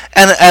asshole.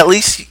 And at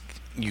least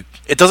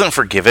it doesn't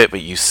forgive it, but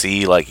you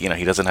see, like,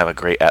 he doesn't have a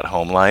great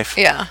at-home life.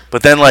 Yeah.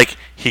 But then, like,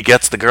 he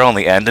gets the girl in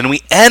the end, and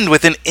we end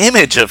with an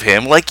image of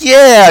him, like,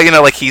 yeah,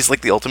 like, he's, like,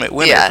 the ultimate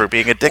winner for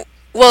being a dick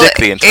the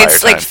entire time.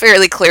 It's, like,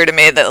 fairly clear to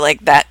me that,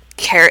 like,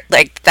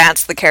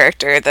 that's the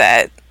character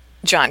that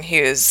John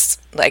Hughes,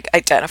 like,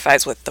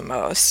 identifies with the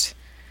most.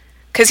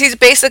 Because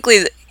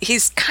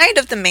he's kind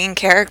of the main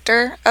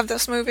character of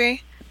this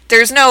movie.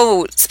 There's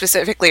no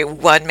specifically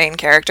one main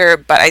character,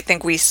 but I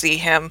think we see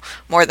him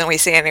more than we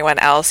see anyone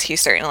else. He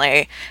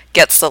certainly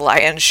gets the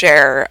lion's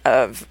share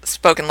of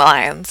spoken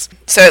lines.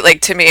 So, like,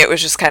 to me, it was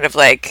just kind of,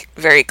 like,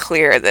 very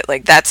clear that,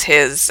 like, that's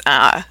his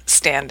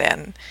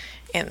stand-in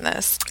in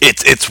this.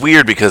 It's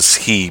weird because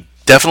he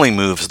definitely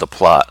moves the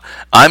plot.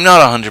 I'm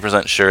not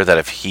 100% sure that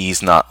if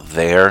he's not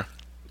there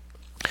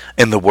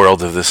in the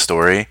world of this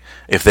story,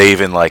 if they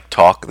even, like,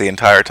 talk the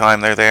entire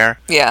time they're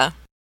there. Yeah.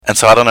 And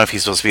so I don't know if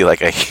he's supposed to be,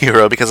 like, a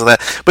hero because of that.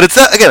 But it's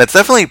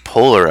definitely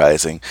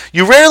polarizing.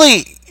 You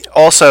rarely...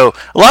 Also,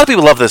 a lot of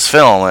people love this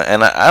film,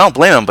 and I don't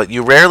blame them, but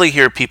you rarely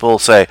hear people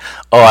say,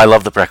 oh, I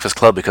love The Breakfast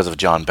Club because of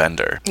John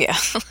Bender. Yeah.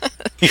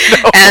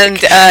 And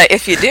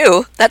if you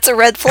do, that's a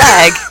red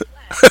flag.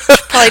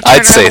 Probably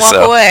turn around and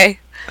walk away.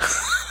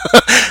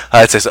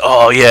 I'd say so.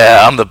 Oh,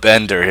 yeah, I'm the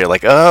Bender here.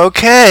 Like,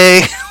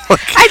 okay.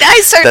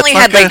 I certainly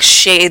had, like,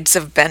 shades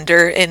of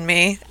Bender in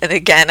me. And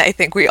again, I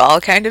think we all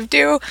kind of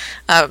do.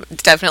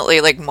 Definitely,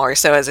 like, more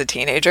so as a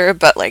teenager.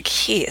 But, like,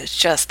 he is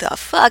just the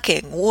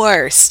fucking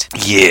worst.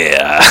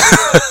 Yeah.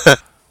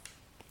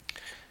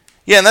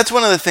 Yeah, and that's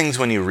one of the things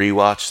when you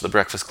rewatch The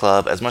Breakfast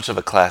Club, as much of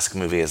a classic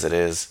movie as it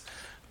is,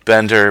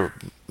 Bender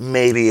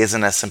maybe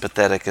isn't as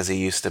sympathetic as he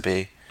used to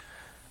be.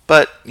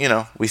 But,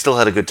 we still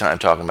had a good time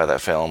talking about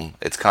that film.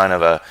 It's kind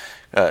of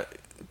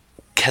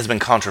has been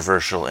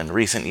controversial in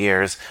recent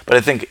years, but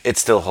I think it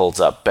still holds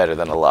up better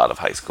than a lot of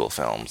high school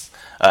films,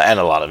 and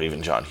a lot of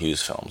even John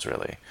Hughes films,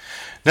 really.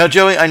 Now,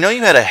 Joey, I know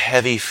you had a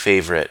heavy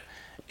favorite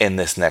in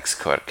this next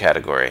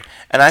category,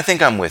 and I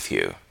think I'm with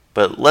you.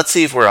 But let's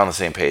see if we're on the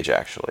same page,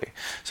 actually.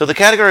 So the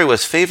category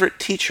was Favorite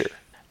Teacher,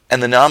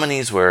 and the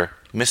nominees were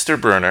Mr.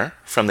 Bruner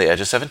from The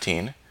Edge of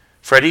 17,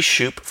 Freddie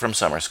Shoop from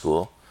Summer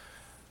School,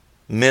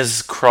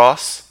 Ms.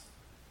 Cross,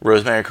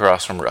 Rosemary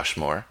Cross from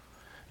Rushmore,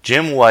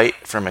 Jim White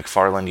from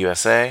McFarland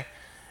USA,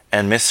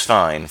 and Miss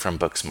Fine from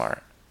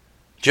Booksmart.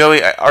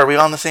 Joey, are we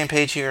on the same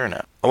page here or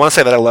no? I want to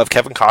say that I love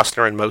Kevin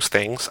Costner in most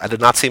things. I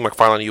did not see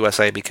McFarland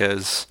USA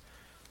because,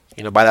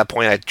 by that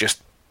point I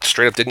just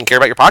straight up didn't care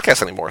about your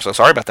podcast anymore, so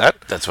sorry about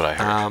that. That's what I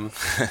heard.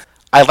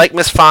 I like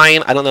Miss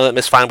Fine. I don't know that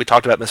Miss Fine, we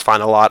talked about Miss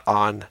Fine a lot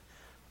on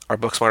our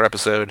Booksmart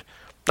episode.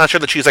 Not sure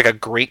that she's like a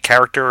great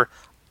character.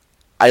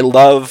 I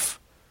love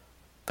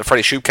the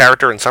Freddie Shoop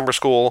character in Summer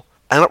School.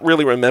 I don't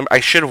really remember. I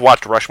should have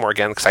watched Rushmore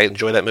again because I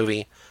enjoy that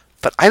movie.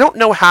 But I don't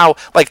know how,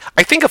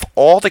 I think of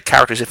all the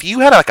characters, if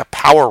you had a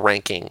power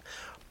ranking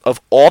of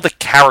all the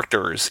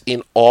characters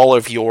in all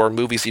of your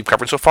movies you've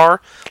covered so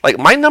far,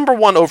 my number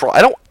one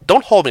overall,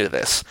 don't hold me to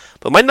this,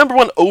 but my number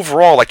one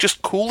overall,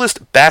 just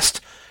coolest,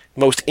 best,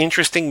 most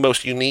interesting,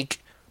 most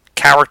unique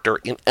character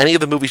in any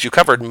of the movies you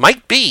covered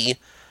might be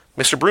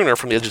Mr. Bruner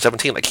from The Edge of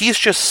 17. He's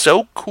just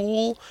so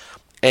cool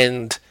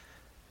and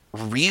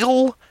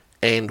real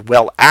and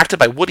well acted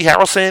by Woody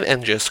Harrelson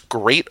and just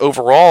great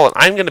overall, and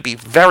I'm going to be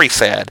very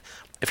sad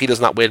if he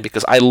does not win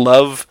because I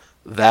love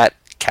that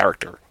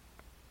character.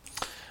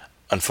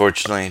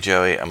 Unfortunately,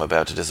 Joey, I'm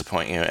about to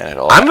disappoint you, and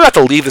I'm about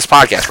to leave this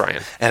podcast,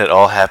 Ryan. And it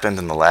all happened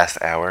in the last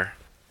hour.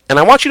 And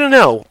I want you to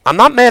know, I'm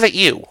not mad at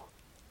you.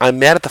 I'm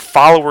mad at the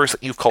followers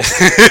that you've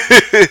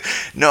cultivated.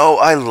 No,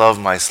 I love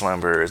my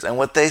slumberers, and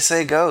what they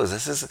say goes.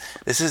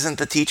 This isn't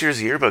the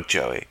teacher's yearbook,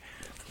 Joey.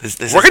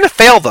 We're going to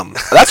fail them.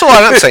 That's all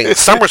I'm saying.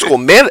 Summer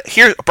school.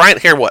 Brian,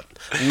 hear what?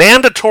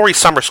 Mandatory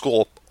summer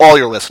school, all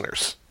your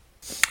listeners.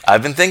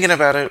 I've been thinking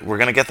about it. We're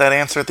going to get that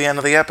answer at the end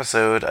of the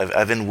episode.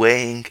 I've been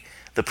weighing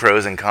the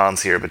pros and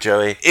cons here. But,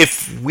 Joey,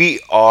 if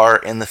we are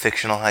in the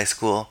fictional high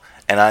school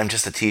and I'm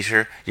just a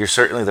teacher, you're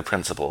certainly the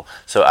principal.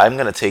 So I'm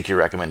going to take your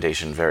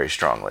recommendation very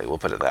strongly. We'll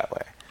put it that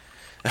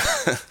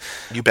way.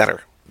 You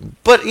better.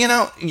 But,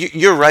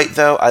 you're right,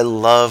 though. I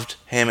loved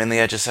him in The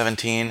Edge of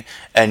 17,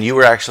 and you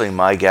were actually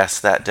my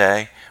guest that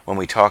day when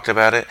we talked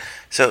about it.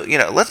 So,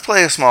 let's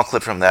play a small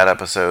clip from that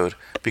episode,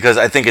 because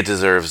I think it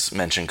deserves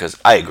mention, because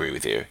I agree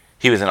with you.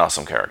 He was an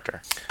awesome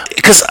character.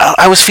 Because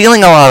I was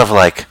feeling a lot of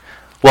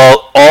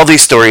well, all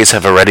these stories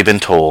have already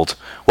been told.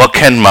 What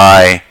can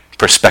my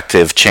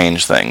perspective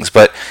change things?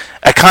 But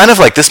I kind of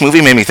this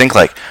movie made me think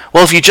well,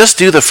 if you just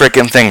do the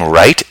frickin' thing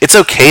right, it's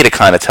okay to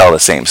kind of tell the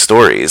same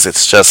stories.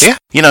 It's just,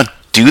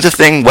 do the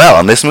thing well,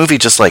 and this movie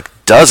just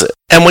does it.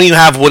 And when you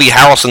have Woody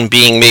Harrelson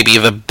being maybe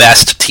the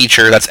best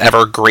teacher that's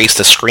ever graced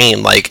a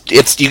screen,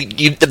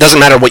 it doesn't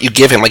matter what you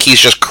give him, he's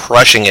just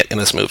crushing it in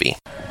this movie.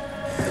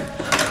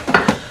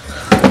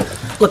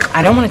 Look,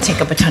 I don't want to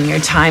take up a ton of your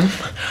time,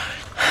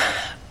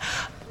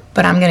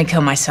 but I'm gonna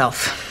kill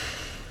myself.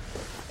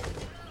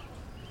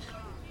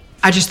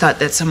 I just thought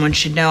that someone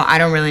should know. I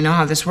don't really know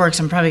how this works.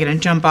 I'm probably gonna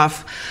jump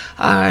off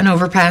an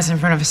overpass in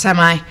front of a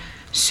semi.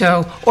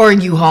 Or a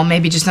U-Haul,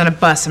 maybe just on a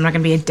bus. I'm not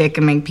gonna be a dick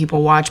and make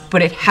people watch,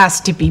 but it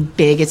has to be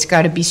big. It's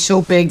gotta be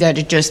so big that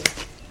it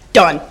just,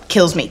 done,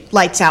 kills me,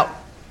 lights out.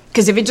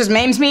 Because if it just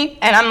maims me,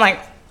 and I'm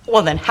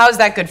well then, how's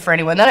that good for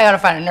anyone? Then I gotta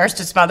find a nurse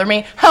to smother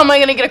me. How am I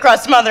gonna get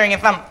across smothering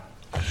if I'm...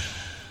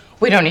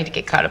 We don't need to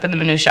get caught up in the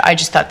minutia. I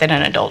just thought that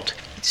an adult,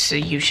 so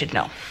you should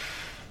know.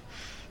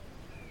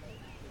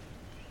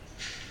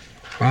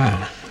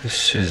 Wow,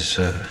 this is,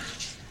 a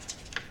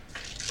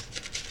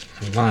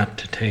lot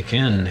to take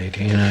in,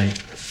 Nadine.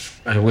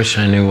 I wish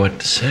I knew what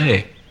to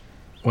say.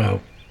 Well,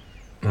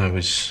 I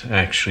was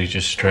actually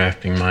just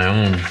drafting my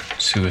own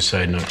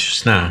suicide note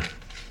just now.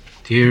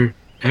 Dear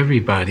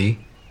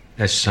everybody,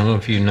 as some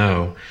of you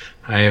know,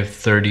 I have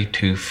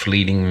 32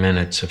 fleeting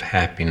minutes of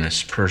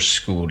happiness per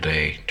school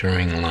day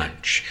during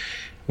lunch,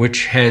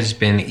 which has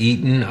been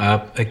eaten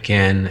up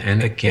again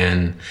and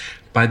again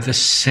by the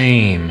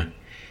same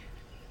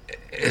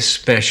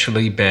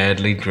especially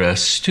badly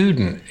dressed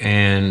student.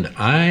 And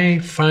I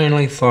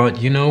finally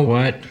thought, you know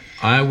what?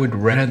 I would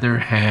rather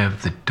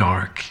have the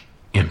dark,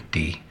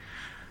 empty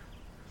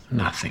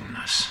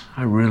nothingness.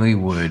 I really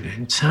would.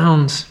 It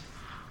sounds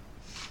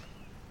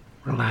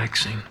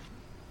relaxing.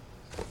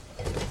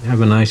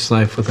 Have a nice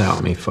life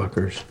without me,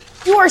 fuckers.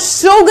 You are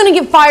so gonna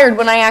get fired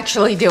when I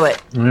actually do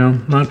it.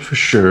 Well, not for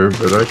sure,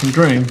 but I can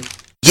dream.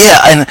 Yeah,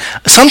 and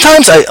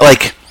sometimes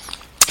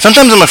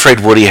Sometimes I'm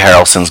afraid Woody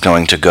Harrelson's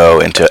going to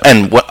go into...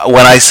 And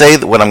when I say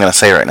what I'm going to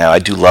say right now, I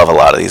do love a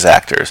lot of these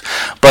actors.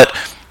 But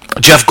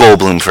Jeff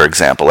Goldblum, for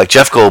example.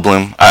 Jeff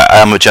Goldblum,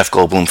 I'm a Jeff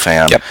Goldblum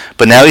fan. Yep.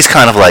 But now he's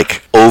kind of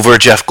over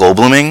Jeff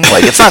Goldbluming.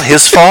 It's not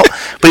his fault,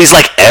 but he's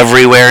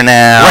everywhere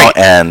now.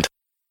 Right.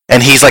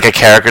 And he's a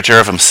caricature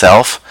of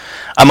himself.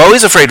 I'm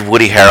always afraid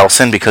Woody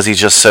Harrelson, because he's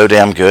just so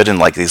damn good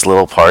in these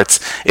little parts,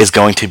 is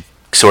going to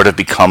sort of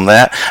become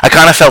that. I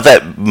kind of felt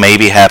that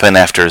maybe happen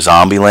after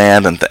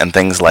Zombieland and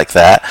things like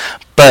that.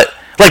 But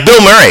Like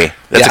Bill Murray.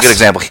 That's Yes. a good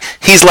example.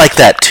 He's like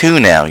that too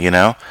now, you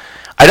know?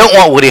 I don't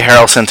want Woody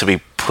Harrelson to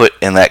be put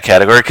in that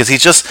category because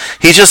he's just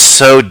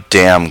so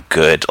damn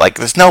good. Like,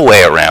 there's no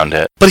way around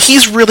it. But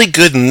he's really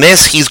good in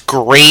this. He's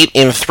great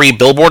in 3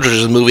 Billboards, which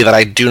is a movie that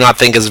I do not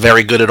think is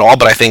very good at all,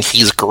 but I think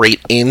he's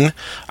great in.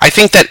 I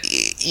think that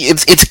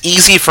it's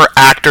easy for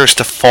actors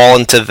to fall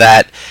into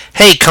that,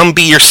 hey, come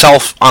be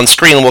yourself on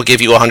screen and we'll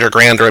give you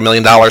 $100,000 or $1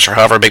 million or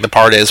however big the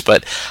part is,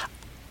 but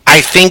I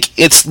think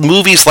it's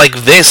movies like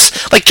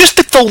this, like just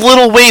the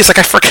little ways, like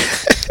I forget,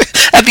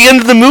 at the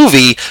end of the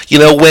movie, you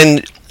know,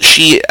 when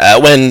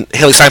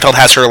Haley Steinfeld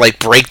has her like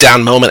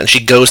breakdown moment and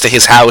she goes to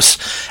his house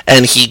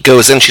and he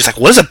goes in, she's like,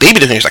 what is a baby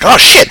doing? He's like, oh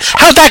shit,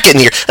 how'd that get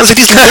in here? And it's like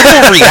these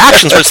little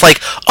reactions where it's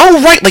like,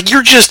 oh right, like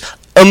you're just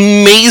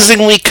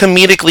amazingly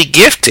comedically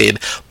gifted,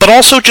 but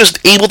also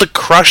just able to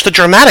crush the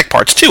dramatic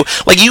parts too.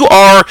 Like you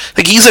are,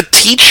 like he's a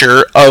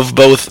teacher of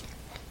both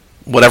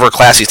whatever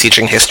class he's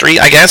teaching, history,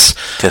 I guess,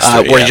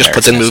 where he just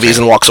puts in movies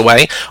and walks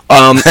away,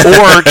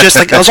 or just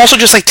like I was also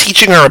just like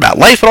teaching her about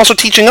life, but also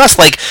teaching us,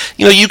 like,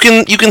 you know, you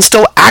can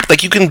still act,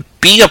 like you can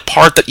be a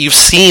part that you've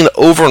seen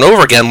over and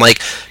over again, like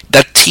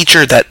that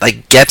teacher that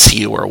like gets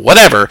you or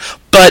whatever,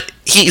 but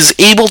he's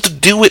able to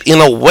do it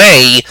in a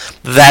way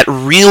that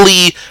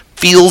really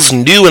feels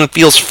new and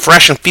feels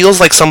fresh and feels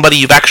like somebody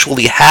you've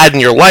actually had in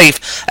your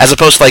life, as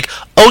opposed to like,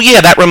 oh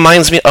yeah, that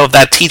reminds me of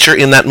that teacher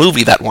in that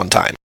movie that one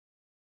time.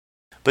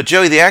 But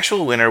Joey, the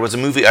actual winner was a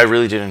movie I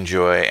really did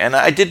enjoy, and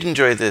I did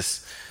enjoy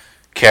this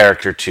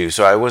character too,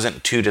 so I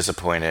wasn't too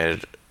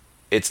disappointed.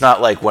 It's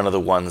not like one of the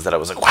ones that I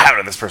was like, wow,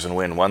 did this person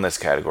won this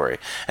category?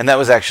 And that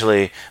was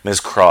actually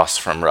Ms. Cross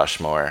from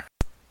Rushmore.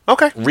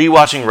 Okay.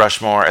 Rewatching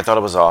Rushmore, I thought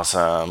it was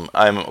awesome.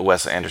 I'm a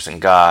Wes Anderson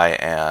guy,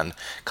 and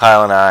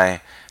Kyle and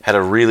I had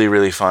a really,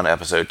 really fun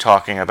episode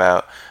talking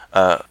about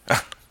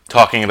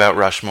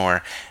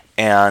Rushmore,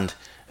 and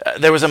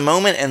there was a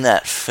moment in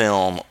that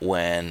film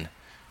when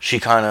she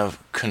kind of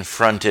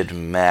confronted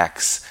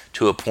Max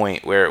to a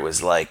point where it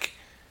was like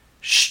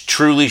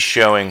truly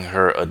showing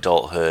her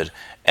adulthood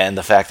and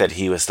the fact that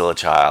he was still a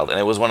child, and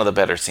it was one of the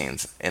better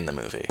scenes in the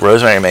movie.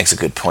 Rosemary makes a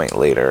good point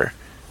later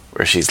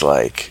where she's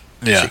like,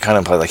 she kind of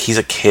implies like he's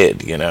a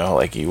kid, you know,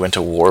 like you went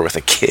to war with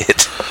a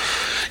kid.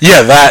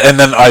 Yeah, that, and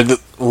then I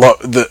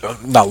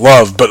not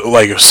love, but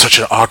like it was such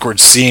an awkward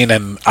scene,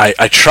 and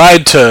I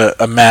tried to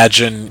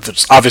imagine.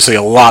 There's obviously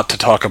a lot to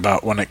talk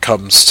about when it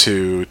comes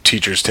to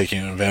teachers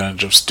taking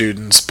advantage of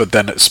students, but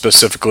then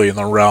specifically in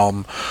the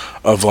realm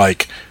of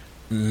like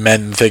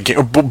men thinking,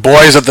 or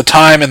boys at the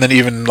time, and then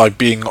even like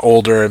being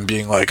older and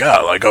being like,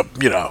 oh, like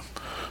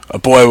a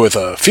boy with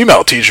a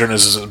female teacher and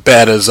is as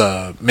bad as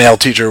a male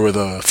teacher with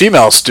a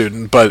female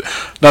student, but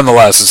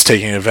nonetheless it's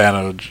taking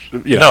advantage,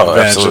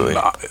 absolutely.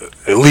 And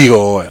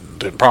illegal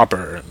and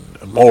improper and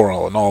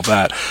immoral and all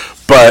that.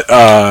 But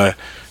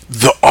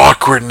the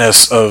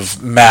awkwardness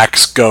of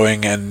Max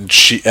going and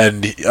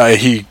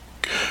he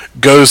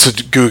goes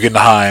to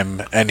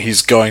Guggenheim and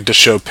he's going to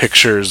show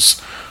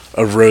pictures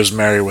of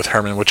Rosemary with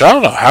Herman, which I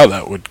don't know how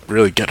that would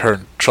really get her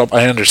in trouble.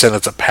 I understand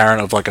that's a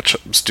parent of like a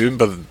student,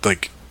 but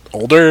like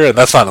older, and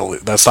that's not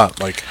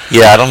like,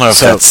 I don't know if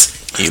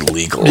that's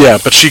illegal. Yeah,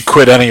 but she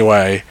quit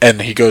anyway, and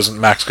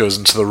Max goes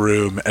into the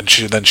room, and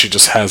she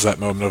just has that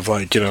moment of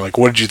like, like,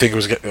 what did you think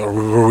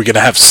were we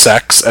gonna have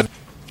sex? And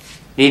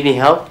need any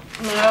help?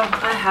 No,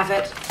 I have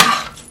it.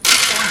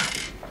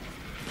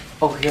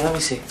 Oh, here, let me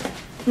see.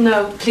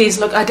 No, please,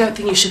 look, I don't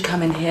think you should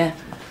come in here.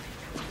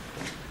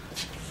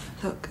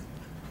 Look,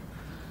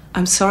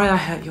 I'm sorry I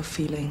hurt your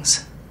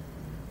feelings.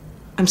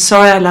 I'm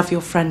sorry I love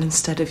your friend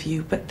instead of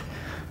you, but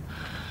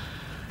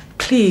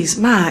please,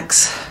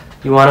 Max.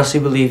 You honestly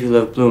believe you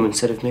love Bloom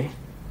instead of me?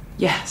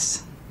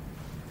 Yes.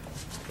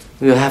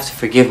 You'll have to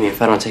forgive me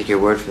if I don't take your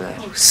word for that.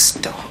 Oh,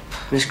 stop.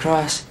 Miss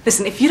Cross.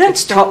 Listen, if you don't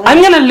stop,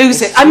 I'm gonna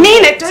lose it. I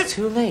mean it. It's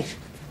too late.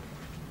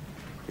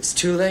 It's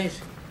too late.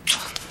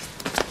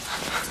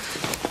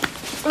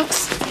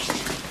 Oops.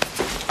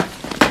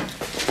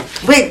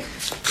 Wait,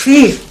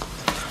 please.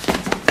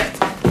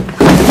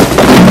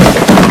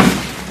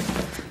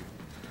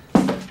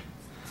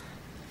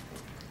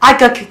 I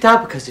got kicked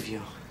out because of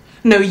you.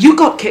 No, you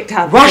got kicked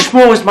out.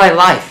 Rushmore was my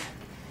life.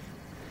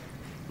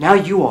 Now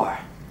you are.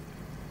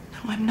 No,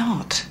 I'm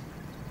not.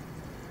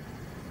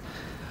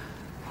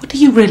 What do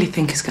you really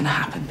think is going to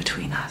happen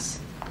between us?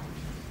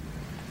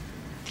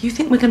 Do you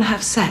think we're going to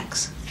have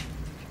sex?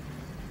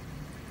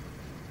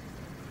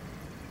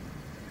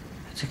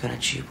 That's a kind of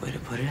cheap way to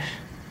put it.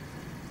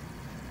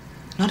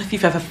 Not if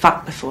you've ever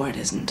fucked before, it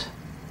isn't.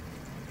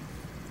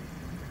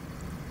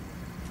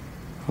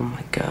 Oh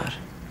my God.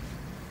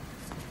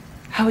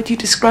 How would you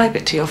describe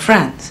it to your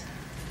friends?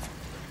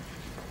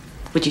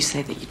 Would you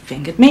say that you'd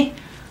fingered me?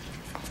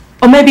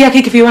 Or maybe I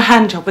could give you a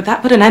hand job. Would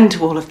that put an end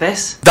to all of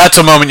this? That's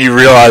a moment you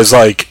realize,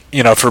 like,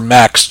 for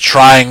Max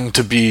trying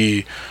to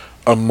be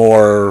a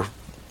more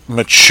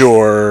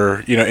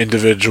mature,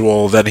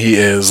 individual than he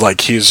is,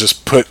 like, he's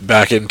just put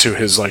back into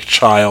his, like,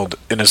 child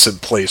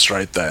innocent place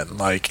right then.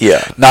 Like,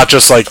 not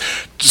just, like,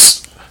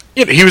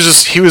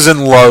 he was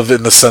in love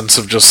in the sense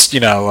of just,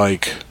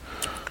 like,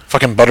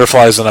 fucking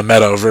butterflies in a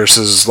meadow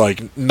versus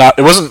like not.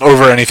 It wasn't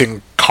over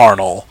anything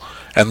carnal.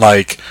 And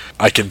like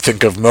I can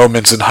think of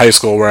moments in high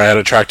school where I had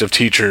attractive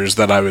teachers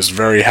that I was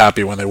very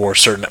happy when they wore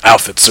certain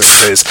outfits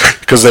certain days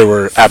because they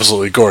were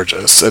absolutely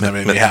gorgeous and it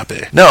made me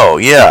happy. No,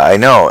 yeah, I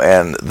know,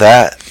 and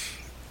that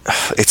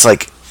it's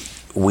like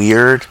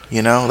weird,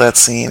 you know, that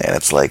scene, and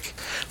it's like,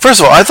 first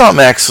of all, I thought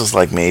Max was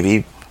like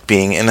maybe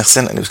being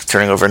innocent and he was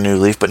turning over a new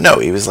leaf, but no,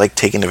 he was like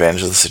taking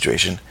advantage of the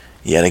situation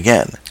yet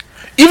again.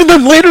 Even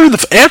then later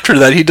after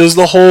that, he does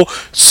the whole,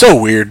 so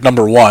weird,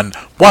 number one,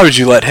 why would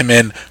you let him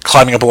in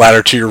climbing up a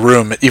ladder to your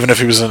room, even if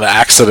he was in an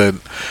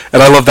accident?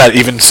 And I love that,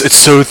 even, it's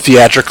so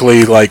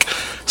theatrically, like,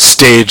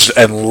 staged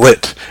and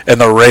lit, and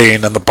the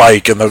rain, and the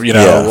bike, and the, you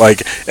know,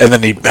 like, and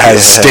then he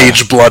has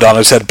stage blood on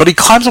his head, but he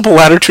climbs up a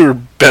ladder to her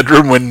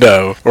bedroom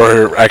window,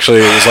 or actually,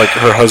 it was like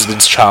her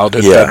husband's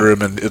childhood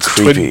bedroom, and it's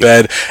a twin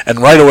bed, and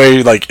right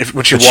away, like,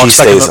 when she walks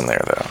back stays in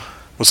there,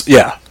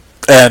 though.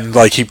 And,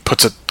 like, he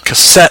puts a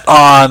cassette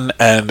on,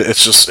 and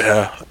it's just,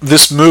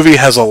 this movie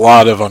has a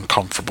lot of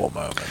uncomfortable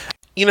moments.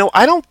 You know,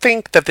 I don't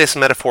think that this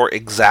metaphor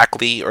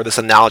exactly, or this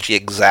analogy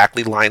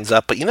exactly lines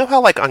up, but you know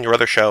how, like, on your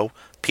other show,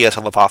 P.S.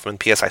 I Love Hoffman,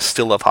 P.S. I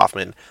Still Love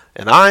Hoffman,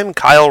 and I'm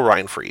Kyle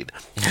Reinfried.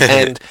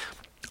 And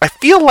I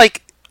feel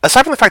like,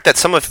 aside from the fact that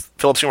some of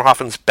Philip Seymour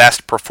Hoffman's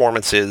best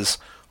performances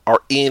are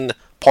in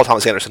Paul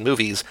Thomas Anderson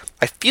movies,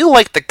 I feel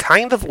like the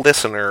kind of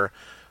listener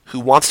who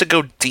wants to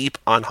go deep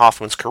on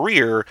Hoffman's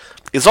career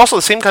is also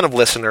the same kind of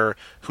listener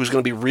who's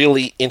going to be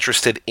really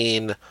interested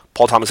in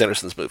Paul Thomas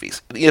Anderson's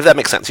movies. If that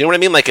makes sense. You know what I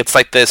mean? Like, it's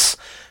like this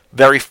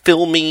very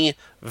filmy,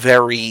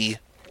 very,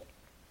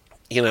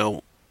 you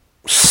know,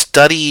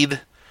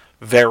 studied,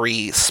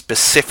 very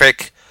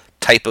specific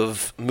type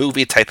of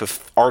movie, type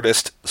of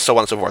artist, so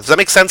on and so forth. Does that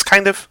make sense,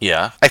 kind of?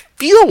 Yeah. I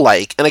feel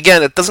like, and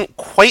again, it doesn't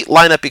quite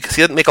line up because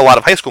he didn't make a lot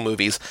of high school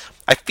movies,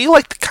 I feel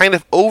like the kind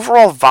of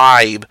overall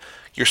vibe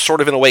you're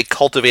sort of in a way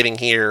cultivating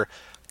here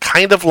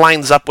kind of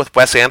lines up with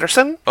Wes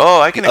Anderson.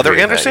 Oh, I can other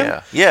agree with Anderson.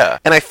 that, yeah.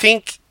 And I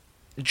think,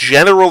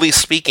 generally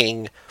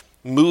speaking,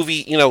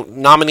 movie, you know,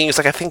 nominees,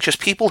 like I think just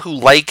people who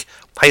like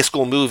high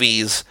school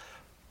movies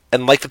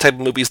and like the type of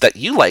movies that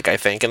you like, I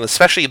think, and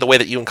especially the way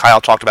that you and Kyle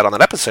talked about on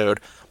that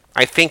episode,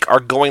 I think are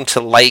going to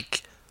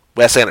like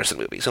Wes Anderson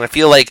movies. And I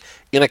feel like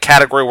in a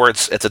category where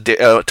it's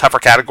a tougher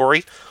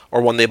category,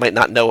 or one they might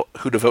not know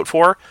who to vote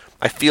for,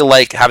 I feel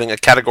like having a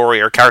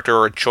category or character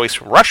or a choice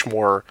from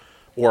Rushmore,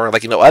 or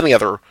like, you know, any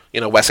other, you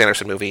know, Wes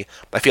Anderson movie,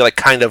 I feel like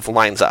kind of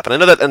lines up. And I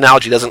know that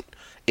analogy doesn't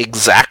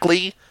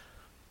exactly,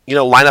 you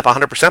know, line up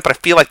 100%, but I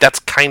feel like that's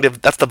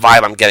the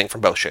vibe I'm getting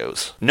from both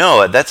shows.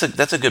 No, that's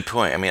a good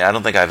point. I mean, I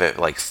don't think I've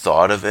like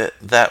thought of it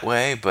that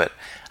way, but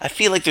I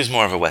feel like there's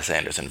more of a Wes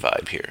Anderson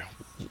vibe here.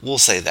 We'll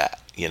say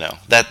that, you know,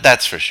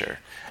 that's for sure.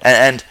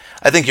 And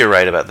I think you're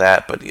right about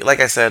that, but like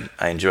I said,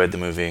 I enjoyed the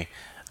movie.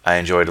 I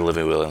enjoyed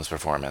Olivia Williams'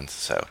 performance,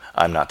 so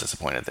I'm not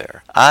disappointed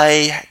there.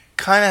 I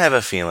kind of have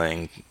a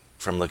feeling,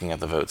 from looking at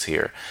the votes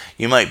here,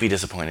 you might be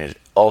disappointed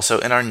also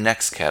in our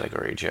next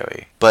category,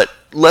 Joey. But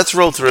let's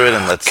roll through it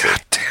and let's see.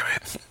 God damn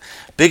it.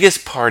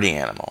 Biggest party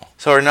animal.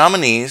 So our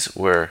nominees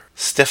were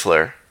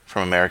Stifler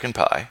from American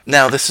Pie.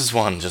 Now, this is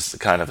one just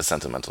kind of a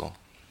sentimental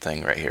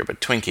thing right here,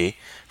 but Twinkie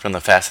from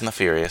the Fast and the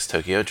Furious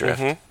Tokyo Drift.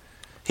 Mm-hmm.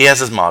 He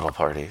has his model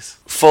parties.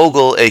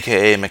 Fogel,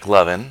 a.k.a.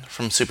 McLovin,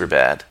 from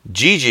Superbad.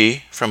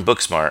 Gigi from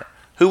Booksmart,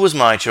 who was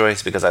my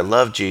choice because I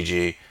love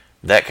Gigi.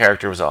 That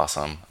character was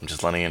awesome. I'm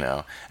just letting you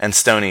know. And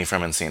Stoney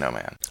from Encino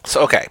Man.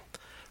 So, okay.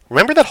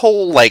 Remember that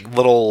whole, like,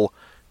 little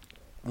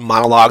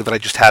monologue that I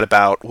just had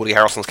about Woody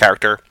Harrelson's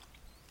character?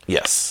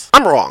 Yes.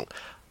 I'm wrong.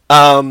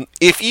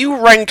 If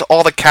you ranked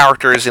all the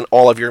characters in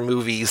all of your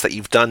movies that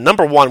you've done,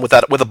 number one with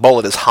a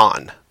bullet is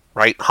Han,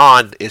 right?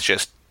 Han is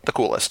just the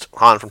coolest.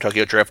 Han from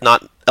Tokyo Drift,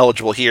 not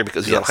eligible here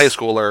because he's a high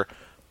schooler,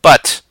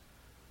 but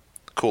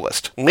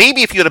coolest.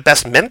 Maybe if you had a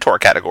best mentor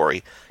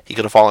category, he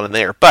could have fallen in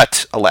there,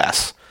 but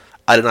alas,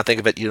 I did not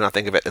think of it, you did not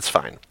think of it, it's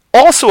fine.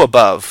 Also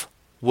above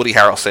Woody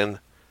Harrelson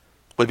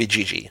would be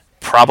Gigi.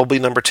 Probably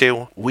number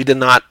two. We did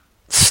not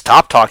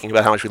stop talking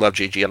about how much we love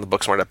Gigi on the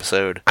Booksmart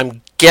episode.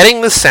 I'm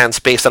getting the sense,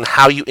 based on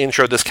how you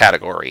introed this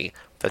category,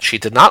 that she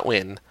did not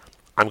win.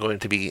 I'm going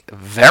to be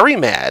very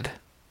mad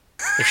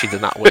if she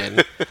did not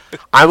win.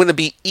 I'm going to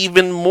be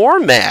even more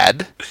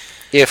mad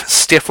if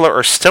Stifler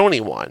or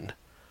Stoney won.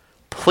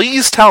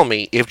 Please tell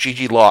me if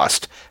Gigi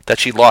lost, that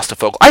she lost to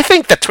Fogel. I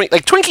think that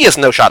Twinkie has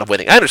no shot of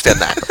winning. I understand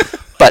that.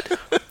 But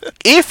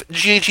if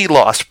Gigi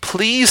lost,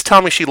 please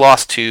tell me she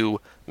lost to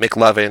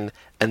McLovin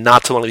and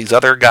not to one of these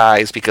other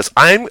guys, because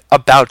I'm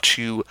about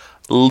to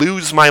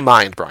lose my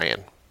mind,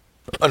 Brian.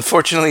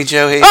 Unfortunately,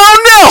 Joey.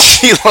 Oh, no!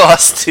 She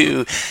lost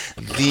to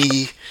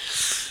the,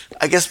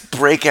 I guess,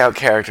 breakout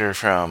character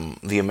from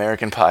the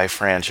American Pie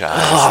franchise.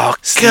 Oh,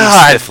 Steve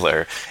God.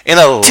 Stifler. In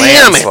a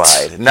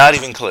landslide. Not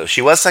even close.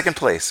 She was second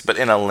place, but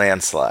in a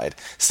landslide.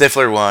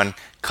 Stifler won.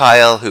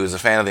 Kyle, who is a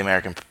fan of the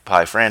American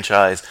Pie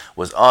franchise,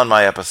 was on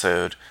my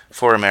episode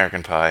for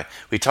American Pie.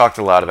 We talked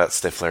a lot about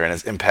Stifler and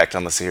his impact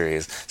on the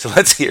series, so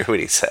let's hear what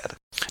he said.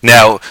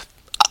 Now,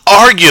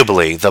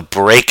 arguably the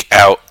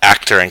breakout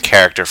actor and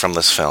character from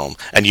this film,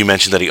 and you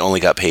mentioned that he only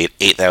got paid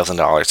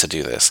 $8,000 to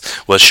do this,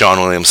 was Sean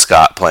William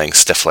Scott playing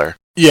Stifler.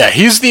 Yeah,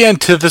 he's the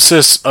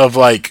antithesis of,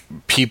 like,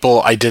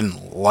 people I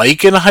didn't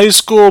like in high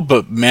school,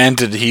 but man,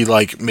 did he,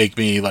 like, make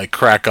me, like,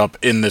 crack up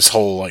in this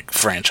whole, like,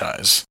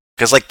 franchise.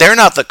 Because, like, they're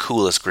not the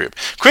coolest group.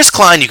 Chris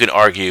Klein, you could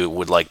argue,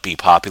 would, like, be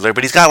popular,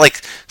 but he's got,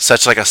 like,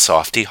 such, like, a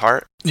softy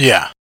heart.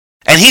 Yeah.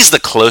 And he's the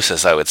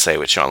closest, I would say,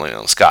 with Sean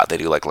William Scott. They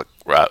do, like,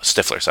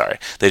 Stifler, sorry.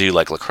 They do,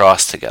 like,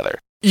 lacrosse together.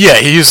 Yeah,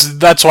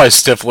 that's why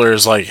Stifler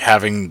is, like,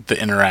 having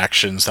the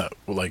interactions that,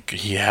 like,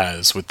 he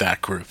has with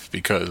that group,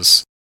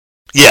 because...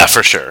 Yeah,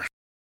 for sure.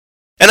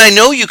 And I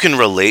know you can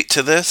relate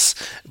to this,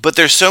 but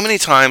there's so many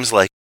times,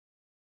 like,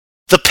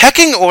 the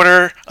pecking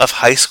order of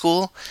high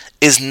school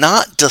is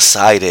not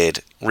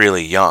decided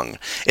really young.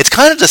 It's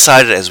kind of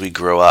decided as we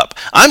grow up.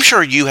 I'm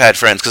sure you had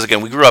friends, because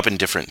again, we grew up in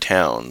different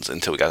towns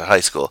until we got to high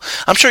school.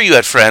 I'm sure you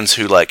had friends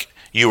who, like,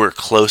 you were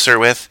closer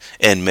with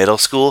in middle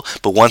school,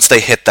 but once they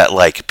hit that,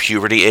 like,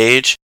 puberty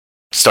age,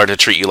 started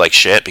to treat you like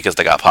shit because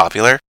they got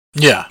popular.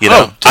 Yeah. You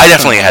know, I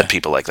definitely had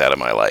people like that in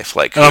my life.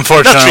 Like, and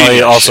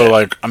unfortunately, also,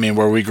 like, I mean,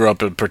 where we grew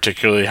up, in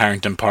particularly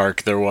Harrington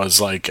Park, there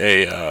was, like,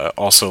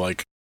 also,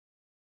 like,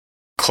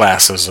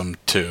 classism,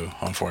 too,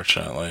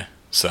 unfortunately.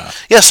 So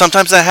yeah,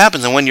 sometimes that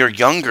happens, and when you're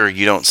younger,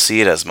 you don't see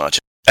it as much,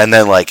 and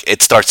then, like,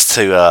 it starts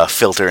to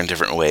filter in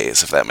different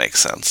ways, if that makes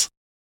sense.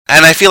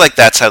 And I feel like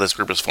that's how this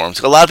group is formed.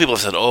 A lot of people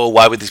have said, "Oh,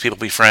 why would these people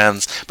be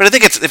friends?" But I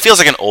think it feels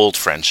like an old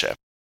friendship.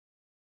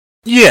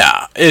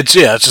 Yeah, it's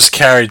just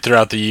carried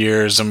throughout the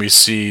years, and we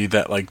see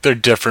that, like, they're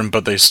different,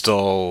 but they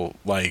still,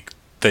 like,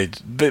 they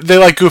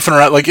like goofing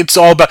around. Like, it's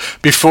all about,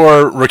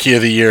 before Rookie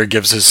of the Year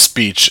gives his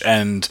speech,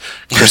 and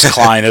Chris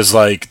Klein is,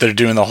 like, they're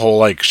doing the whole,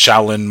 like,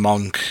 Shaolin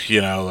monk,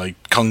 you know, like,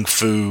 kung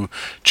fu,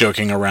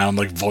 joking around,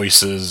 like,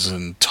 voices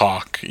and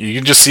talk. You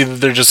can just see that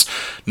they're just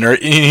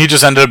he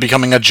just ended up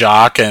becoming a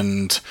jock,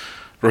 and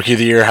Rookie of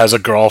the Year has a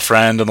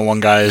girlfriend, and the one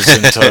guy is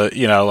into,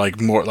 you know,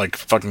 like, more, like,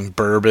 fucking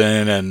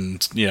bourbon,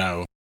 and, you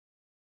know,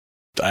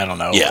 I don't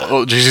know.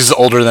 Yeah. He's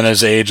older than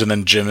his age, and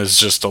then Jim is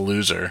just a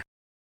loser.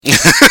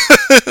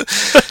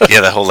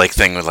 Yeah, that whole, like,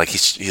 thing with, like,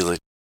 he's like,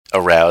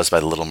 aroused by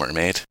the Little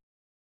Mermaid.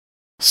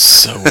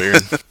 So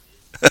weird.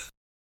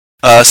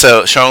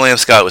 So Sean William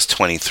Scott was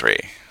 23.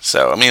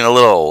 So, I mean, a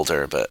little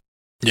older, but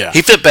yeah,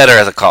 he fit better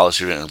as a college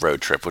student in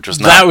Road Trip, which was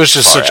not that was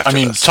just far such. I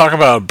mean, this. talk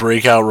about a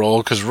breakout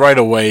role, because right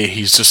away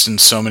he's just in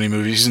so many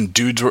movies. He's in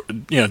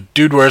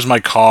Dude, Where's My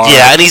Car?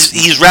 Yeah, and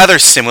he's rather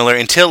similar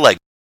until, like,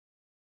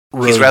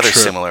 he's rather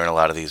Trip. similar in a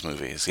lot of these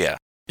movies. Yeah.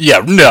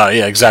 Yeah, no,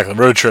 yeah, exactly.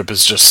 Road Trip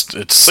is just,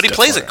 it's... But he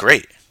plays it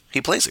great. He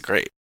plays it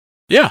great.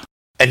 Yeah.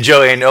 And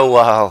Joey, I know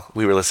while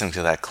we were listening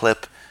to that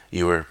clip,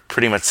 you were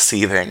pretty much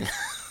seething.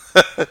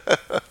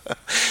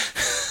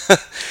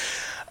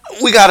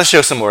 We gotta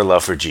show some more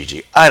love for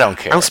Gigi. I don't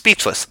care. I'm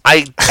speechless.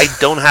 I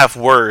don't have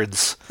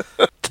words.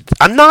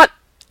 I'm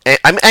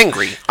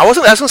angry. I was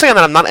gonna say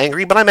that I'm not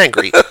angry, but I'm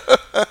angry.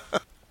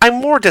 I'm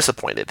more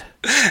disappointed.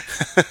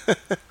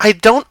 I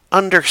don't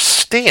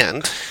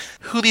understand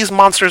who these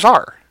monsters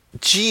are.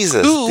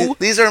 Jesus.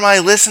 These are my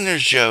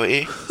listeners,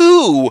 Joey.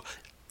 Who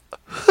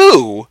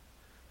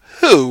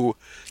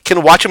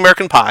can watch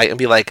American Pie and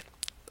be like,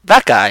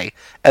 that guy,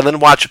 and then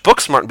watch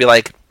Booksmart and be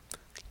like,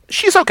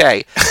 she's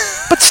okay,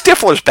 but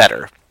Stifler's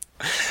better.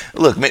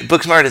 Look,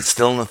 Booksmart is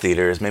still in the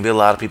theaters. Maybe a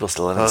lot of people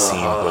still haven't seen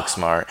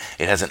Booksmart.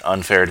 It has an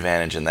unfair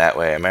advantage in that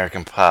way.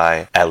 American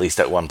Pie, at least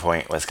at one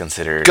point, was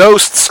considered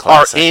Ghosts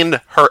classic. Are in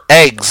her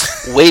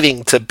eggs,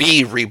 waiting to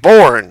be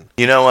reborn.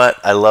 You know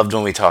what? I loved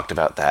when we talked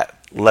about that.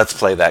 Let's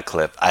play that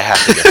clip. I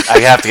have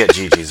to get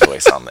Gigi's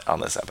voice on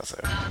this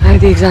episode. I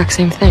had the exact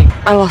same thing.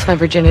 I lost my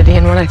virginity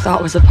in what I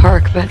thought was a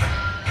park, but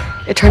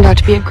it turned out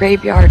to be a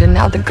graveyard, and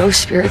now the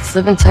ghost spirits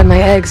live inside my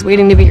eggs,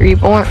 waiting to be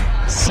reborn.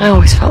 I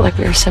always felt like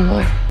we were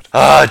similar.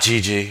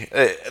 Gigi.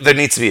 There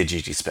needs to be a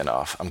Gigi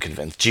spinoff. I'm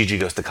convinced. Gigi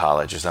Goes to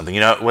College or something.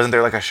 You know, wasn't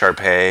there like a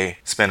Sharpay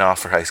spinoff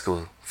for High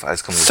School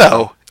Musical?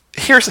 So,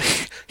 here's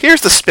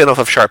the spinoff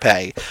of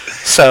Sharpay.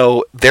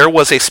 So, there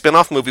was a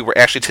spinoff movie where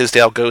Ashley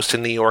Tisdale goes to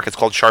New York. It's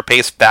called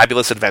Sharpay's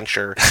Fabulous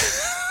Adventure.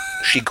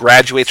 She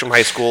graduates from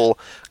high school,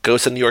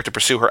 goes to New York to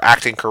pursue her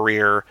acting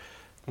career,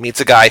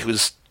 meets a guy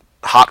who's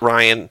Hot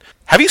Ryan.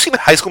 Have you seen the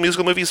High School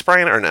Musical movies,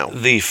 Brian, or no?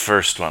 The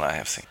first one I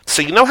have seen.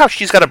 So you know how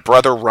she's got a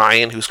brother,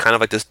 Ryan, who's kind of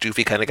like this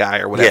doofy kind of guy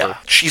or whatever? Yeah.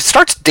 She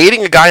starts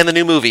dating a guy in the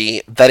new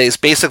movie that is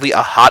basically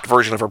a hot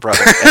version of her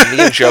brother, and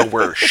me and Joe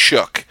were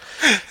shook.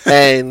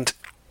 And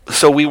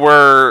so we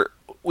were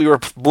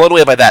blown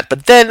away by that.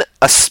 But then,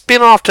 a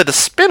spin-off to the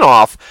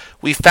spin-off,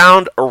 we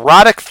found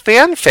erotic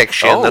fan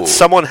fiction that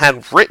someone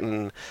had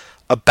written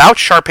about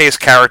Sharpay's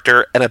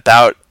character and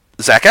about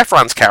Zac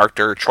Efron's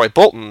character, Troy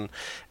Bolton,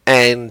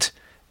 and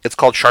it's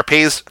called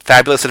Sharpay's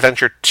Fabulous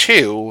Adventure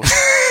 2,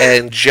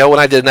 and Joe and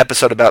I did an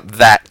episode about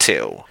that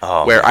too,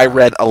 where I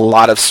read a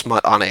lot of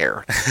smut on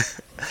air.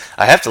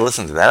 I have to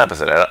listen to that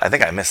episode. I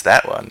think I missed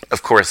that one.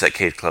 Of course, at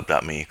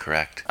cageclub.me,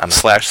 correct?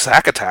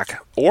 /Sack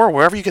Attack, or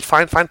wherever you could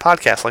find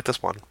podcasts like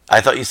this one.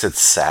 I thought you said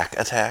Sack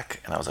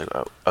Attack, and I was like,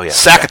 oh yeah.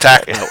 Sack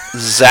Attack. No,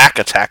 Zack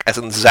Attack, as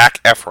in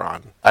Zac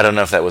Efron. I don't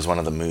know if that was one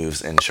of the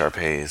moves in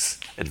Sharpay's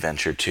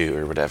Adventure 2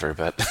 or whatever,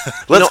 but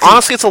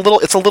honestly, it's a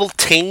little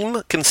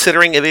tame,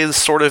 considering it is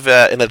sort of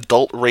an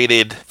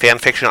adult-rated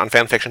fanfiction on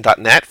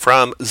fanfiction.net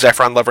from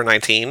Zephron Lover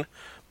 19.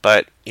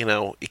 But, you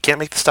can't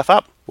make this stuff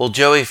up. Well,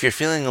 Joey, if you're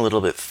feeling a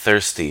little bit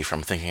thirsty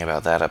from thinking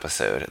about that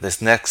episode,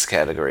 this next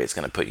category is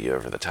going to put you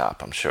over the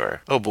top, I'm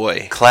sure. Oh,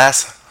 boy.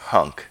 Class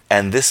Hunk.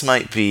 And this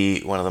might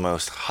be one of the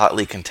most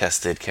hotly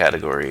contested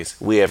categories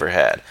we ever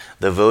had.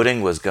 The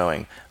voting was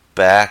going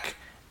back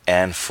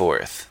and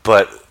forth.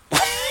 But...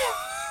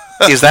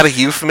 Is that a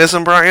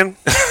euphemism, Brian?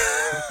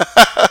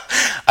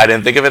 I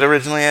didn't think of it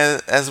originally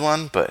as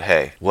one, but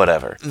hey,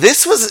 whatever.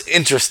 This was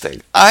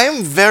interesting. I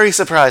am very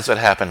surprised what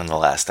happened in the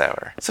last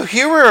hour. So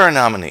here were our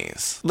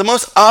nominees. The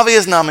most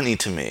obvious nominee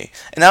to me,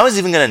 and I was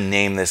even going to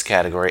name this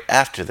category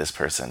after this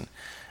person,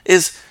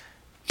 is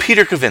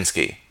Peter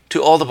Kavinsky,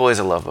 To All the Boys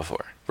I Loved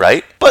Before,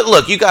 right? But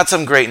look, you got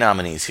some great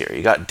nominees here.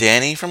 You got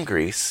Danny from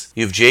Grease.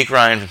 You have Jake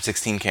Ryan from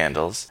 16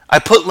 Candles. I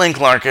put Link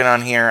Larkin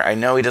on here. I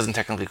know he doesn't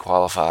technically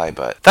qualify,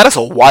 but... That is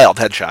a wild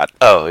headshot.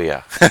 Oh,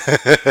 yeah.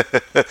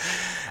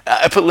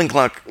 I put Link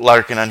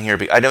Larkin on here.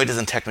 I know he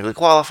doesn't technically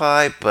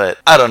qualify, but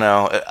I don't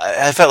know.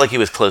 I felt like he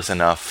was close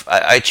enough.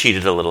 I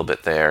cheated a little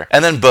bit there.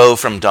 And then Bo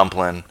from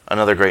Dumplin',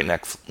 another great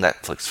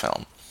Netflix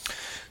film.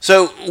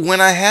 So when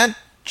I had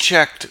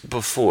checked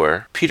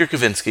before, Peter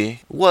Kavinsky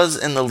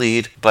was in the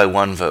lead by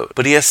 1 vote,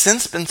 but he has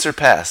since been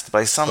surpassed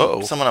by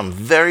someone I'm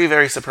very,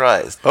 very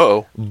surprised.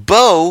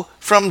 Bo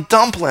from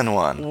Dumplin'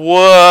 won.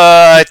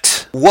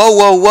 What?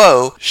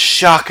 Whoa.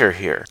 Shocker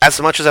here.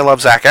 As much as I love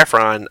Zac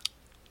Efron,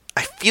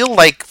 I feel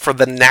like for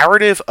the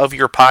narrative of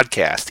your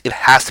podcast, it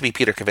has to be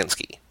Peter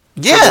Kavinsky.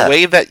 Yeah.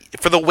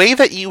 For the way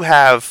that you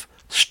have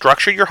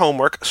structured your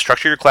homework,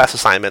 structured your class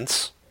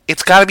assignments,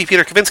 it's got to be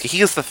Peter Kavinsky.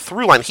 He is the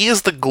through line. He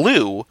is the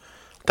glue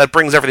that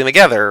brings everything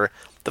together.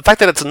 The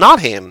fact that it's not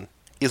him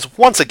is,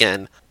 once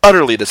again,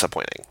 utterly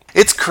disappointing.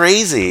 It's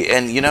crazy,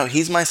 and,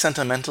 he's my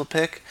sentimental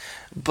pick,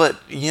 but,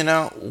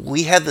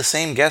 we had the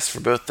same guests for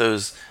both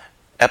those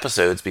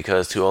episodes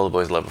because To All the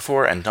Boys I Loved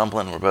Before and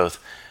Dumplin' were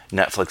both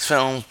Netflix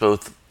films,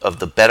 both of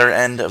the better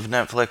end of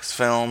Netflix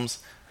films.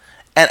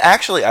 And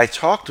actually, I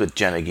talked with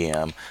Jenna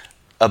Guillaume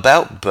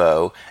about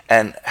Bo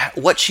and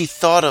what she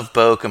thought of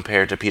Bo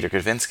compared to Peter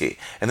Kavinsky.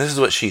 And this is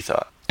what she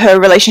thought. Her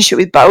relationship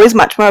with Bo is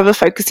much more of a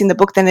focus in the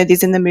book than it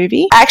is in the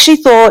movie. I actually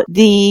thought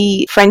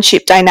the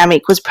friendship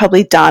dynamic was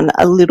probably done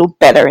a little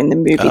better in the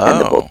movie than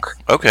the book.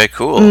 Okay,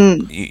 cool.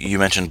 You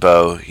mentioned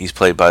Bo. He's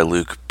played by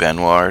Luke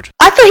Benward.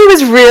 I thought he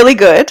was really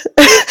good.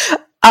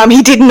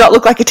 He did not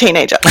look like a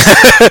teenager.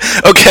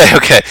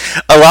 Okay.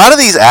 A lot of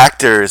these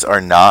actors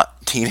are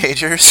not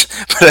teenagers,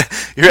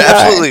 but you're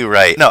absolutely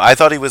right. No, I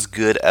thought he was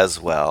good as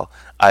well.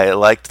 I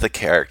liked the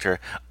character.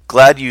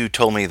 Glad you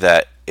told me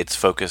that it's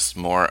focused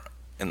more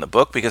in the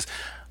book, because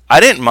I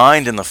didn't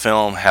mind in the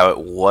film how it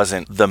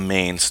wasn't the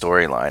main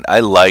storyline. I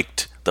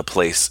liked the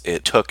place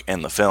it took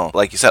in the film.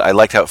 Like you said, I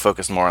liked how it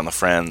focused more on the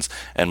friends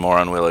and more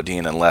on Willow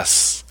Dean and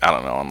less, I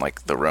don't know, on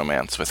like the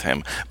romance with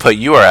him. But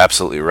you are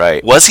absolutely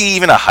right. Was he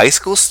even a high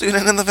school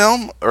student in the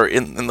film or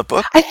in the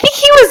book? I think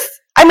he was.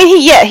 I mean,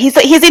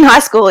 he's in high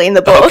school in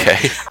the book.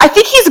 Okay. I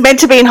think he's meant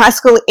to be in high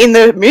school in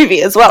the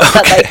movie as well.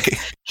 Okay.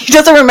 But he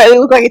doesn't remotely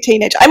look like a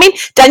teenager. I mean,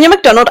 Danielle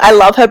McDonald, I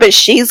love her, but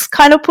she's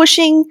kind of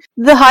pushing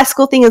the high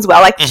school thing as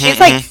well. Like, she's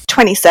like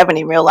 27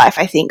 in real life,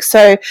 I think.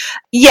 So,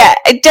 yeah,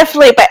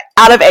 definitely. But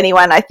out of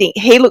anyone, I think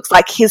he looks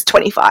like he's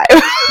 25.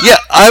 Yeah,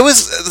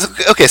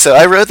 so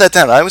I wrote that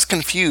down. I was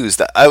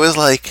confused. I was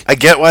like, I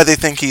get why they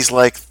think he's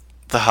like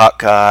the hot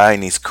guy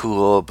and he's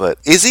cool, but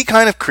is he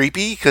kind of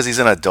creepy because he's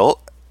an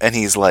adult? And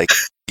he's like,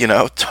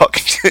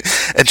 talking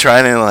to, and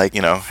trying to like,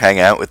 hang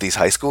out with these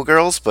high school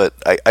girls. But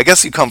I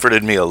guess you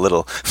comforted me a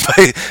little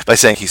by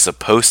saying he's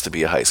supposed to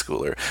be a high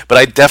schooler. But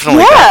I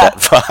definitely got that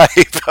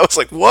vibe. I was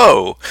like,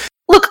 whoa.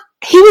 Look,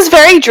 he was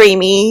very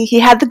dreamy.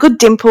 He had the good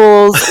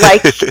dimples.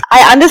 Like,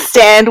 I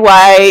understand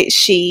why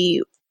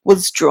she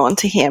was drawn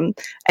to him.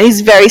 And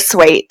he's very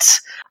sweet.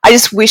 I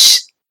just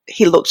wish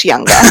he looked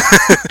younger.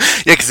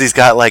 Yeah, because he's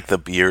got like the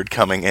beard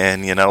coming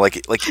in, like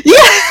yeah,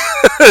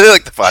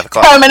 like the 5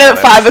 o'clock. Permanent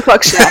 5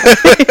 o'clock shower.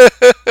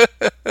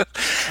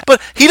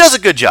 But he does a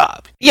good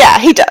job. Yeah,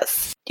 he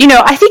does.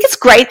 I think it's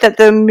great that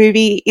the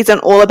movie isn't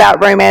all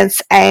about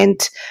romance and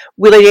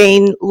Willow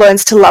Dean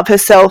learns to love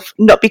herself,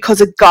 not because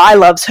a guy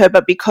loves her,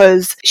 but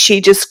because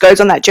she just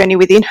goes on that journey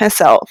within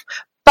herself.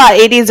 But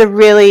it is a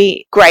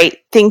really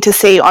great thing to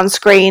see on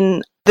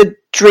screen, the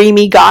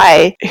dreamy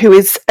guy who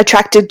is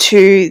attracted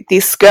to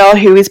this girl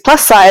who is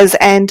plus size,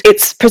 and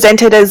it's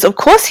presented as, of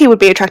course he would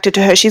be attracted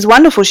to her. She's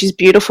wonderful, she's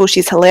beautiful,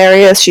 she's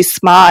hilarious, she's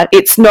smart.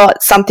 It's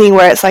not something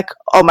where it's like,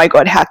 oh my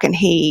god, how can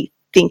he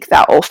think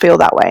that or feel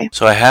that way?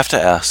 So I have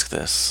to ask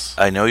this.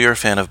 I know you're a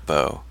fan of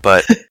Bo,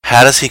 but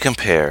how does he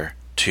compare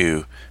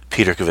to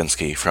Peter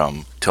Kavinsky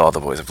from To All the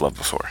Boys I've Loved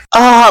Before?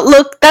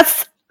 Look,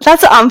 that's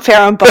that's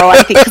unfair on Bo,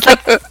 I think, because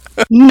like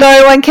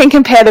no one can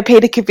compare to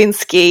Peter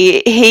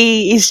Kavinsky.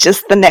 He is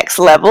just the next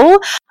level.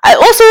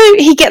 Also,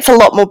 he gets a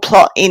lot more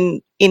plot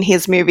in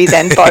his movie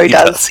than Bo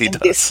does in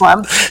this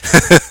one.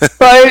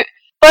 Bo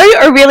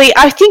really,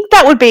 I think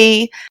that would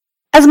be,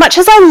 as much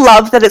as I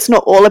love that it's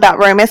not all about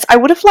romance, I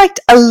would have liked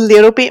a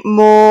little bit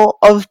more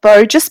of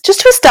Bo, just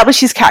to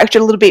establish his character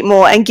a little bit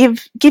more and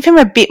give him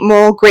a bit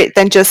more grit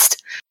than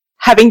just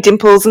having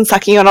dimples and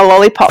sucking on a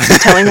lollipop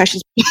and telling her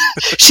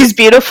she's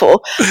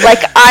beautiful. Like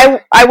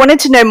I wanted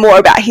to know more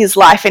about his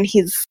life and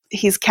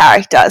his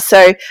character.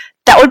 So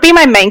that would be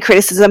my main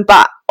criticism,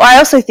 but I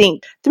also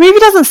think the movie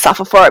doesn't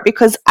suffer for it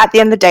because at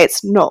the end of the day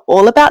it's not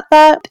all about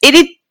that.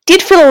 It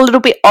did feel a little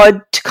bit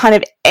odd to kind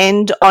of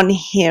end on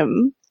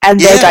him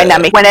and their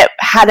dynamic when it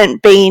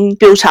hadn't been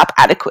built up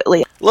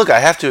adequately. Look, I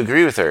have to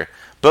agree with her.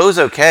 Bo's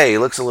okay, he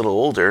looks a little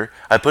older.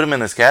 I put him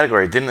in this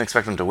category, didn't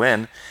expect him to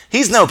win.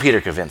 He's no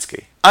Peter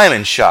Kavinsky. I am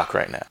in shock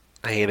right now.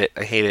 I hate it.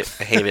 I hate it.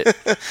 I hate it.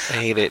 I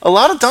hate it. A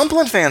lot of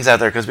Dumplin' fans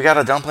out there, because we got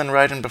a Dumplin'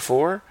 right in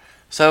before.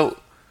 So,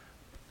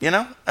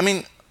 I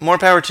mean, more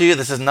power to you.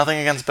 This is nothing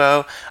against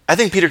Bo. I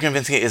think Peter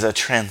Kavinsky is a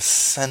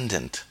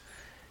transcendent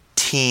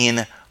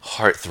teen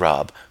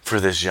heartthrob for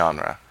this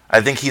genre.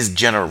 I think he's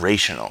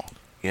generational,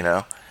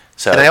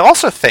 So, and I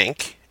also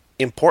think,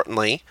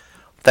 importantly,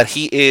 that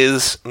he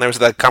is, and there was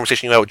that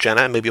conversation you had with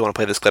Jenna, and maybe you want to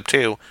play this clip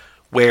too,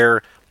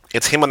 where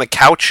it's him on the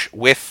couch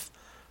with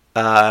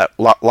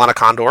Lana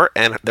Condor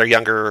and her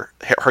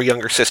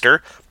younger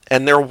sister,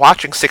 and they're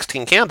watching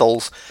 16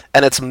 Candles,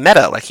 and it's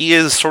meta. Like, he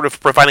is sort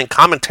of providing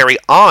commentary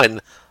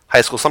on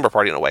High School Slumber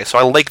Party in a way, so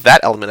I like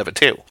that element of it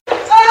too.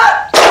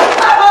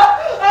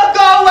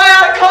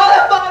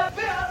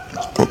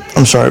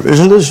 I'm sorry,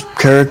 isn't this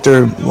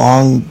character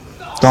Long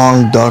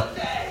Dong Duck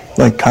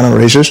like kind of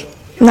racist?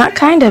 Not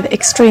kind of,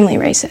 extremely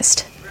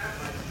racist.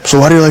 So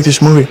why do you like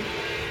this movie?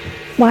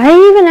 Why are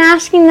you even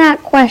asking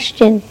that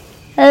question?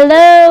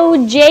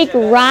 Hello, Jake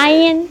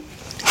Ryan?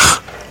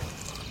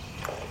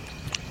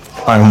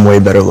 I'm way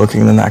better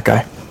looking than that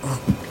guy.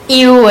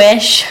 You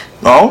wish.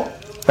 Oh?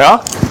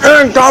 Yeah?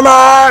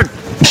 Incoming!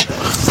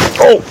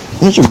 Oh,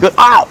 this is good.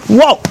 Ow!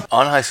 Whoa!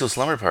 On High School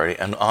Slumber Party,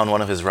 and on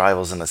one of his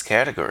rivals in this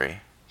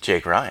category,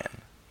 Jake Ryan.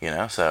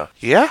 So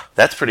yeah,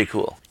 that's pretty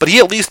cool. But he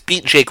at least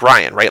beat Jake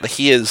Ryan, right? Like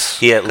he at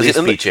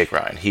least beat Jake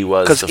Ryan. He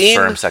was the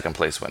firm second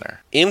place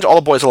winner. In All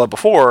the Boys I Loved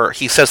Before,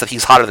 he says that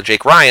he's hotter than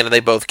Jake Ryan, and they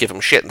both give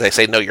him shit, and they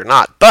say, no, you're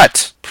not.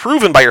 But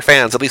proven by your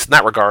fans, at least in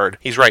that regard,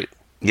 he's right.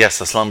 Yes,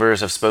 the Slumberers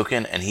have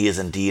spoken, and he is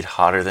indeed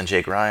hotter than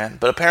Jake Ryan,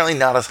 but apparently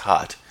not as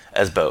hot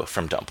as Bo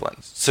from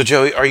Dumplings. So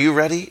Joey, are you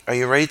ready? Are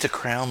you ready to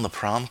crown the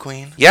prom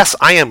queen? Yes,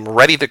 I am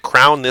ready to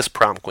crown this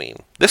prom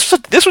queen. This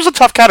was a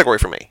tough category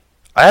for me,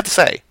 I have to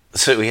say.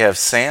 So we have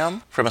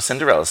Sam from A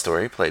Cinderella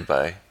Story, played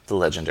by the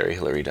legendary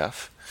Hilary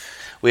Duff.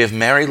 We have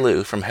Mary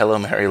Lou from Hello,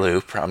 Mary Lou,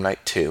 Prom Night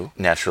 2.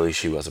 Naturally,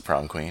 she was a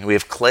prom queen. We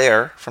have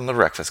Claire from The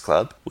Breakfast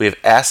Club. We have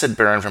Acid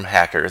Burn from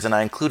Hackers, and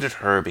I included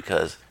her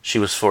because she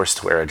was forced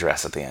to wear a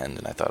dress at the end,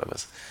 and I thought it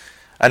was...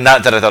 And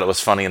not that I thought it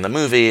was funny in the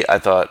movie, I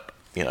thought,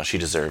 she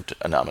deserved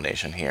a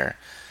nomination here.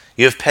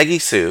 You have Peggy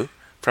Sue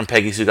from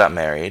Peggy Sue Got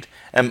Married,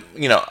 and,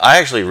 I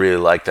actually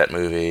really liked that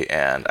movie,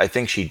 and I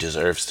think she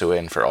deserves to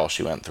win for all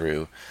she went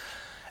through.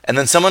 And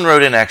then someone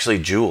wrote in, actually,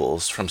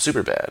 Jules from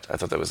Superbad. I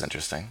thought that was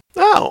interesting.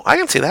 Oh, I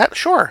can see that,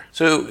 sure.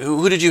 So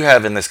who did you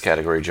have in this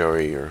category,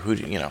 Joey, or who,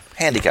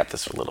 handicap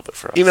this a little bit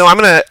for us? I'm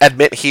going to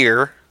admit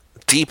here,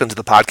 deep into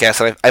the podcast,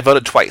 that I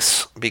voted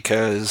twice,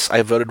 because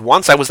I voted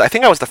once. I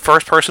think I was the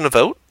first person to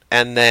vote,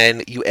 and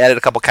then you added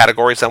a couple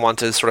categories. I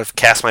wanted to sort of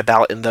cast my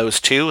ballot in those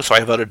two, so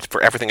I voted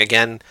for everything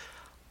again.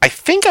 I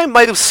think I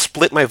might have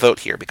split my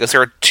vote here, because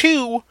there are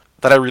two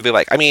that I really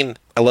like. I mean,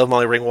 I love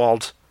Molly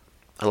Ringwald.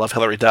 I love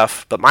Hilary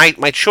Duff, but my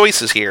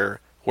choices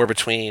here were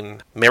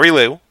between Mary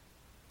Lou,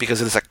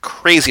 because it is a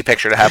crazy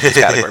picture to have in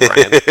this category,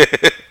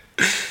 Brian,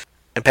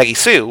 and Peggy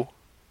Sue.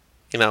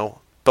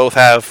 Both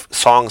have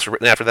songs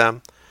written after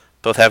them,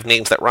 both have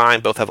names that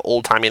rhyme, both have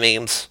old-timey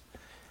names.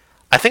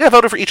 I think I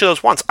voted for each of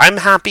those once. I'm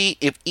happy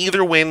if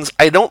either wins.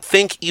 I don't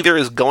think either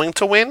is going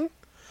to win.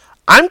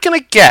 I'm going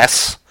to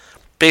guess,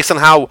 based on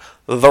how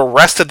the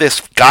rest of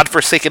this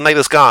godforsaken night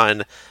is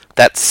gone,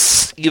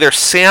 that either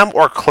Sam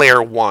or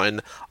Claire won.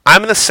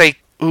 I'm going to say,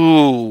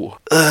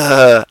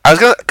 I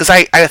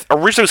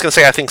originally was going to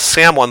say I think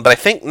Sam won, but I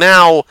think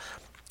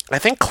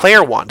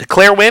Claire won. Did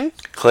Claire win?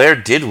 Claire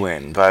did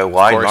win by a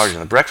wide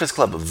margin. The Breakfast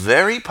Club,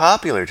 very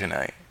popular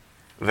tonight.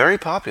 Very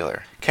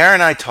popular. Karen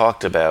and I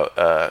talked about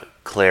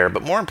Claire,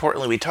 but more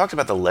importantly, we talked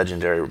about the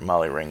legendary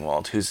Molly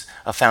Ringwald, who's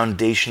a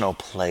foundational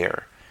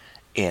player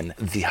in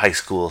the High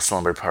School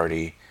Slumber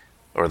Party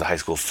or the high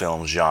school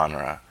film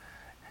genre.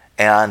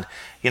 And,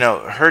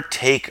 her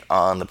take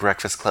on the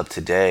Breakfast Club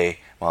today,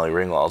 Molly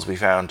Ringwald's, we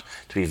found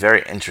to be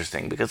very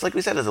interesting because, like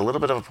we said, it's a little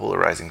bit of a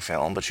polarizing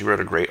film, but she wrote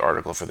a great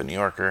article for The New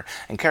Yorker,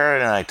 and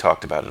Karen and I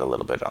talked about it a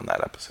little bit on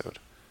that episode.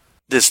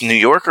 This New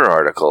Yorker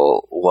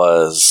article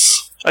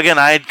was, again,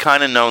 I had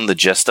kind of known the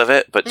gist of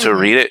it, but to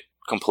read it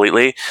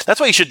completely, that's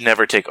why you should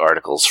never take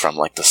articles from,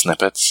 the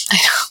snippets.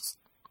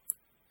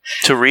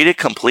 to read it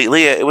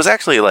completely, it was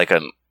actually like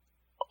an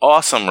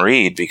awesome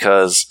read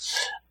because,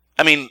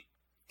 I mean,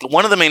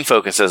 one of the main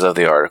focuses of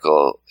the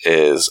article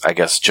is, I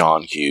guess,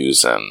 John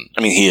Hughes, and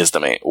I mean, he is the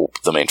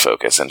main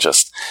focus, and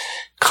just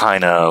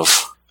kind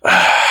of,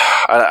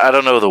 I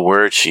don't know the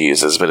word she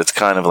uses, but it's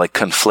kind of like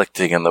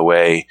conflicting in the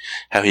way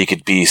how he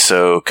could be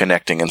so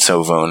connecting and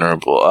so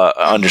vulnerable,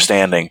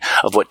 understanding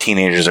of what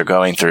teenagers are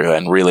going through,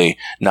 and really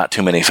not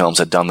too many films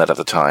had done that at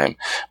the time,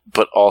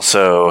 but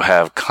also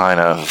have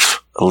kind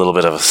of a little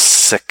bit of a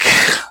sick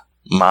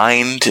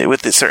mind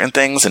with certain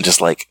things and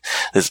just like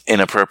this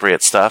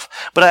inappropriate stuff.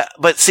 But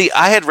see,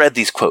 I had read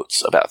these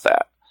quotes about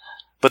that,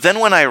 but then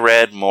when I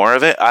read more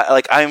of it,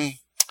 I'm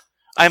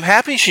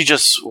happy she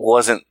just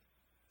wasn't.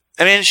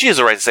 I mean, she has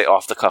a right to say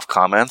off-the-cuff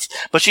comments,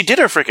 but she did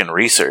her freaking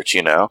research,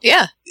 you know?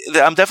 Yeah.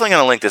 I'm definitely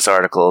going to link this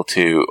article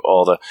to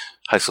all the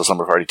High School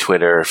Slumber Party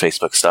Twitter,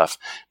 Facebook stuff,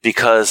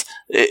 because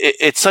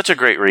it's such a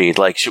great read.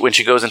 Like, when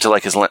she goes into,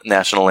 like, his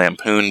National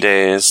Lampoon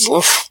days.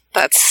 Oof,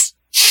 that's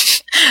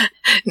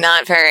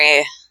not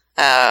very,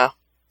 I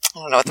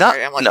don't know what the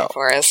word I'm looking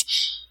for is.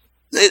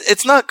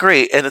 It's not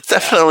great, and it's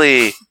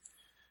definitely...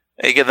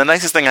 Again, the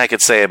nicest thing I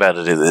could say about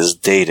it is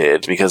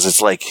dated, because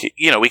it's like,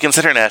 you know, we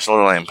consider National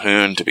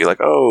Lampoon to be like,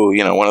 oh,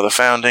 you know, one of the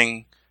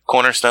founding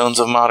cornerstones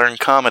of modern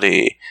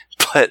comedy.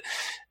 But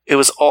it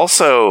was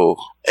also,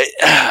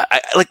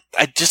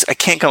 I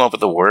can't come up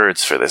with the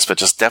words for this, but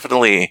just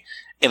definitely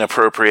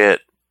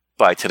inappropriate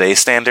by today's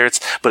standards,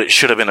 but it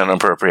should have been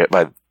inappropriate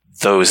by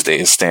those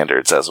days'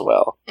 standards as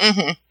well.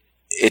 Mm-hmm.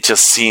 It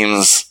just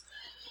seems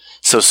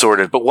so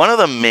sordid. But one of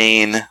the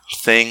main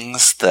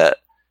scenes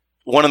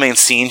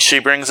she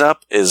brings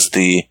up is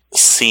the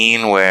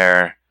scene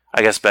where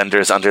I guess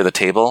Bender's under the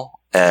table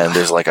and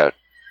there's like a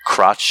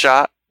crotch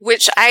shot.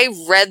 Which I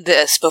read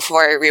this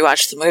before I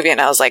rewatched the movie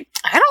and I was like,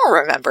 I don't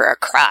remember a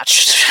crotch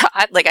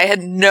shot. Like, I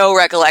had no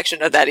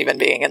recollection of that even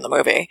being in the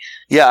movie.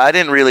 Yeah, I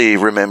didn't really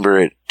remember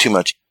it too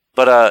much.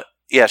 But,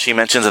 yeah, she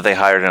mentions that they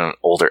hired an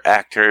older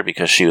actor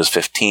because she was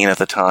 15 at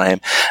the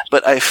time.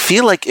 But I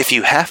feel like if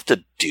you have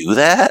to do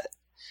that,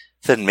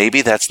 then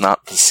maybe that's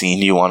not the scene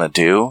you want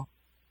to do.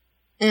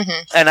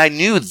 Mm-hmm. And I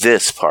knew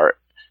this part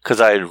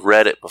because I had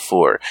read it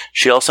before.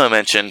 She also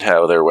mentioned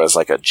how there was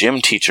like a gym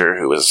teacher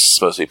who was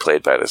supposed to be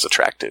played by this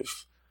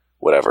attractive,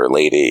 whatever,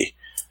 lady.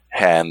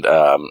 And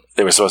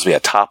there was supposed to be a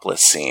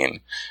topless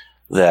scene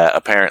that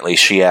apparently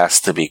she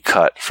asked to be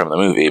cut from the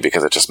movie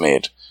because it just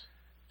made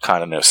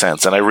kind of no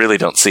sense. And I really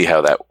don't see how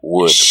that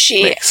would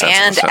make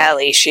sense. And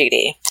Ali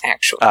Sheedy,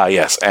 actually.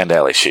 Yes, and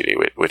Ali Sheedy,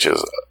 which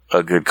is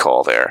a good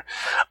call there.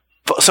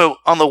 So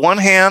on the one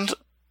hand,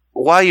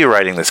 why are you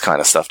writing this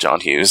kind of stuff, John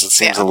Hughes? It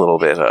seems a little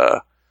bit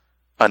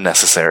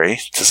unnecessary,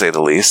 to say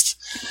the least.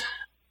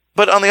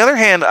 But on the other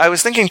hand, I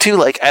was thinking too,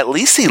 like, at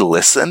least he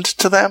listened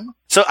to them.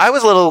 So I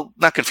was a little,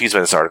 not confused by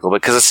this article,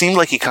 because it seemed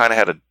like he kind of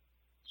had a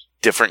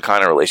different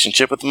kind of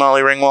relationship with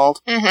Molly Ringwald.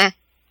 Mm-hmm.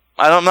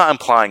 I'm not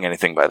implying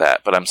anything by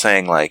that, but I'm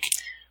saying, like,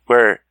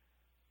 where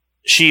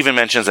she even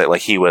mentions that,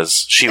 like, she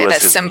was a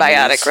his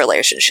symbiotic muse.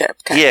 Relationship.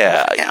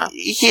 Yeah.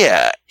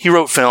 He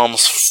wrote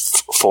films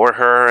for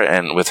her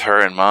and with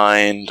her in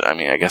mind. I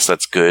mean, I guess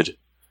that's good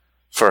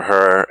for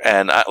her.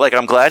 And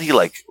I'm glad he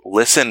like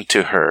listened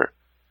to her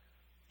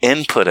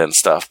input and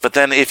stuff. But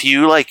then if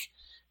you like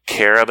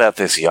care about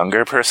this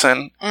younger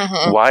person,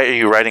 mm-hmm. why are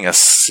you writing a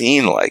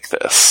scene like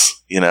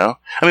this? You know?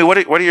 I mean, what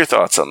are your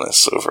thoughts on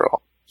this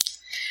overall?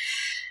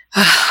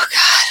 Oh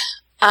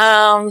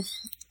God.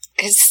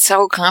 It's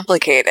so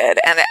complicated.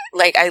 And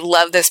like, I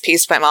love this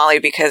piece by Molly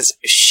because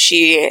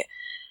she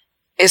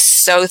is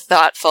so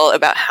thoughtful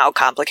about how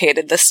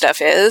complicated this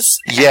stuff is.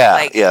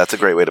 Yeah. That's a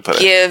great way to put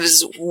it.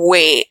 Gives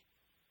weight.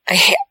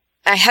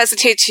 I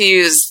hesitate to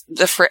use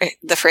the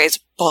phrase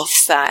both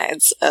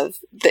sides of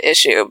the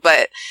issue,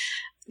 but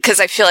because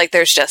I feel like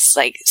there's just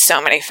like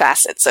so many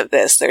facets of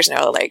this. There's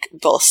no like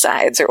both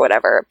sides or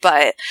whatever.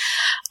 But,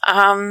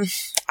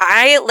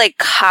 I like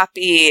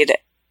copied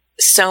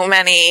so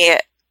many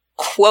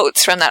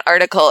quotes from that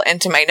article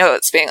into my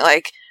notes being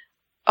like,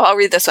 oh, I'll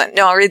read this one.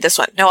 No, I'll read this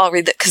one. No, I'll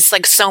read that. Cause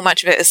like so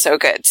much of it is so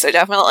good. So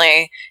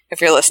definitely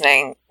if you're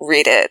listening,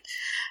 read it.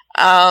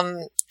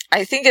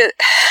 I think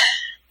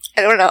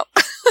I don't know.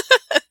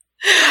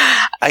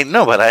 I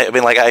know, but I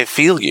mean, like, I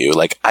feel you.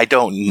 Like, I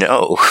don't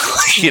know.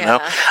 you know?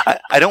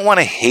 I don't want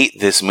to hate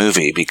this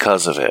movie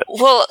because of it.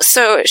 Well,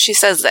 so she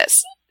says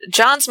this.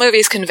 John's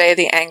movies convey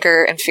the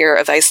anger and fear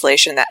of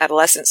isolation that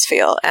adolescents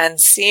feel, and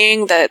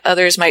seeing that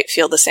others might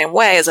feel the same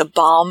way is a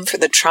balm for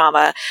the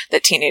trauma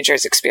that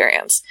teenagers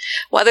experience.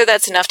 Whether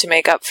that's enough to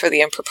make up for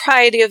the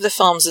impropriety of the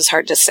films is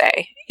hard to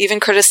say. Even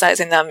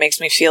criticizing them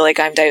makes me feel like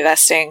I'm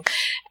divesting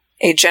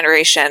a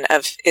generation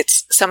of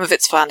some of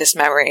its fondest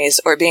memories,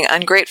 or being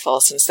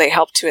ungrateful since they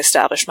helped to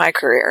establish my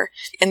career.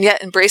 And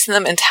yet embracing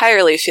them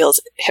entirely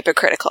feels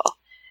hypocritical.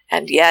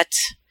 And yet,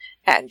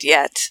 and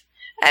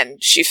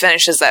she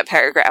finishes that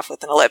paragraph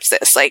with an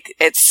ellipsis. Like,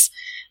 it's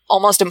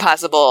almost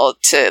impossible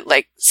to,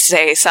 like,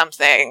 say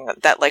something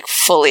that, like,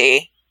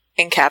 fully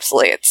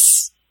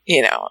encapsulates,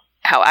 you know,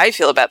 how I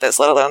feel about this,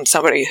 let alone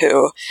somebody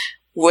who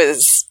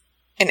was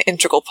an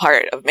integral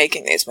part of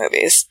making these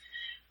movies.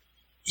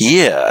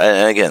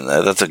 Yeah, again,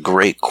 that's a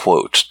great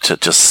quote to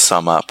just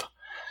sum up.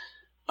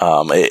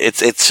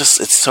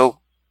 It's so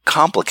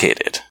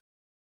complicated.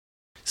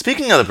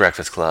 Speaking of The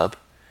Breakfast Club,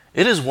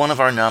 it is one of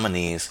our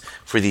nominees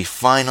for the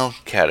final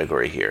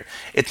category here.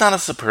 It's not a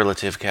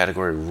superlative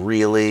category,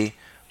 really,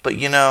 but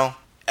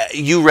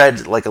you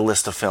read like a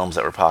list of films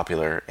that were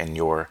popular in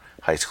your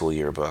high school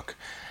yearbook,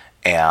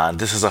 and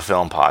this is a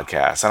film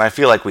podcast, and I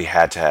feel like we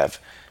had to have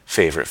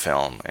favorite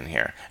film in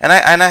here. And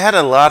I had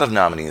a lot of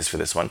nominees for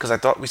this one because I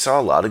thought we saw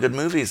a lot of good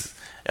movies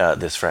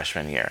this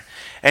freshman year.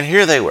 And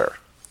here they were: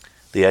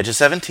 The Edge of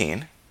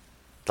 17,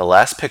 The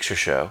Last Picture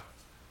Show,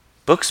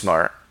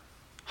 Booksmart,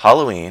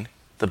 Halloween,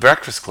 The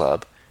Breakfast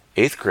Club,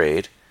 8th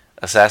Grade,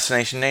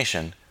 Assassination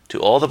Nation, To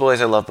All the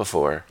Boys I Loved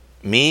Before,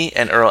 Me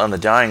and Earl and the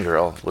Dying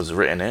Girl was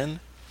written in,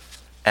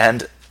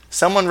 and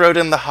someone wrote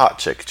in The Hot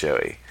Chick,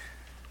 Joey,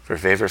 for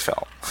favorite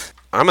film.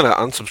 I'm going to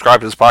unsubscribe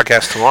to this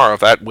podcast tomorrow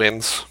if that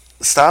wins.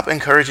 Stop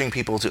encouraging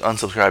people to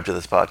unsubscribe to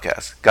this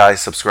podcast.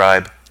 Guys,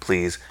 subscribe,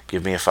 please.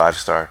 Give me a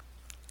 5-star.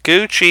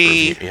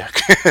 Gucci. Yeah.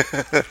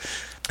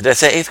 Did I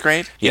say 8th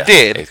grade? You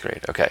did. 8th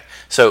grade. Okay.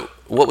 So,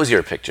 what was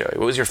your pick, Joey?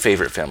 What was your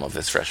favorite film of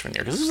this freshman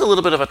year? Because this is a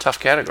little bit of a tough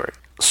category.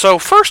 So,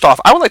 first off,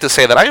 I would like to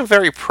say that I am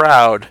very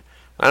proud.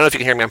 I don't know if you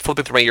can hear me. I'm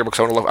flipping through my yearbooks.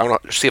 I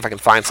want to see if I can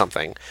find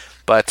something.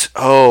 But,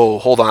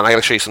 hold on. I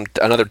got to show you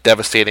another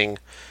devastating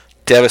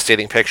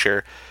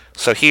picture.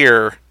 So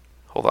here,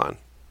 hold on.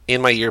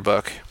 In my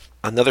yearbook,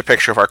 another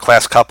picture of our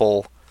class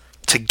couple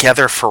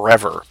together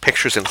forever.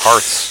 Pictures in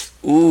hearts.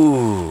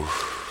 Ooh.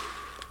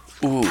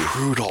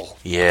 Brutal.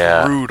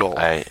 Yeah. Brutal.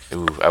 I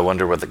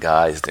wonder what the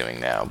guy's doing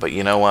now. But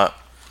you know what?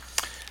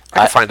 I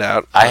can find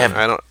out. I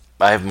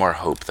have more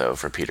hope though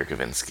for Peter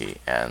Kavinsky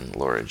and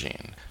Laura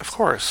Jean. Of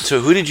course.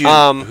 So who did you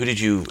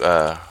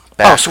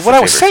back so what I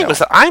was saying was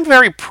that I'm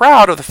very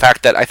proud of the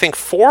fact that I think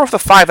 4 of the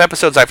 5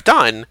 episodes I've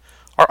done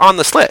are on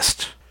this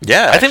list.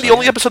 Yeah. I think the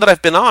only episode that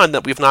I've been on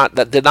that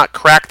did not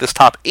crack this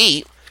top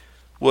 8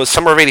 was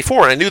Summer of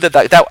 '84, and I knew that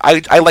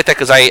I liked that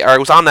because I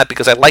was on that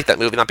because I liked that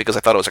movie, not because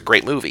I thought it was a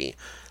great movie.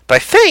 But I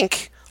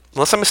think,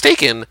 unless I'm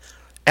mistaken,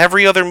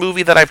 every other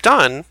movie that I've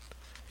done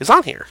is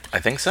on here. I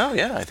think so,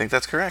 yeah. I think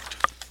that's correct.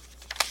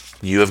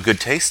 You have good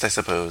taste, I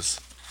suppose.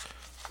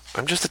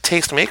 I'm just a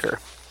taste maker.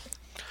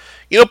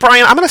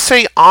 Brian, I'm going to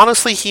say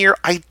honestly here,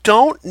 I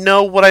don't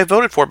know what I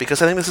voted for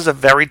because I think this is a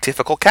very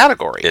difficult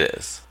category. It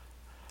is.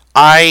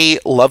 I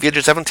love The Edge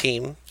of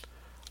 17.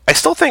 I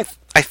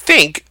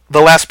think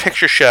The Last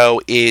Picture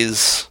Show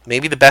is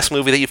maybe the best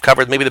movie that you've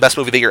covered, maybe the best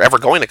movie that you're ever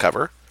going to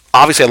cover.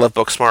 Obviously, I love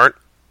Booksmart.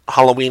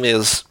 Halloween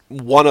is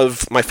one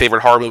of my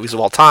favorite horror movies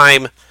of all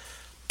time.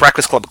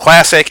 Breakfast Club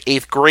classic.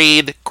 8th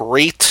Grade,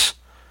 great.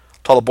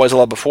 To All the Boys I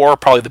Loved Before,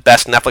 probably the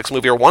best Netflix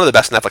movie or one of the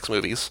best Netflix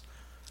movies.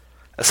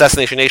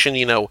 Assassination Nation,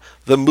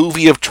 the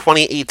movie of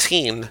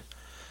 2018.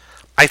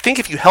 I think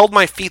if you held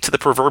my feet to the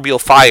proverbial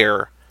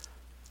fire,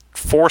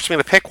 forced me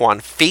to pick one,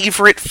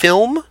 favorite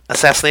film,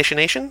 Assassination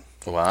Nation?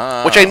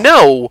 Wow. Which I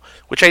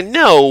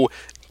know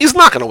is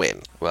not going to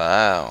win.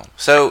 Wow.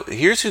 So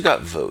here's who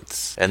got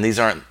votes, and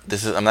I'm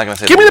not going to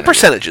say. Give me the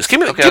percentages. Give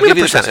me the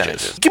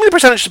percentages. Give me the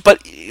percentages,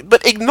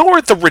 but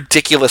ignore the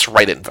ridiculous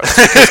write-in votes.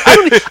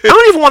 I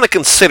don't even want to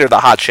consider the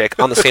hot chick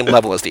on the same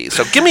level as these.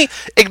 So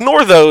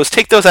ignore those.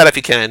 Take those out if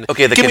you can.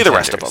 Okay. Give me the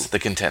rest of them. The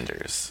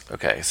contenders.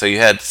 Okay. So you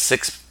had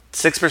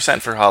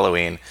 6% for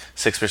Halloween,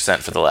 6%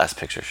 for The Last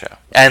Picture Show,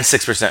 and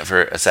 6%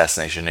 for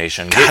Assassination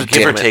Nation.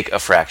 Give or take a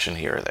fraction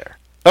here or there.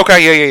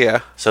 Okay, yeah.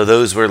 So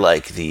those were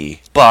like the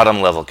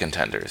bottom level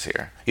contenders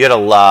here. You had a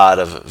lot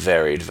of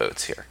varied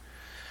votes here.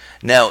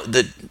 Now,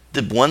 the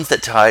ones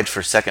that tied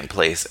for second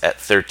place at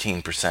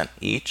 13%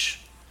 each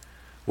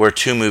were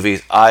 2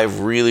 movies I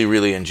really,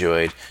 really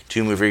enjoyed.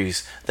 2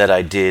 movies that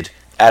I did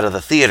out of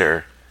the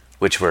theater,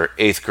 which were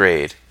 8th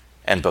Grade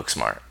and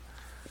Booksmart.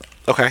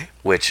 Okay.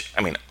 Which,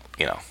 I mean,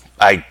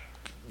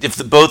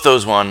 both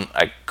those won,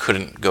 I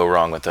couldn't go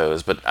wrong with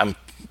those, but I'm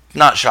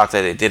not shocked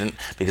that they didn't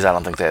because I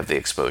don't think they have the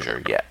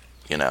exposure yet,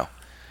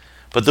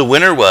 But the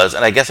winner was,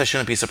 and I guess I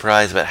shouldn't be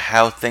surprised about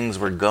how things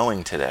were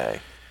going today.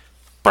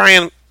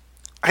 Brian,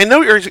 I know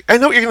what you're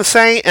going to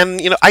say,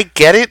 and I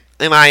get it,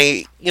 and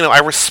I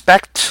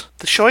respect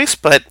the choice,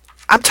 but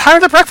I'm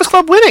tired of Breakfast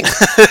Club winning.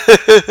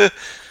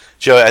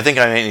 Joey, I think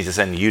I may need to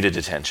send you to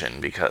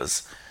detention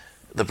because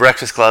The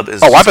Breakfast Club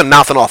is... I've been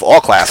mouthing off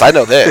all class. I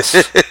know this.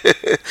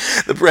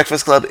 The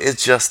Breakfast Club is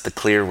just the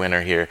clear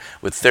winner here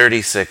with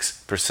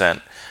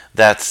 36%.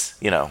 That's,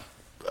 a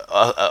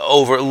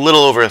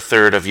little over a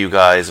third of you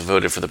guys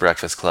voted for The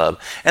Breakfast Club.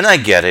 And I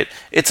get it.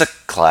 It's a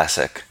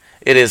classic.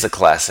 It is a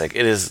classic.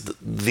 It is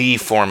the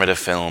formative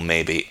film,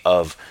 maybe,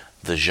 of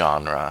the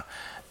genre.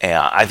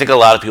 And I think a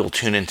lot of people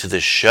tune into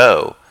this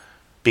show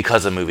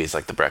because of movies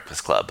like The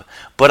Breakfast Club.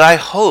 But I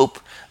hope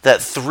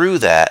that through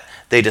that,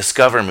 they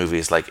discover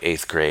movies like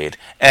 8th Grade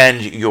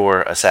and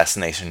your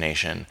Assassination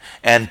Nation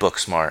and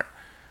Booksmart,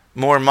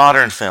 more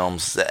modern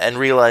films, and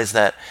realize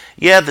that,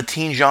 the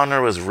teen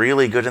genre was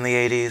really good in the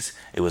 80s,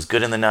 it was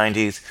good in the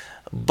 90s,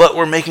 but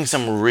we're making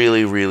some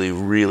really, really,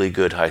 really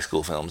good high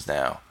school films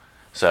now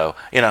So,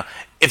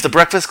 if The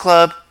Breakfast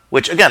Club,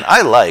 which, again,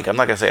 I like, I'm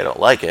not going to say I don't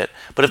like it,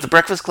 but if The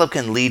Breakfast Club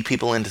can lead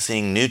people into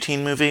seeing new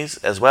teen movies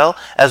as well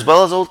as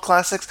old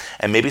classics,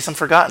 and maybe some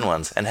forgotten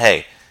ones, and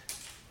hey,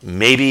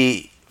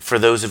 maybe for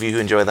those of you who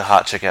enjoy the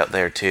hot chick out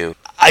there too,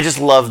 I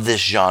just love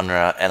this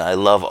genre, and I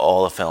love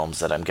all the films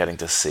that I'm getting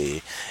to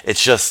see.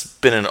 It's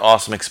just been an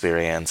awesome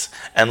experience,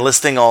 and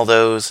listing all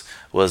those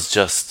was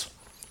just,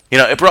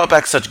 it brought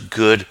back such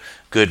good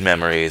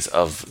memories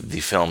of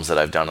the films that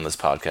I've done on this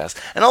podcast,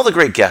 and all the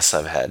great guests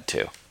I've had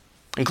too.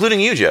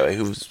 Including you, Joey,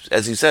 who,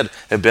 as you said,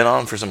 have been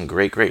on for some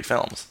great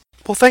films.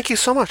 Well, thank you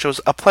so much. It was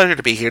a pleasure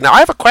to be here. Now, I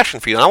have a question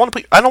for you, and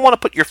I don't want to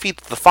put your feet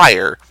to the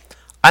fire.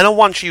 I don't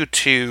want you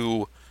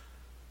to,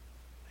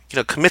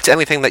 commit to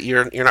anything that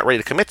you're not ready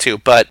to commit to.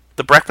 But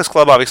The Breakfast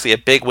Club, obviously, a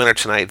big winner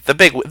tonight. The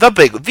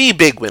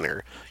big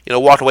winner.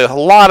 Walked away with a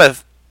lot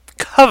of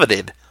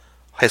coveted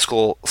high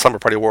school summer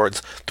party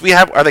awards.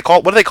 What are they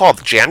called?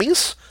 The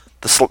jammies?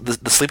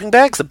 The sleeping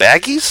bags? The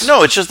baggies?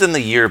 No, it's just in the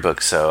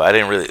yearbook, so I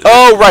didn't really...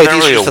 Oh, right, these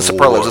really are just the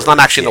superlatives. It's not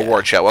actually an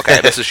award show. Okay,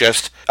 this is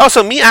just... Oh,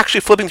 so me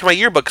actually flipping through my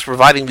yearbook is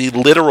providing the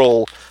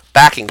literal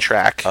backing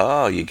track.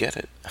 Oh, you get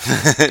it.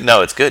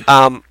 No, it's good.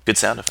 Good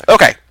sound effect.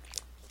 Okay.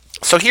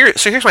 So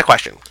here's my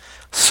question.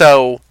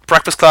 So,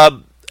 Breakfast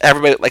Club,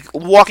 everybody...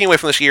 walking away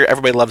from this year,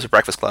 everybody loves The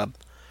Breakfast Club.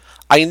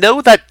 I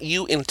know that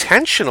you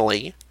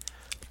intentionally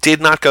did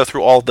not go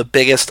through all the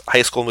biggest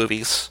high school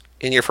movies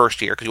in your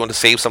first year, because you wanted to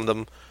save some of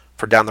them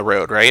for down the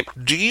road, right?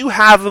 Do you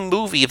have a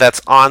movie that's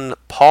on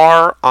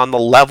par, on the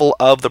level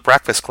of The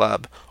Breakfast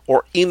Club,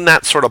 or in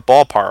that sort of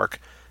ballpark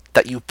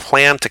that you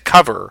plan to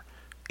cover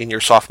in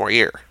your sophomore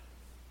year?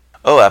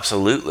 Oh,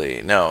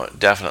 absolutely. No,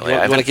 definitely.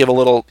 You want to give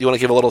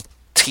a little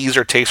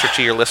teaser taster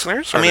to your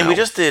listeners? I mean, we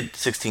just did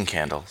 16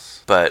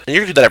 Candles, but... And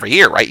you're going to do that every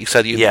year, right? You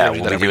said you... Yeah,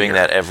 we'll be doing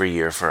that every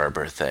year for our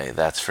birthday,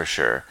 that's for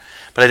sure.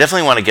 But I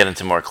definitely want to get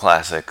into more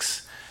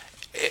classics.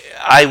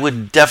 I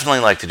would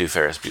definitely like to do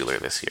Ferris Bueller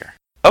this year.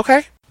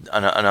 Okay.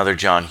 Another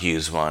John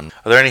Hughes one.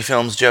 Are there any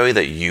films, Joey,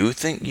 that you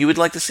think you would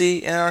like to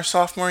see in our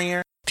sophomore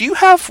year? Do you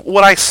have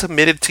what I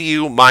submitted to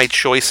you, my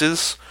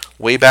choices,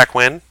 way back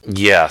when?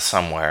 Yeah,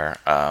 somewhere.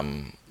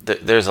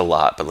 There's a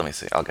lot, but let me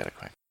see. I'll get it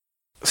quick.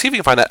 See if you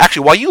can find that.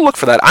 Actually, while you look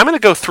for that, I'm going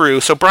to go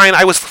through. So, Brian,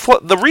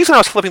 the reason I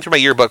was flipping through my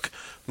yearbook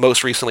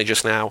most recently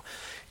just now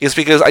is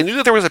because I knew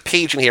that there was a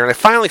page in here, and I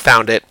finally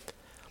found it.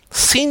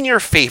 Senior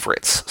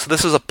favorites. So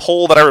this is a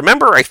poll that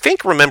I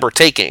think remember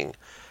taking,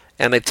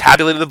 and they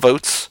tabulated the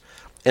votes,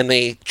 and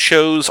they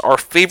chose our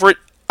favorite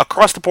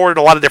across the board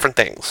in a lot of different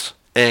things.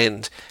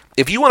 And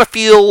if you want to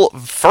feel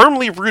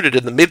firmly rooted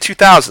in the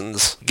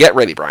mid-2000s, get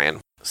ready,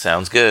 Brian.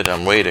 Sounds good.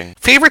 I'm waiting.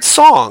 Favorite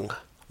song?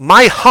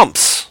 My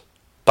Humps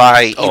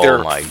by either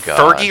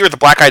Fergie or the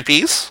Black Eyed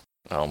Peas.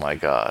 Oh my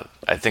god.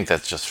 I think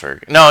that's just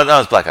Fergie. No,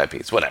 it's Black Eyed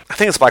Peas. Whatever. I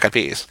think it's Black Eyed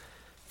Peas.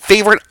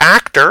 Favorite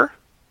actor?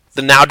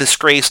 The now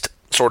disgraced,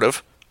 sort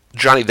of,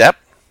 Johnny Depp.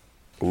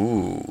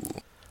 Ooh.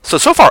 So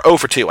far, 0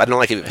 for 2. I don't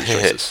like any of these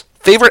choices.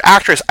 Favorite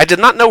actress? I did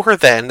not know her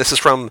then. This is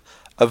for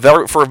a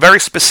very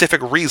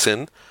specific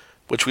reason,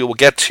 which we will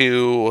get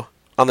to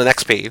on the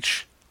next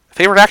page.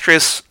 Favorite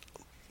actress?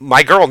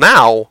 My girl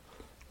now,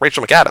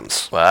 Rachel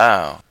McAdams.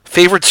 Wow.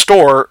 Favorite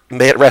store?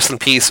 May it rest in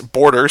peace,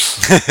 Borders.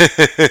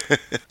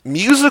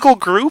 Musical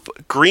group?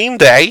 Green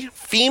Day.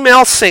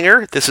 Female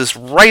singer? This is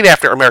right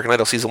after American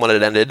Idol season 1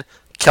 had ended.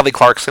 Kelly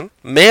Clarkson.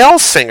 Male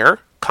singer?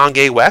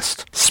 Kanye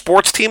West.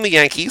 Sports team? The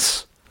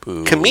Yankees.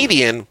 Boo.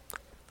 Comedian?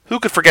 Who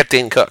could forget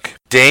Dane Cook?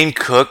 Dane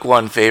Cook,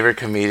 one favorite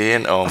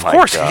comedian? Oh my god. Of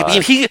course. I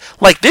mean,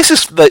 this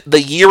is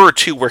the year or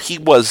two where he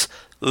was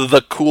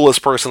the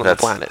coolest person on the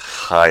planet.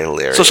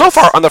 Hilarious. So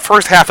far, on the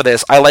first half of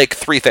this, I like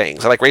 3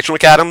 things. I like Rachel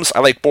McAdams, I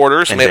like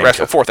Borders, and the rest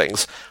of 4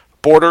 things.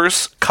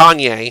 Borders,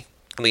 Kanye,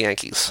 and the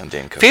Yankees. And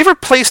Dane Cook. Favorite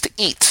place to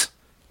eat?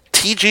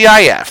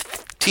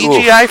 TGIF.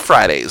 TGI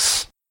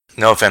Fridays.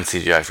 No offense,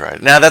 TGI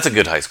Fridays. Now that's a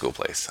good high school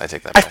place. I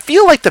take that I back.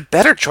 feel like the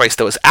better choice,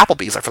 though, is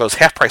Applebee's, for those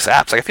half-price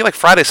apps. I feel like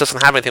Fridays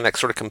doesn't have anything that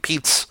sort of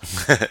competes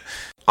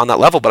on that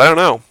level, but I don't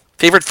know.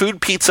 Favorite food?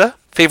 Pizza.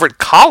 Favorite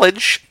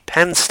college?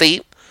 Penn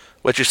State,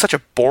 which is such a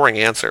boring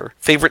answer.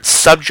 Favorite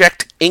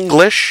subject?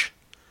 English.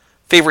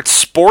 Favorite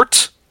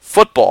sport?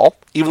 Football.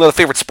 Even though the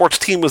favorite sports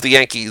team was the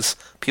Yankees,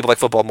 people like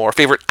football more.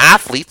 Favorite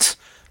athlete?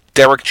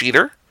 Derek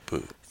Jeter.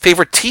 Boo.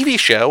 Favorite TV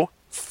show?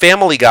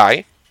 Family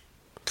Guy.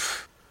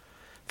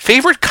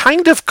 Favorite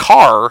kind of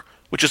car,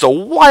 which is a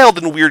wild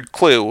and weird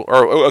clue,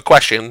 or a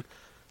question,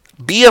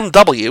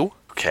 BMW.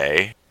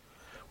 Okay.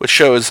 Which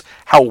shows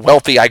how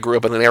wealthy I grew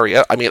up in an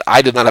area. I mean,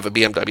 I did not have a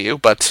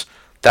BMW, but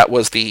that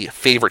was the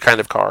favorite kind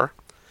of car.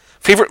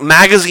 Favorite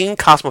magazine,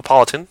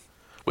 Cosmopolitan,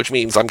 which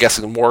means I'm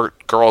guessing more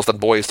girls than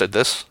boys did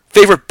this.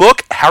 Favorite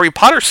book, Harry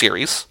Potter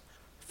series.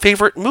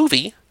 Favorite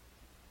movie,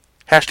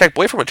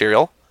 #boyfriend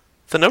material,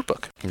 The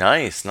Notebook.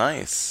 Nice.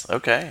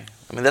 Okay.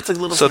 I mean, that's a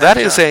little... So that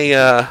is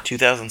a...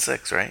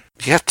 2006, right?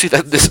 Yeah,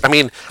 I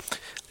mean,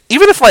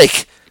 even if,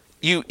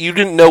 you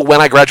didn't know when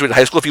I graduated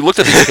high school. If you looked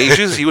at these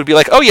pages, you would be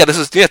like, oh yeah, this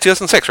is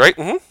 2006, right?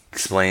 Mm-hmm.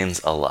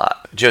 Explains a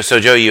lot. So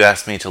Joe, you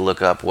asked me to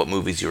look up what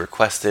movies you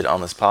requested on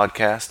this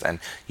podcast, and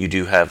you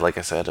do have, like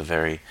I said, a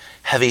very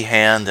heavy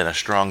hand and a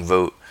strong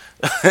vote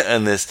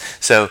in this.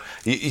 So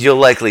you'll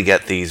likely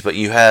get these, but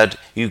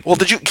Well,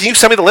 can you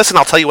send me the list and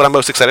I'll tell you what I'm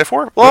most excited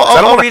for? Well,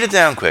 I'll read it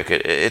down quick.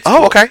 It's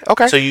cool.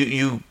 Okay. So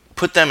you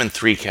put them in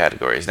 3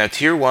 categories. Now,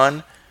 tier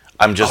 1,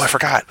 I'm just I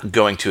forgot.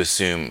 going to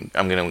assume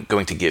I'm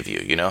going to give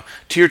you.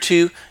 Tier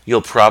 2,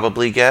 you'll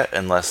probably get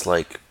unless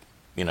I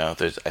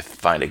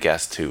find a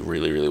guest who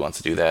really, really wants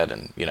to do that,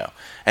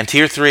 and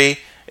tier 3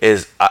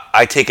 is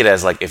I take it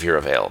as like if you're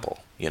available.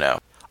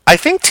 I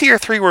think tier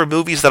 3 were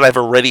movies that I've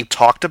already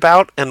talked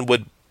about and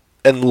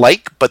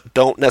but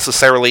don't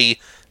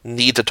necessarily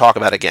need to talk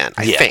about again.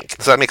 I think.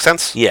 Does that make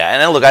sense? Yeah,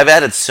 and look, I've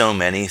added so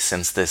many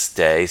since this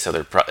day,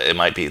 so it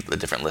might be a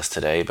different list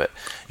today, but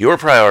your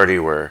priority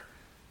were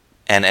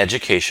An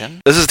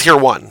Education. This is tier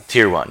 1.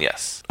 Tier 1,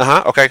 yes.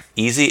 Okay.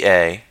 Easy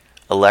A,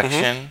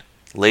 Election,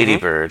 Lady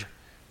Bird,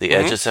 The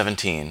Edge of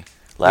 17,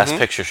 Last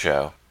Picture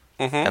Show,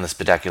 and The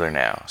Spectacular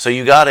Now. So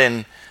you got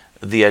in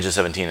The Edge of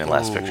 17 and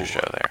Last Picture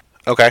Show there.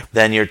 Okay.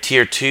 Then your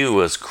tier 2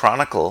 was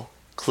Chronicle,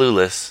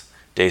 Clueless,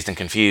 Dazed and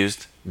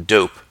Confused,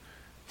 Dope,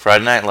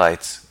 Friday Night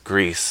Lights,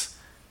 Grease,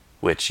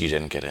 which you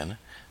didn't get in,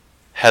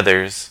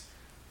 Heathers,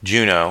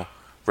 Juno,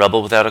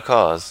 Rebel Without a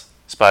Cause,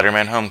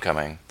 Spider-Man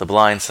Homecoming, The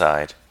Blind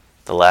Side,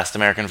 The Last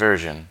American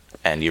Version,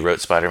 and you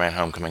wrote Spider-Man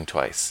Homecoming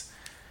twice.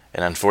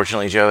 And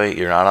unfortunately, Joey,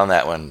 you're not on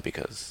that one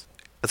because...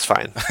 That's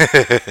fine.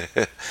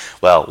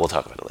 Well, we'll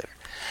talk about it later.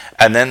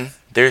 And then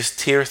there's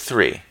tier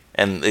 3.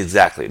 And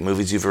exactly,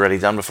 movies you've already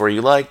done before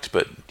you liked,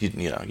 but you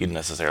didn't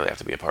necessarily have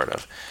to be a part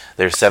of.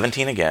 There's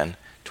 17 Again,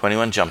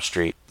 21 Jump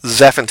Street.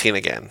 Zephantine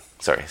Again.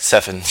 Sorry,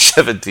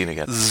 17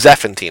 Again.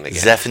 Zephantine Again.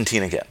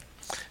 Zephantine Again.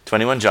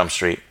 21 Jump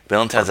Street,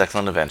 Bill and Ted's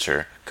Excellent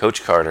Adventure,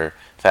 Coach Carter,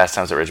 Fast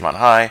Times at Ridgemont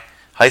High,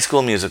 High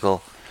School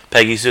Musical,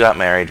 Peggy Sue Got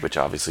Married, which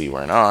obviously you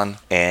weren't on,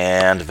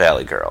 and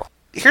Valley Girl.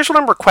 Here's what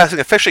I'm requesting,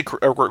 officially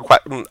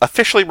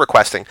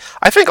requesting.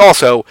 I think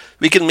also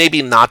we can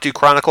maybe not do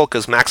Chronicle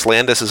because Max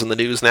Landis is in the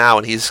news now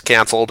and he's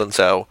canceled, and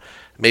so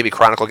maybe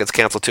Chronicle gets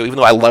canceled too. Even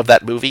though I love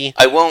that movie,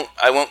 I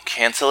won't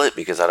cancel it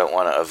because I don't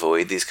want to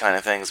avoid these kind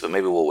of things. But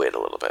maybe we'll wait a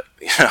little bit.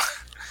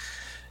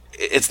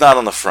 It's not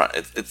on the front.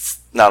 It's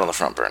not on the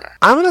front burner.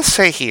 I'm gonna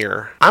say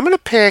here. I'm gonna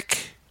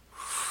pick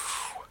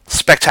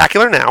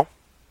Spectacular Now,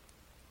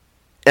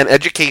 An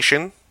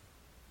Education,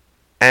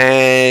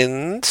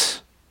 and.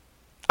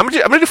 I'm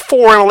gonna do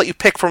 4, and I'll let you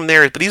pick from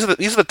there. But these are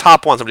the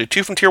top ones. I'm gonna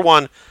do 2 from tier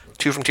 1,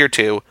 2 from tier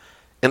 2.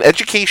 An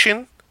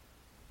Education,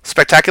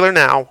 Spectacular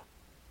Now,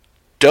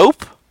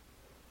 Dope,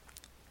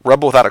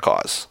 Rebel Without a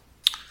Cause.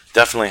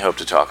 Definitely hope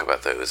to talk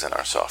about those in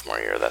our sophomore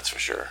year. That's for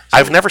sure.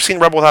 I've never seen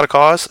Rebel Without a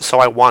Cause, so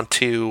I want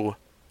to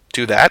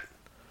do that.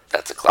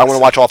 That's a classic. I want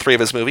to watch all 3 of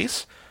his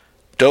movies.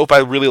 Dope, I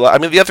really love. I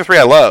mean, the other 3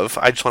 I love.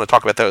 I just want to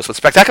talk about those. But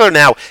Spectacular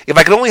Now, if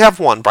I could only have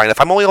one, Brian, if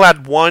I'm only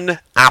allowed one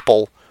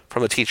apple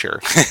from the teacher,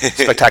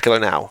 Spectacular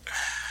Now.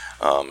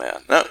 Oh,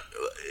 man. No,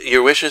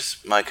 your wish is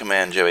my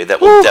command, Joey.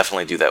 That will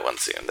definitely do that one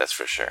soon, that's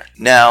for sure.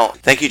 Now,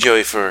 thank you,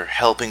 Joey, for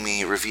helping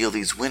me reveal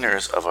these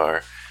winners of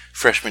our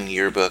freshman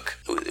yearbook.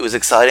 It was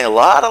exciting. A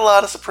lot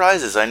of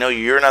surprises. I know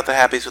you're not the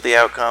happiest with the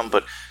outcome,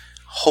 but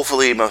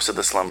hopefully most of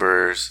the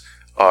slumberers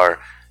are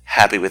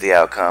happy with the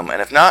outcome.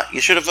 And if not,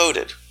 you should have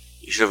voted.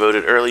 You should have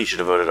voted early. You should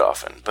have voted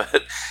often.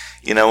 But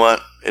you know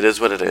what? It is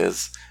what it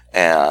is.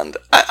 And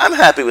I'm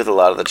happy with a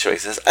lot of the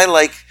choices. I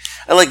like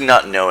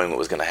not knowing what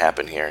was going to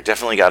happen here.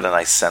 Definitely got a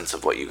nice sense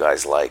of what you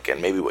guys like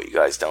and maybe what you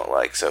guys don't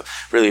like. So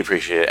really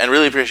appreciate it. And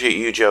really appreciate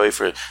you, Joey,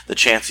 for the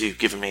chance you've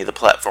given me, the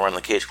platform on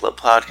the Cage Club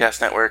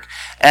Podcast Network,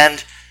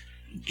 and,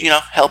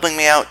 helping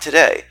me out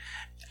today.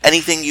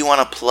 Anything you want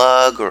to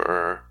plug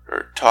or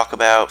talk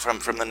about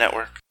from the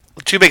network?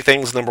 2 big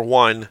things. Number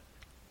 1,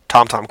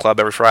 Tom Club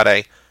every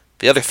Friday.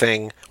 The other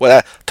thing,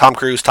 Tom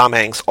Cruise, Tom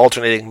Hanks,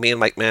 alternating me and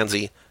Mike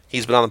Manzi.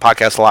 He's been on the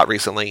podcast a lot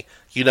recently.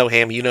 You know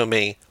him, you know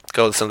me.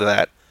 Go listen to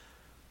that.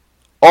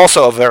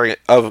 Also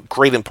of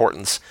great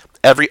importance,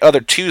 every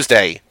other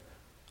Tuesday,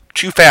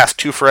 Too Fast,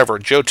 Too Forever,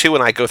 Joe 2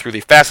 and I go through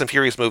the Fast and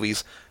Furious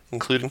movies,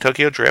 including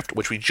Tokyo Drift,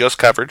 which we just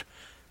covered,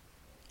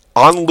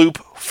 on loop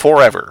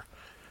forever.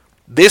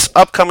 This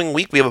upcoming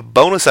week, we have a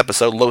bonus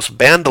episode, Los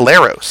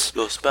Bandoleros,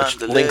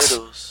 which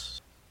links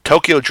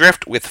Tokyo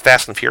Drift with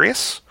Fast and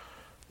Furious,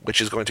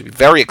 which is going to be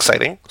very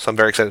exciting. So I'm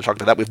very excited to talk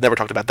about that. We've never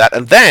talked about that.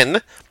 And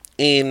then,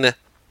 in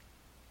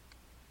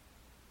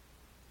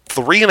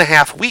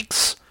 3.5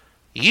 weeks,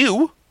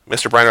 you,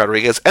 Mr. Brian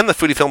Rodriguez, and the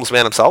Foodie Films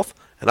man himself,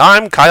 and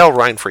I'm Kyle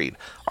Reinfried,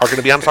 are going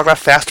to be on to talk about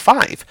Fast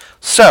 5.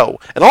 So,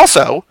 and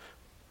also,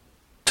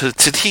 to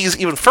tease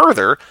even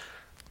further,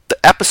 the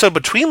episode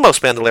between Los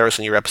Bandoleros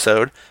and your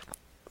episode,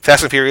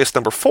 Fast and Furious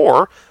number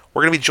 4,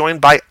 we're going to be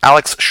joined by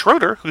Alex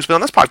Schroeder, who's been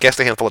on this podcast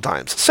a handful of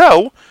times.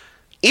 So,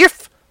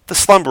 if the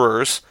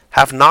slumberers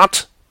have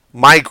not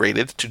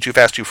migrated to Too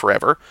Fast, Too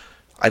Forever,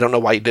 I don't know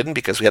why you didn't,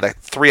 because we had a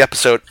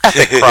 3-episode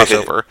epic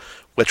crossover,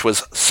 which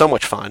was so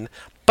much fun.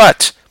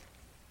 But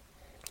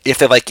if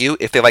they like you,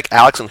 if they like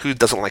Alex, and who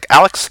doesn't like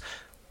Alex,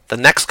 the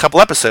next couple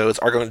episodes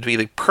are going to be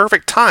the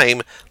perfect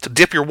time to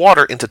dip your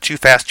water into Too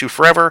Fast, Too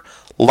Forever.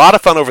 A lot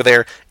of fun over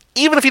there.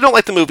 Even if you don't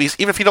like the movies,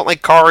 even if you don't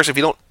like cars, if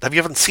you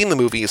haven't seen the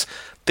movies,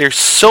 there's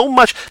so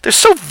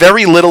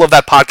very little of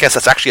that podcast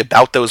that's actually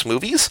about those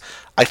movies.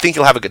 I think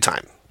you'll have a good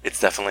time. It's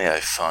definitely a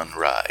fun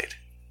ride.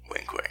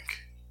 Wink,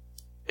 wink.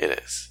 It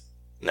is.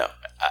 No,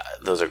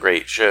 those are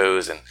great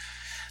shows, and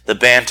the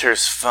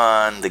banter's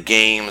fun. The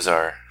games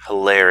are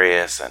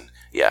hilarious, and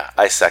yeah,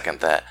 I second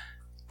that.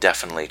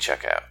 Definitely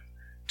check out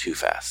Too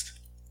Fast,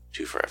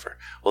 Too Forever.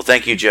 Well,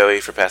 thank you, Joey,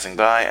 for passing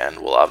by, and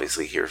we'll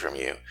obviously hear from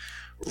you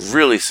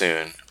really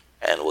soon,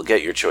 and we'll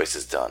get your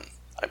choices done.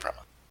 I promise.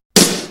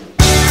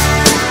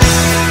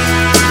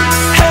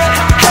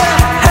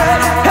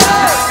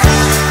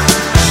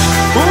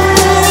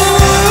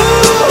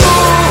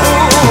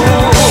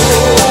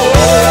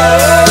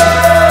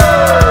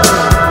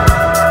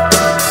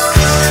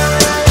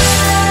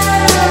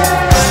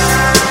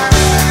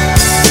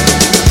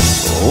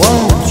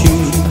 Won't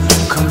you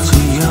come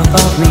see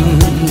about me?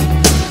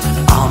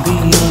 I'll be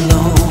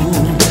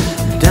alone,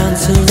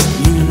 dancing,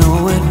 you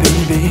know it,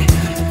 baby.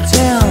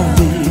 Tell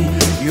me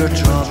your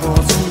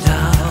troubles and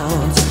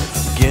doubts,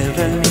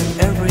 giving me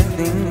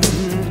everything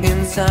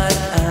inside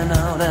and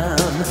out,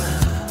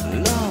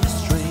 and love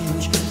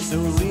strange, so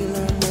real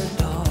in the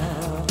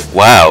dark.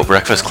 Wow,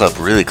 Breakfast Club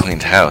really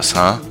cleaned house,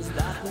 huh?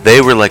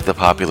 They were like the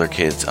popular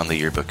kids on the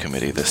yearbook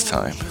committee this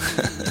time.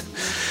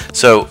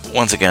 So,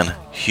 once again,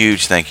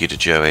 huge thank you to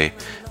Joey,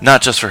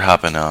 not just for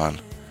hopping on,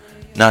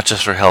 not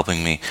just for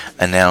helping me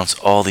announce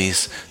all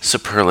these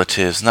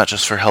superlatives, not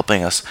just for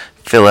helping us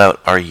fill out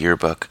our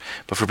yearbook,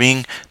 but for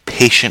being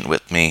patient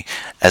with me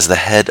as the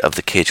head of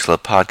the Cage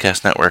Club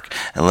Podcast Network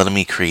and letting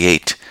me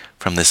create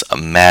from this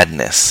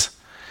madness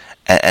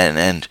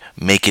and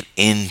make it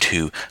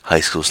into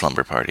High School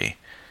Slumber Party.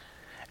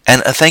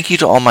 And a thank you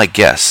to all my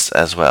guests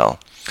as well.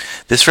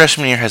 This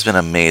freshman year has been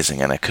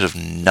amazing, and I could have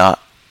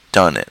not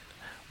done it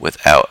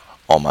without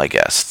all my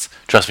guests.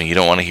 Trust me, you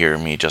don't want to hear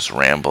me just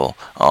ramble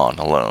on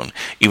alone,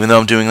 even though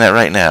I'm doing that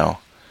right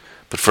now.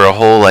 But for a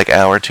whole,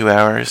 hour, 2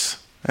 hours,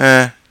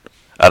 I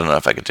don't know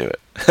if I could do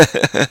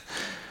it.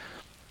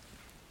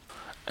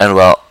 And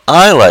while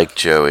I like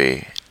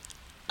Joey,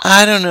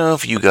 I don't know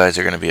if you guys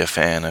are going to be a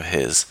fan of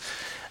his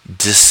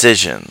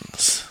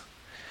decisions.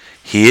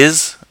 He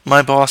is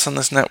my boss on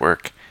this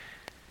network,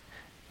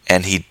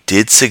 and he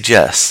did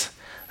suggest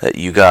that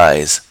you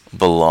guys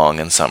belong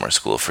in summer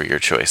school for your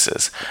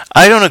choices.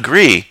 I don't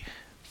agree,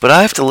 but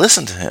I have to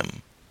listen to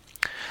him.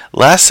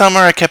 Last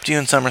summer, I kept you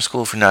in summer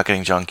school for not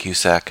getting John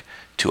Cusack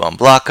to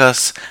unblock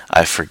us.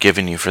 I've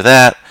forgiven you for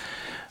that,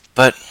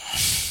 but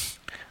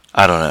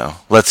I don't know.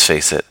 Let's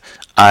face it.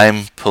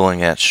 I'm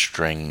pulling at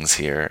strings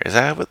here. Is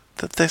that what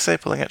did they say,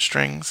 pulling at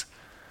strings?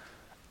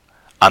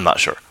 I'm not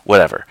sure.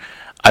 Whatever.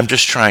 I'm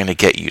just trying to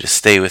get you to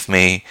stay with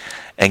me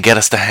and get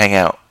us to hang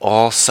out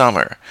all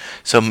summer.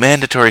 So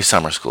mandatory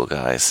summer school,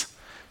 guys.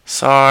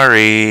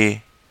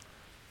 Sorry.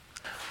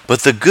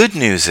 But the good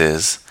news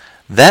is,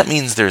 that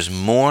means there's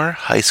more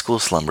High School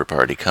Slumber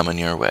Party coming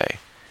your way.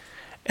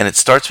 And it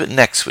starts with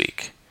next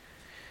week.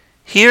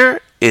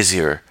 Here is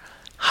your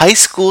High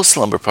School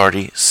Slumber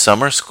Party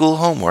summer school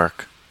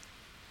homework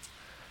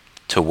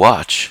to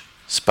watch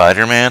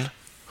Spider-Man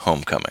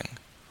Homecoming.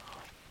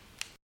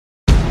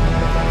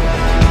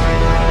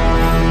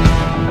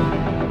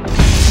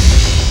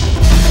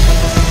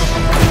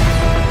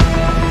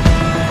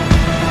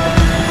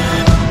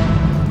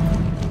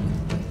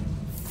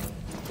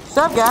 What's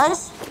up,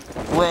 guys?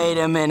 Wait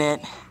a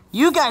minute.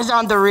 You guys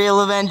aren't the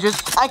real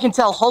Avengers. I can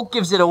tell Hulk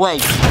gives it away.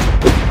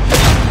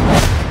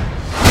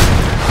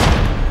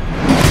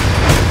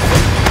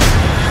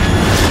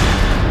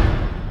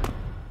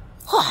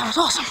 Oh, that was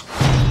awesome.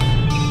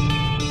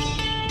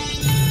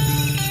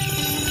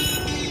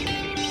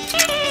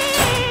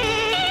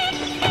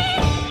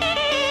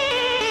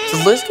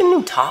 Did Liz get a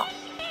new top?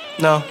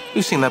 No,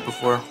 we've seen that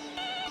before.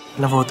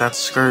 Never with that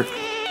skirt.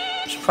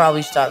 Should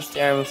probably stop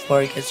staring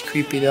before it gets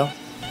creepy, though.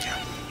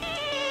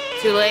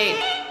 Too late.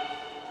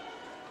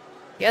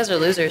 You guys are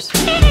losers.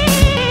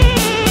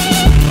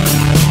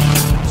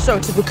 So,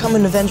 to become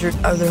an Avenger,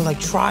 are there,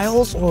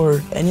 trials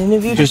or an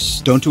interview?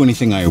 Just don't do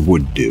anything I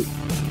would do.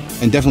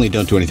 And definitely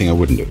don't do anything I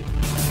wouldn't do.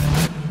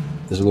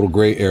 There's a little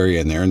gray area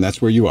in there, and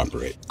that's where you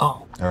operate.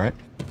 Oh. All right?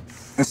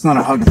 That's not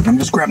a hug. I'm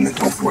just grabbing the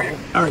door for you.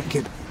 All right,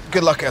 kid.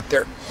 Good luck out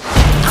there.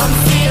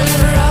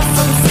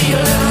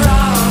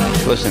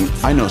 Listen,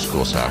 I know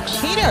school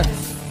sucks. Peter,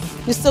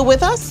 you still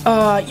with us?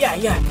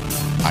 Yeah.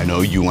 I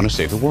know you want to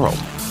save the world.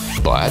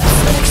 But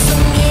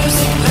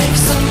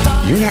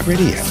you're not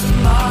ready yet.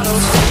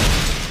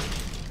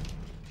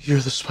 You're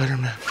the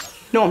Spider-Man.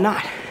 No, I'm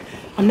not.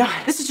 I'm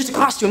not. This is just a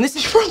costume. This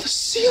is from the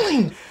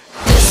ceiling.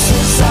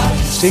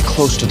 Stay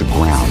close to the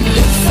ground.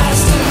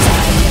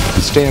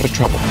 And stay out of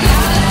trouble.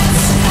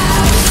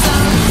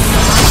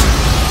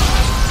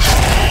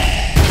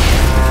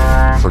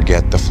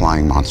 Forget the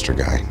flying monster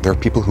guy. There are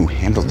people who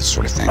handle this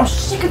sort of thing. I'm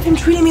sick of him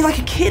treating me like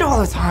a kid all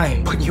the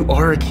time. But you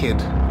are a kid.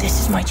 This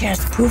is my chance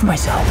to prove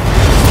myself.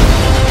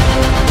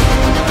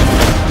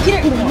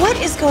 Peter, what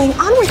is going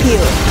on with you?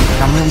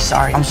 I'm really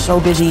sorry. I'm so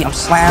busy. I'm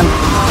slammed.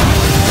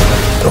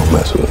 Don't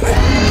mess with me,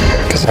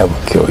 because I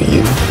will kill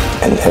you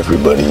and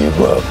everybody you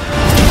love.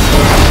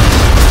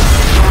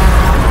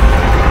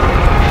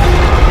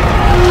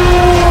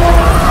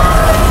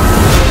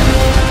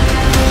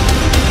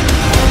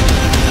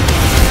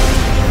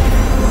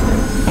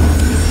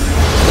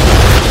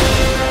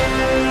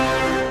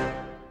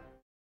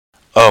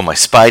 Oh, my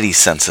spidey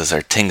senses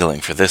are tingling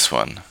for this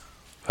one.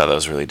 Wow, that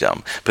was really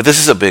dumb. But this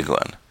is a big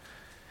one.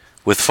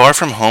 With Far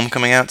From Home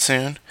coming out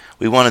soon,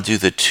 we want to do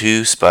the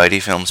 2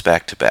 Spidey films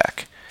back to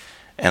back.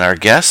 And our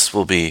guests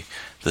will be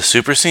the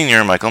super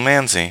senior Michael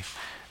Manzi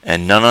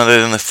and none other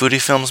than the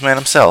Foodie Films man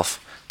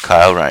himself,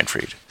 Kyle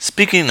Reinfried.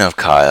 Speaking of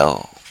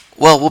Kyle,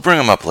 well, we'll bring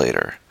him up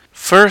later.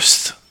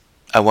 First,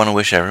 I want to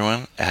wish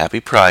everyone a happy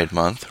Pride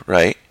Month,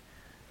 right?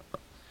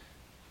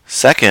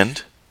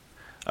 Second,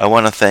 I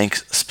want to thank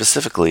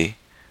specifically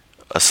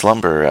a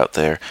slumberer out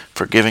there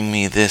for giving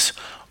me this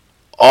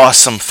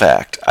awesome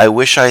fact. I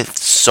wish I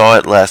saw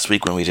it last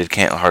week when we did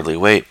Can't Hardly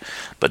Wait,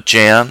 but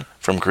Jan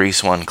from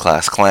Grease 1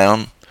 Class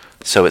Clown,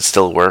 so it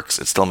still works,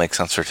 it still makes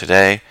sense for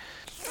today.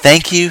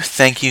 Thank you,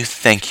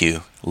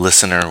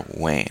 listener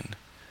Wayne.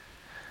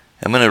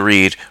 I'm going to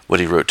read what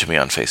he wrote to me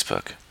on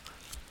Facebook.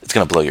 It's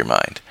going to blow your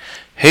mind.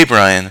 Hey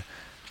Brian,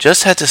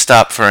 just had to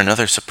stop for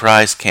another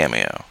surprise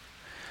cameo.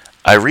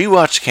 I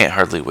rewatched Can't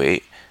Hardly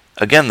Wait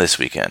again this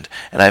weekend,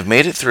 and I've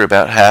made it through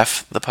about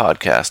half the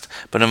podcast,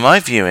 but in my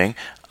viewing,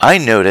 I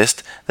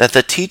noticed that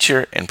the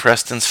teacher in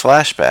Preston's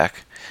flashback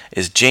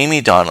is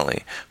Jamie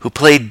Donnelly, who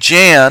played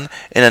Jan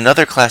in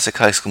another classic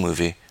high school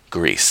movie,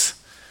 Grease.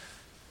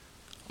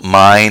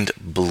 Mind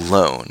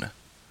blown.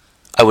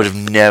 I would have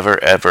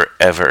never, ever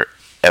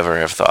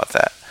have thought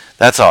that.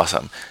 That's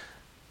awesome.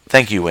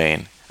 Thank you,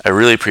 Wayne. I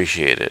really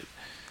appreciate it.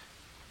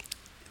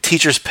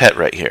 Teacher's pet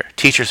right here.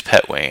 Teacher's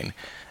pet, Wayne.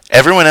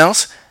 Everyone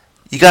else,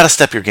 you gotta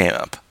step your game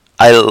up.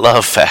 I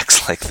love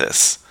facts like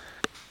this.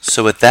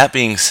 So with that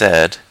being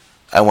said,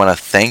 I want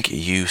to thank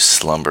you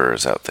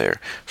slumberers out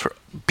there for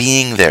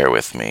being there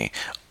with me,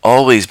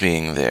 always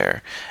being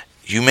there.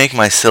 You make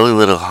my silly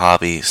little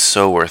hobby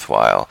so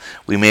worthwhile.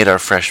 We made our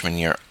freshman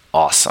year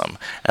awesome,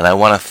 and I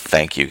want to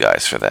thank you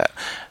guys for that.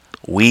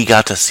 We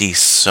got to see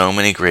so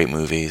many great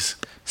movies,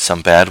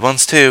 some bad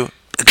ones too,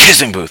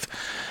 Kissing Booth,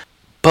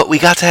 but we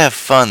got to have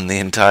fun the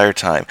entire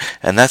time,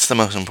 and that's the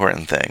most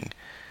important thing.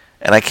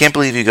 And I can't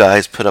believe you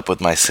guys put up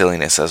with my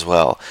silliness as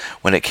well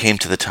when it came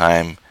to the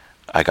time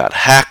I got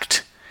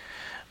hacked,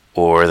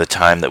 or the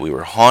time that we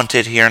were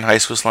haunted here in High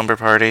School Slumber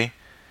Party,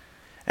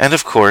 and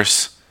of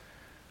course,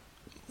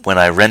 when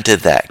I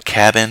rented that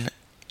cabin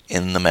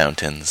in the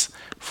mountains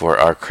for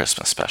our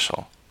Christmas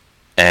special.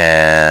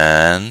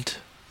 And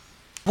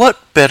what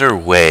better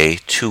way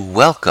to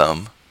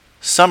welcome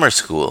summer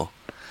school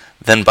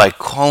than by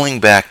calling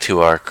back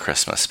to our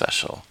Christmas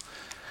special?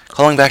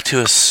 Calling back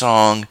to a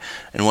song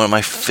and one of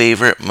my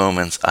favorite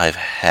moments I've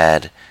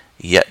had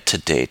yet to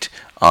date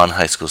on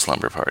High School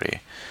Slumber Party,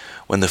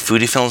 when the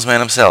Foodie Films man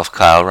himself,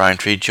 Kyle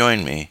Reinfried,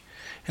 joined me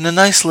in a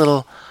nice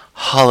little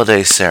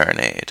holiday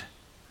serenade.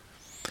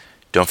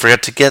 Don't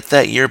forget to get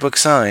that yearbook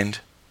signed.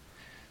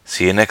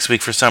 See you next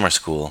week for summer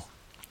school.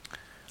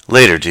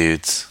 Later,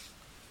 dudes.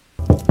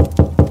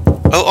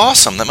 Oh,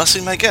 awesome. That must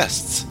be my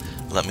guests.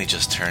 Let me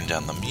just turn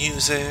down the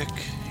music.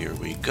 Here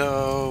we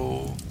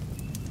go.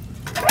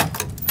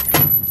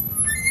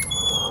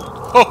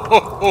 Ho, ho,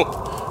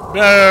 ho.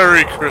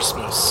 Merry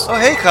Christmas. Oh,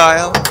 hey,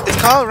 Kyle. It's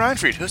Kyle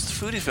Reinfried, host of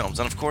Foodie Films.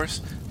 And, of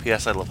course,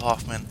 P.S. I love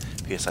Hoffman.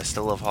 P.S. I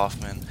still love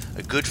Hoffman.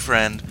 A good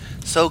friend.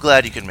 So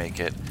glad you could make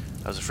it.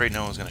 I was afraid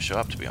no one was going to show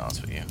up, to be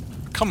honest with you.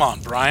 Come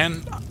on,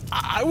 Brian.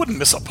 I wouldn't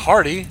miss a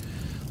party.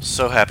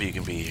 So happy you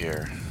can be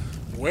here.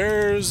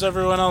 Where's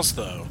everyone else,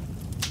 though?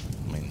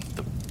 I mean,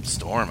 the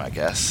storm, I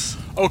guess.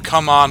 Oh,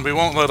 come on. We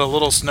won't let a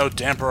little snow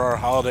damper our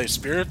holiday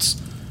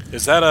spirits.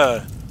 Is that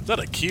a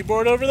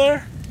keyboard over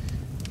there?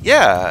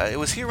 Yeah, it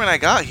was here when I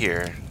got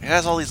here. It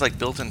has all these like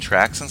built-in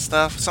tracks and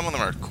stuff. Some of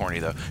them are corny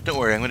though. Don't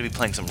worry, I'm going to be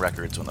playing some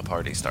records when the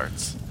party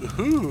starts.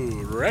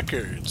 Ooh,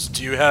 records.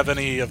 Do you have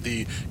any of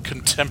the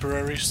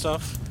contemporary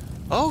stuff?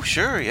 Oh,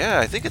 sure, yeah.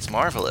 I think it's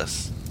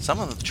marvelous.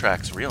 Some of the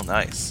tracks real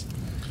nice.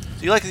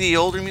 Do you like the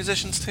older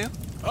musicians too?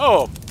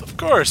 Oh, of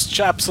course.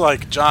 Chaps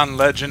like John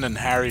Legend and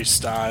Harry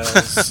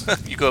Styles.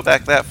 You go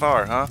back that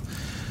far, huh?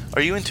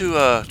 Are you into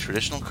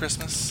traditional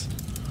Christmas?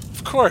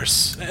 Of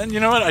course. And you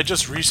know what? I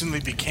just recently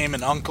became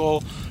an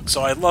uncle,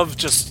 so I love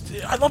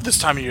this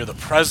time of year, the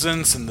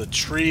presents and the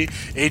tree,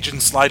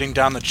 agent sliding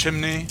down the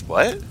chimney.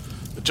 What?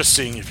 Just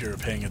seeing if you were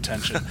paying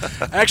attention.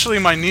 Actually,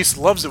 my niece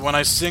loves it when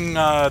I sing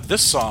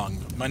this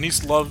song. My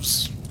niece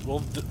loves, well,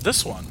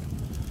 this one.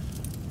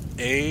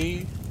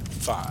 A5.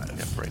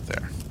 Yep, right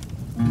there.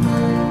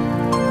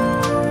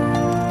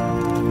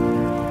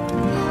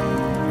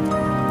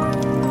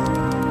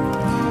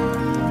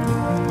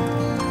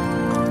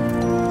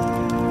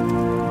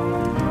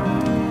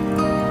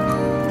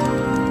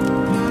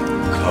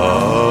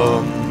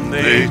 Come,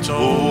 they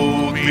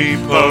told me,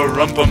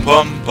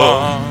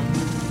 pa-rum-pum-pum-pum.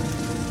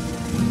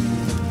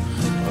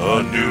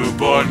 a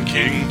newborn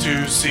king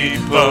to see,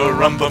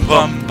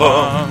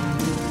 pa-rum-pum-pum-pum.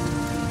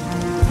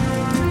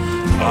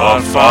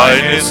 Our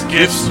finest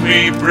gifts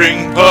we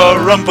bring,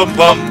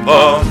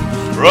 pa-rum-pum-pum-pum,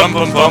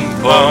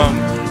 rum-pum-pum-pum,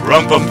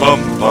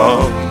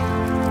 rum-pum-pum-pum.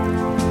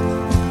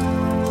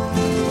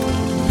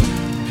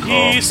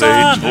 Peace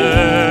on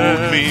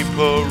earth,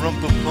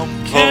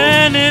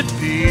 can it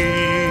be?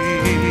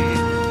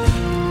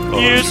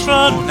 Years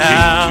from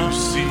now,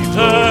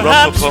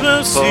 perhaps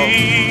we'll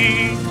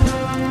see.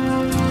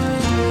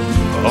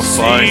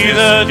 See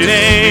the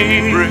day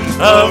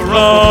of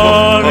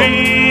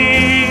glory.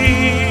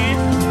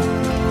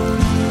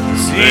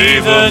 See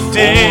the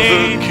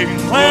day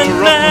when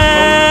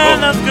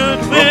men of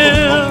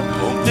goodwill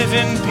live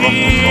in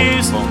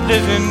peace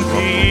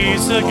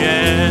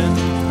again.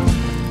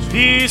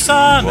 Peace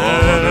on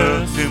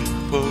earth,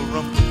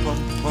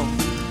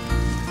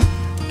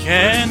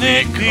 can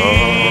it be?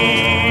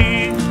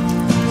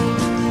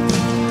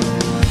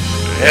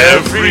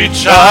 Every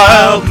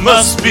child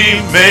must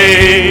be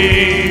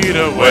made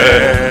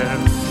aware.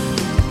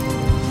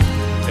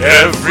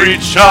 Every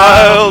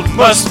child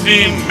must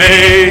be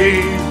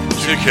made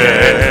to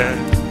care.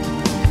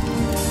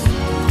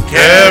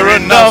 Care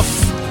enough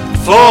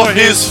for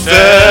his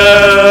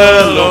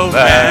fellow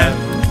man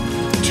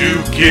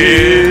to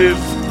give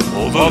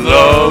all the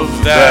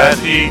love that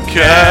he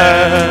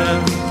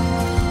can.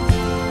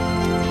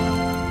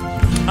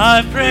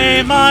 I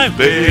pray my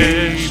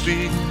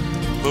baby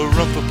will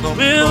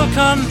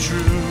come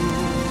true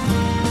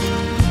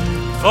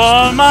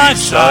for my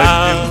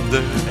child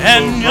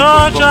and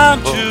your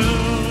child too.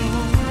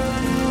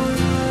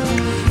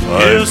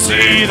 He'll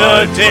see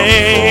the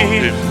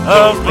day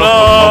of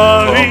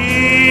glory.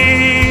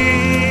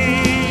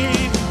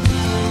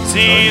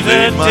 See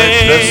the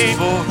day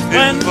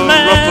when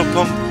men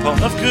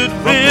of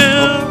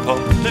goodwill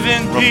live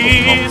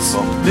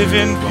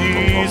in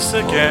peace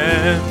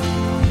again.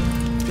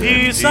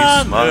 Peace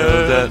on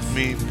earth,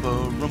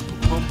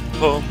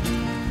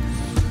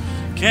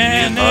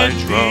 can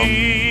it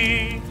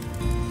be?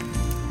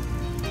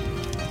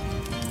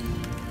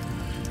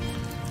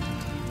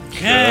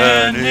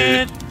 Can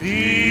it be?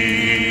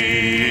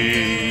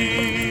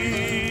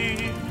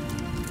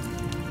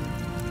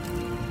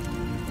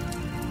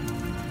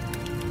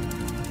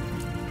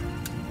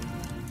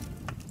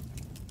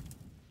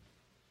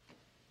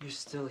 You're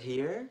still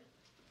here?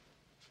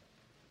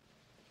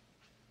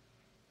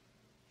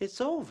 It's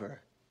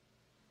over.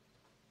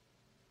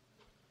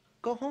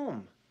 Go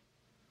home.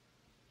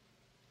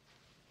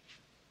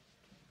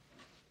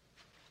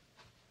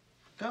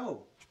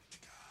 Go.